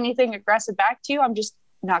to say anything aggressive back to you. I'm just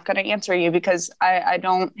not going to answer you because I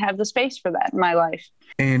don't have the space for that in my life.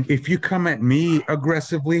 And if you come at me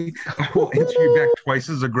aggressively, I will answer you back twice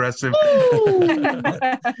as aggressive.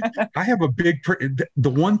 I have a the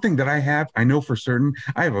one thing that I have, I know for certain,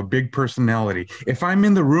 I have a big personality. If I'm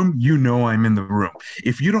in the room, you know I'm in the room.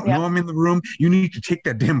 If you don't know I'm in the room, you need to take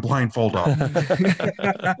that damn blindfold off.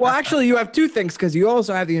 Well, actually, you have two things, because you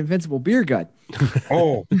also have the invincible beer gut.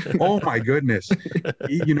 Oh my goodness.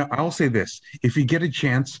 I'll say this. If you get a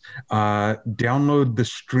chance, download the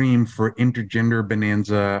stream for Intergender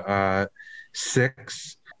Bonanza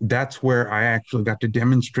 6. That's where I actually got to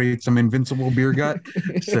demonstrate some invincible beer gut.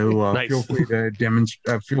 So nice. feel free to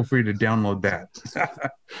download that.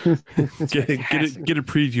 get a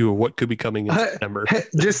preview of what could be coming in September.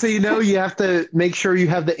 Just so you know, you have to make sure you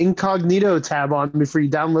have the incognito tab on before you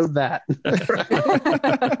download that.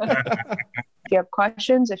 If you have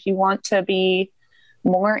questions, if you want to be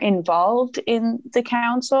more involved in the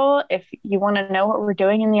council, if you want to know what we're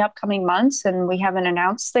doing in the upcoming months and we haven't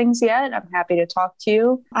announced things yet, I'm happy to talk to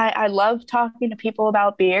you. I love talking to people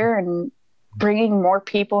about beer and bringing more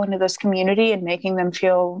people into this community and making them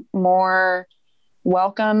feel more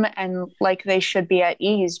welcome and like they should be at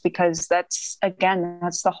ease, because that's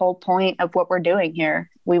the whole point of what we're doing here.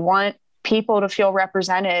 We want people to feel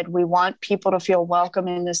represented. We want people to feel welcome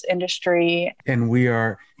in this industry. And we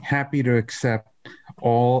are happy to accept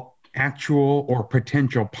all actual or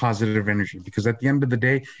potential positive energy, because at the end of the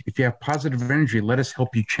day, if you have positive energy, let us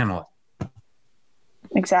help you channel it.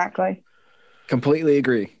 Exactly. Completely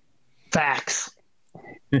agree. Facts.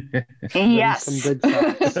 Yes. Some good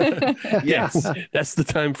facts. Yes. That's the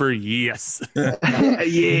time for yes.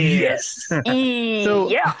 Yes. So,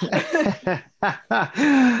 yeah.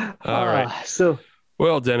 All right.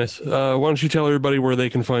 Well, Dennis, why don't you tell everybody where they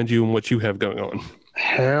can find you and what you have going on?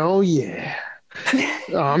 Hell yeah.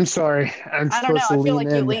 Oh, I'm sorry. I don't know. I feel like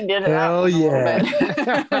you leaned into Hell that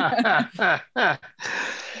yeah.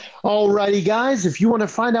 Alrighty, guys. If you want to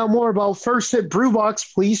find out more about First Sip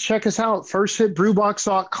Brewbox, please check us out,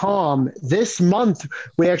 firstsipbrewbox.com. This month,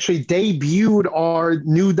 we actually debuted our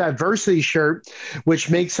new diversity shirt,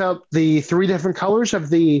 which makes up the 3 different colors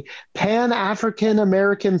of the Pan-African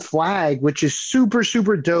American flag, which is super,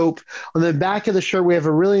 super dope. On the back of the shirt, we have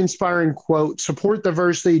a really inspiring quote: support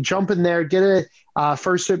diversity, jump in there, get a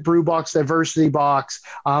First Sip Brewbox diversity box.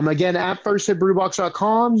 Again, at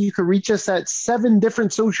firstsipbrewbox.com, you can reach us at 7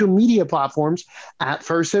 different social media platforms at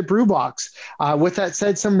First Sip Brewbox. With that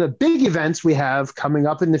said, some of the big events we have coming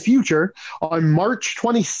up in the future: on March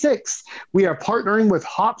 26th, we are partnering with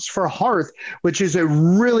Hops for Hearth, which is a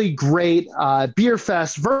really great beer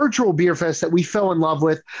fest, virtual beer fest that we fell in love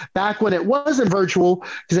with back when it wasn't virtual,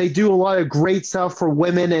 because they do a lot of great stuff for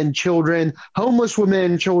women and children, homeless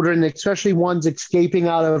women and children, especially ones escaping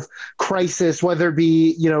out of crisis, whether it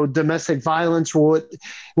be, domestic violence or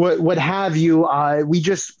what have you. We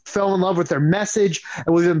just fell in love with their message,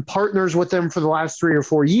 and we've been partners with them for the last 3 or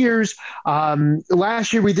 4 years.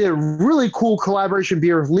 Last year, we did a really cool collaboration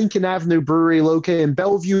beer with Lincoln Avenue Brewery located in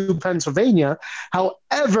Bellevue, Pennsylvania.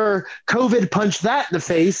 However, COVID punched that in the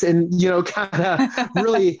face and, kind of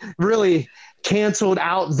really canceled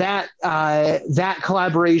out that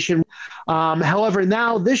collaboration. However,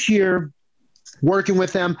 now this year, working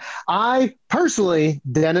with them, I personally,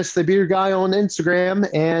 Dennis the Beer Guy on Instagram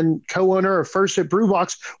and co-owner of First Sip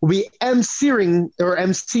Brewbox, will be emceeing.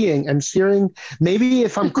 Maybe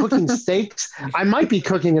if I'm cooking steaks, I might be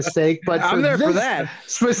cooking a steak, but I'm there for that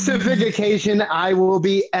specific occasion, I will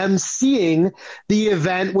be emceeing the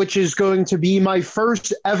event, which is going to be my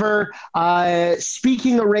first ever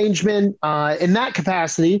speaking arrangement in that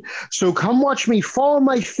capacity. So come watch me fall on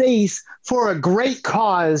my face for a great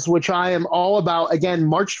cause, which I am all about. Again,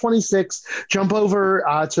 March 26th, jump over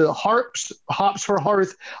to Hops for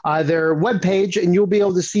Hearth, their webpage, and you'll be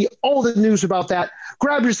able to see all the news about that.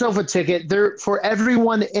 Grab yourself a ticket. There for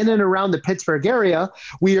everyone in and around the Pittsburgh area.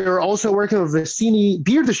 We are also working with Vicini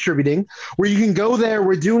Beer Distributing, where you can go there.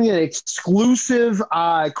 We're doing an exclusive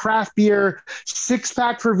craft beer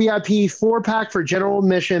 6-pack for VIP, 4-pack for general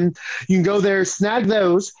admission. You can go there, snag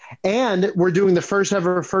those, and we're doing the first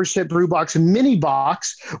ever First Sip Brewbox mini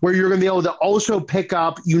box, where you're going to be able to also pick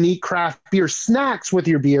up unique craft beer snacks with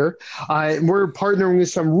your beer. We're partnering with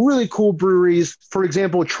some really cool breweries. For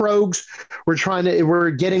example, Trogs.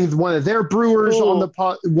 We're getting one of their brewers on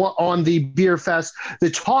the beer fest to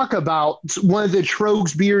talk about one of the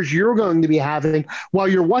Trogs beers you're going to be having while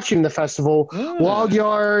you're watching the festival. Log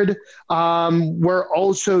Yard. We're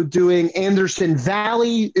also doing Anderson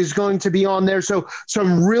Valley is going to be on there. So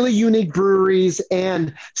some really unique breweries,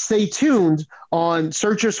 and stay tuned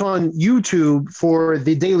search us on YouTube for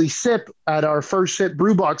the Daily Sip at our First Sip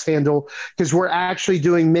Brewbox handle, because we're actually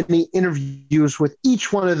doing many interviews with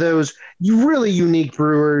each one of those really unique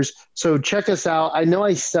brewers. So check us out. I know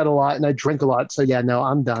I said a lot and I drink a lot, so yeah, no,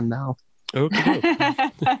 I'm done now. Okay.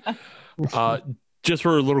 Just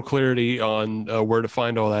for a little clarity on where to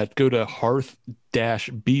find all that, go to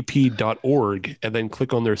hearth-bp.org and then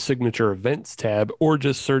click on their signature events tab, or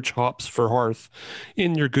just search Hops for Hearth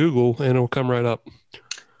in your Google and it'll come right up.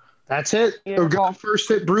 That's it. Or go First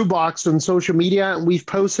Sip Brewbox on social media, and we've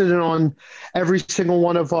posted it on every single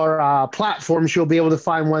one of our platforms. You'll be able to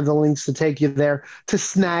find one of the links to take you there to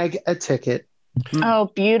snag a ticket.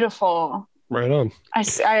 Oh, beautiful. Right on. I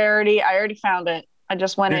already found it. I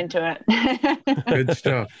just went into it. Good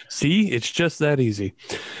stuff. See, it's just that easy.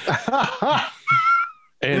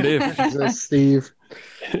 And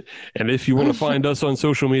if you want to find us on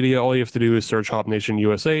social media, all you have to do is search Hop Nation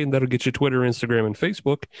USA, and that'll get you Twitter, Instagram, and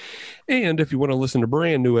Facebook. And if you want to listen to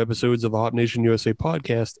brand new episodes of the Hop Nation USA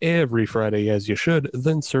podcast every Friday, as you should,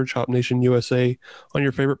 then search Hop Nation USA on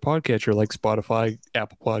your favorite podcatcher like Spotify,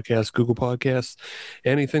 Apple Podcasts, Google Podcasts,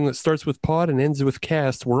 anything that starts with pod and ends with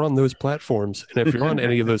cast. We're on those platforms. And if you're on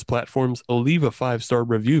any of those platforms, leave a 5-star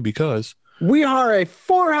review, because we are a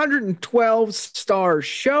 412-star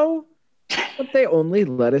show, but they only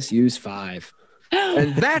let us use 5.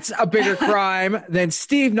 And that's a bigger crime than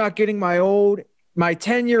Steve not getting my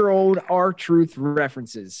 10-year-old R-Truth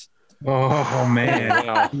references. Oh, man.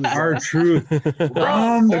 R-Truth.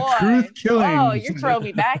 The truth killing. Oh, you're throwing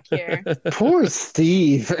me back here. Poor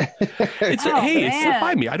Steve. It's not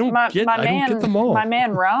by me. I don't get them all. My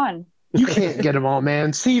man, Ron. You can't get them all,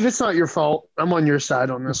 man. Steve, it's not your fault. I'm on your side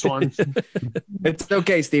on this one. It's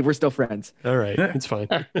okay, Steve. We're still friends. All right. It's fine.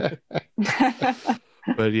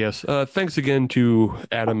 But yes, thanks again to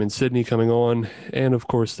Adam and Sydney coming on, and of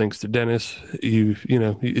course thanks to Dennis. You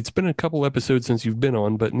know, it's been a couple episodes since you've been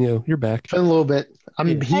on, but you know, you're back. Been a little bit.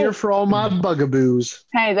 I'm here for all my bugaboos.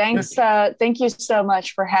 Hey, thanks. Thank you so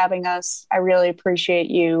much for having us. I really appreciate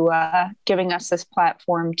you giving us this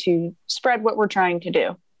platform to spread what we're trying to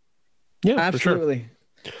do. Yeah, absolutely.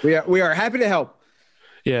 For sure. We are happy to help.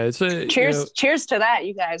 Yeah, it's a cheers to that,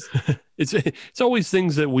 you guys. It's always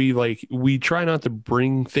things that we try not to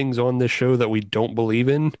bring things on this show that we don't believe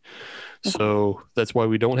in. So that's why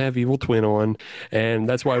we don't have Evil Twin on, and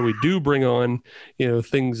that's why we do bring on, you know,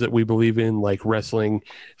 things that we believe in, like wrestling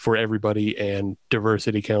for everybody and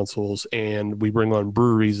diversity councils, and we bring on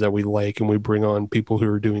breweries that we like, and we bring on people who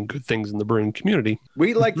are doing good things in the brewing community.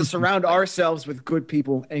 We like to surround ourselves with good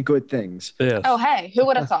people and good things. Yes. Oh, hey, who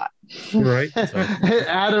would have thought? Right.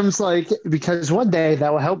 Adam's like, because one day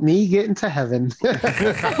that will help me get into heaven.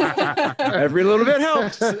 Every little bit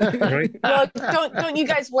helps. Right. Well, don't you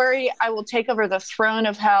guys worry. I will take over the throne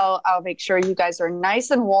of hell. I'll make sure you guys are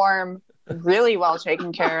nice and warm, really well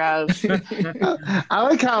taken care of. I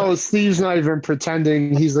like how Steve's not even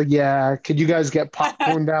pretending. He's like, yeah, could you guys get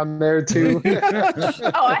popcorn down there too?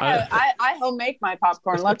 I homemade my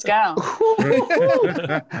popcorn. Let's go.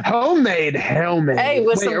 Homemade. Hey,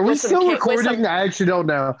 wait, are we still recording? I actually don't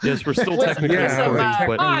know. Yes, we're still technically recording,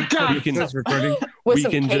 but we can with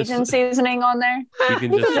some Cajun seasoning on there. You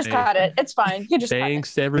can just cut it. It's fine. You just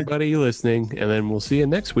thanks to everybody listening, and then we'll see you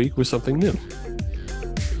next week with something new.